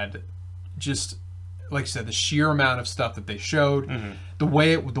Microsoft had just... like I said, the sheer amount of stuff that they showed, the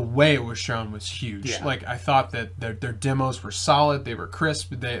way it was shown was huge. Yeah. I thought that their demos were solid, they were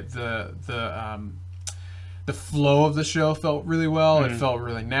crisp. The flow of the show felt really well. It felt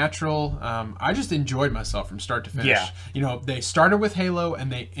really natural. I just enjoyed myself from start to finish. Yeah. They started with Halo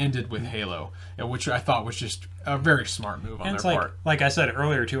and they ended with Halo, which I thought was just a very smart move on their part. Like I said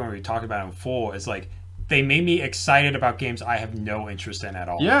earlier too, when we talked about it in full, it's they made me excited about games I have no interest in at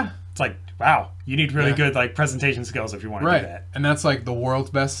all. Yeah. It's wow, you need really good presentation skills if you want to do that. And that's the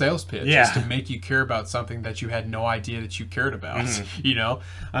world's best sales pitch, is to make you care about something that you had no idea that you cared about.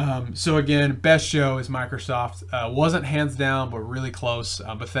 So again, best show is Microsoft. Wasn't hands down, but really close.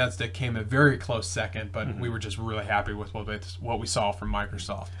 Bethesda came a very close second, but we were just really happy with what we saw from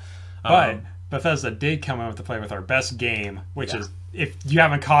Microsoft. But Bethesda did come in with the play with our best game, which is, if you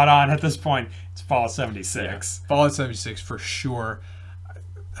haven't caught on at this point, it's Fallout 76. Yeah. Fallout 76 for sure.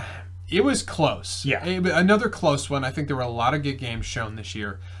 It was close. Yeah. Another close one. I think there were a lot of good games shown this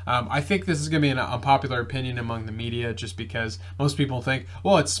year. I think this is going to be an unpopular opinion among the media just because most people think,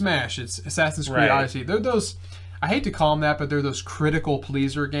 well, it's Smash, it's Assassin's Creed Odyssey. They're those, I hate to call them that, but they're those critical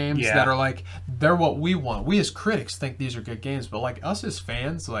pleaser games that are they're what we want. We as critics think these are good games, but us as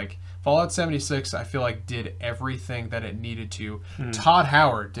fans, Fallout 76, I feel did everything that it needed to. Todd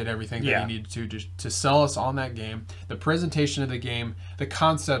Howard did everything that he needed to sell us on that game. The presentation of the game, the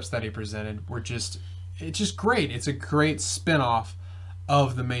concepts that he presented were it's just great. It's a great spin-off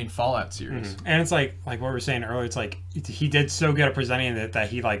of the main Fallout series. And it's like what we were saying earlier, it's he did so good at presenting it that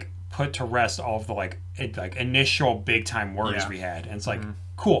he put to rest all of the initial big time worries we had. And it's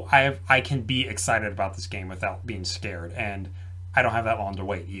cool, I can be excited about this game without being scared. And I don't have that long to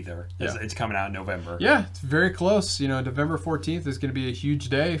wait either. It's coming out in November. Yeah, it's very close. November 14th is going to be a huge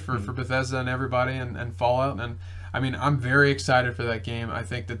day for Bethesda and everybody and Fallout. And I mean, I'm very excited for that game. I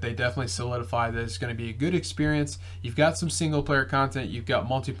think that they definitely solidified that it's going to be a good experience. You've got some single player content, you've got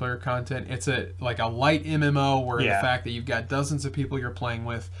multiplayer content. It's a light MMO where the fact that you've got dozens of people you're playing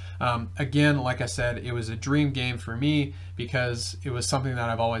with. Again, like I said, it was a dream game for me because it was something that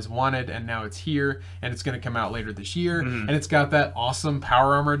I've always wanted, and now it's here, and it's going to come out later this year. And it's got that awesome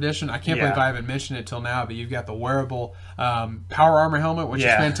Power Armor edition. I can't believe I haven't mentioned it till now, but you've got the wearable Power Armor helmet, which is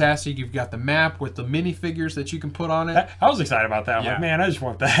fantastic. You've got the map with the minifigures that you can put on it. I was excited about that. I'm like, man, I just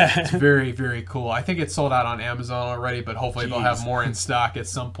want that. It's very, very cool. I think it's sold out on Amazon already, but hopefully they'll have more in stock at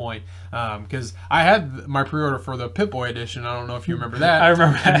some point. Because I had my pre-order for the Pip-Boy edition. I don't know if you remember that. I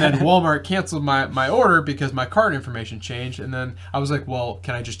remember that. And then Walmart canceled my order because my card information changed. And then I was like, well,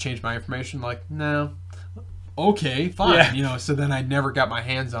 can I just change my information? Like, no. Okay, fine. You know, so then I never got my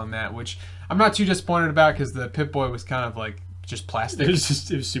hands on that, which I'm not too disappointed about because the Pip-Boy was kind of like just plastic. It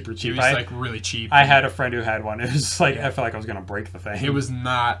was super cheap. It was like really cheap. I had a friend who had one. It was like, I felt like I was going to break the thing. It was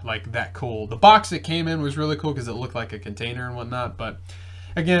not like that cool. The box it came in was really cool because it looked like a container and whatnot, but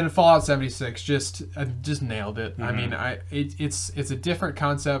again, Fallout 76 just nailed it. I mean, it's a different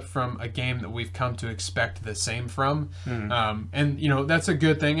concept from a game that we've come to expect the same from, and you know that's a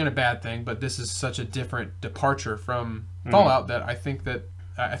good thing and a bad thing. But this is such a different departure from Fallout that I think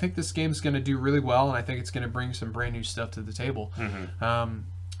this game's going to do really well, and I think it's going to bring some brand new stuff to the table.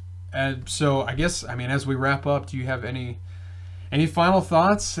 And so I guess, I mean, as we wrap up, do you have any final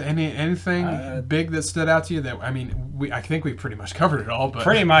thoughts? Anything big that stood out to you? That I think we pretty much covered it all. But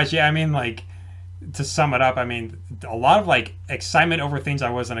pretty much, yeah. I mean, like, to sum it up, I mean, a lot of like excitement over things I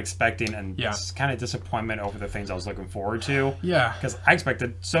wasn't expecting, and kind of disappointment over the things I was looking forward to. Yeah, because I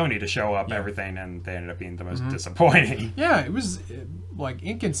expected Sony to show up everything, and they ended up being the most disappointing. Yeah, it was like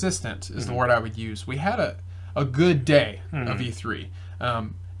inconsistent is the word I would use. We had a good day of E3.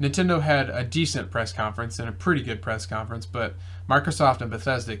 Nintendo had a decent press conference and a pretty good press conference, but Microsoft and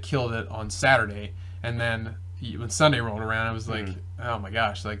Bethesda killed it on Saturday, and then when Sunday rolled around, I was like, oh my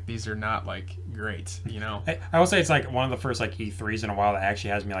gosh, like these are not like great, you know. I will say it's like one of the first like E3s in a while that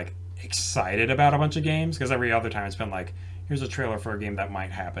actually has me like excited about a bunch of games, because every other time it's been like, here's a trailer for a game that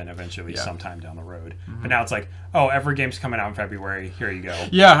might happen eventually sometime down the road. But now it's like, oh, every game's coming out in February. Here you go.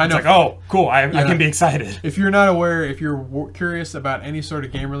 Yeah, I know. It's like, oh, cool. I can be excited. If you're not aware, if you're curious about any sort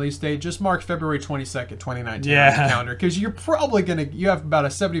of game release date, just mark February 22nd, 2019 on the calendar, because you're probably you have about a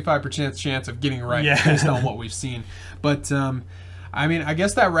 75% chance of getting right based on what we've seen. But I mean, I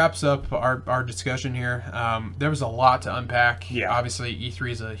guess that wraps up our discussion here. There was a lot to unpack. Yeah. Obviously,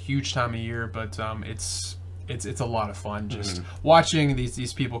 E3 is a huge time of year, but it's a lot of fun just watching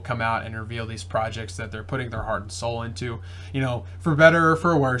these people come out and reveal these projects that they're putting their heart and soul into, you know, for better or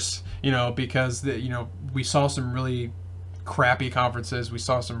for worse, you know, because we saw some really crappy conferences. We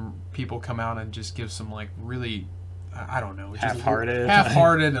saw some people come out and just give some like really, I don't know,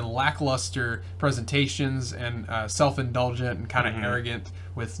 half-hearted and lackluster presentations, and self-indulgent and kind of arrogant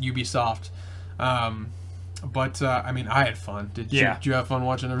with Ubisoft. But I mean, I had fun. Did you have fun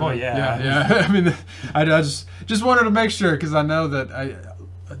watching everything? Oh yeah. I mean, I just wanted to make sure, because I know that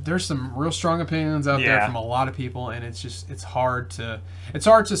there's some real strong opinions out there from a lot of people, and it's hard to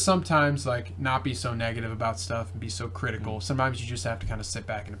sometimes like not be so negative about stuff and be so critical. Sometimes you just have to kind of sit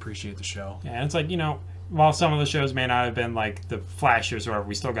back and appreciate the show. Yeah, and it's like, you know, while some of the shows may not have been like the flashiest or whatever,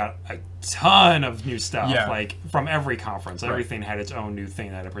 we still got a ton of new stuff, like from every conference. Everything had its own new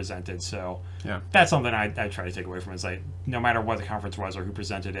thing that it presented. So that's something I try to take away from it. It's like, no matter what the conference was or who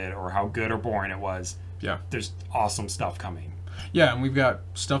presented it or how good or boring it was, there's awesome stuff coming. Yeah, and we've got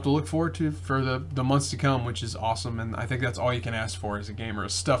stuff to look forward to for the months to come, which is awesome. And I think that's all you can ask for as a gamer,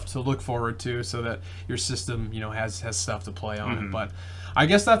 is stuff to look forward to, so that your system, you know, has stuff to play on it. But I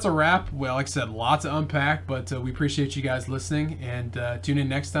guess that's a wrap. Well, like I said, a lot to unpack, but we appreciate you guys listening, and tune in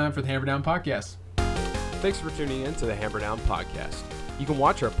next time for the Hammer Down Podcast. Thanks for tuning in to the Hammer Down Podcast. You can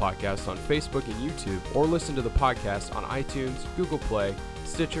watch our podcast on Facebook and YouTube, or listen to the podcast on iTunes, Google Play,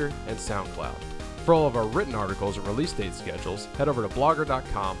 Stitcher, and SoundCloud. For all of our written articles and release date schedules, head over to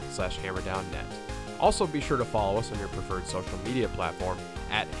blogger.com/hammerdownnet. Also, be sure to follow us on your preferred social media platform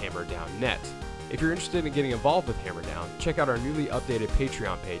 @HammerDownNet. If you're interested in getting involved with Hammer Down, check out our newly updated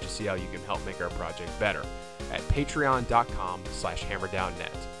Patreon page to see how you can help make our project better at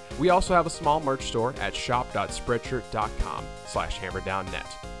patreon.com/hammerdownnet. We also have a small merch store at shop.spreadshirt.com/hammerdownnet.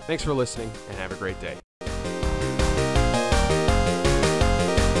 Thanks for listening, and have a great day.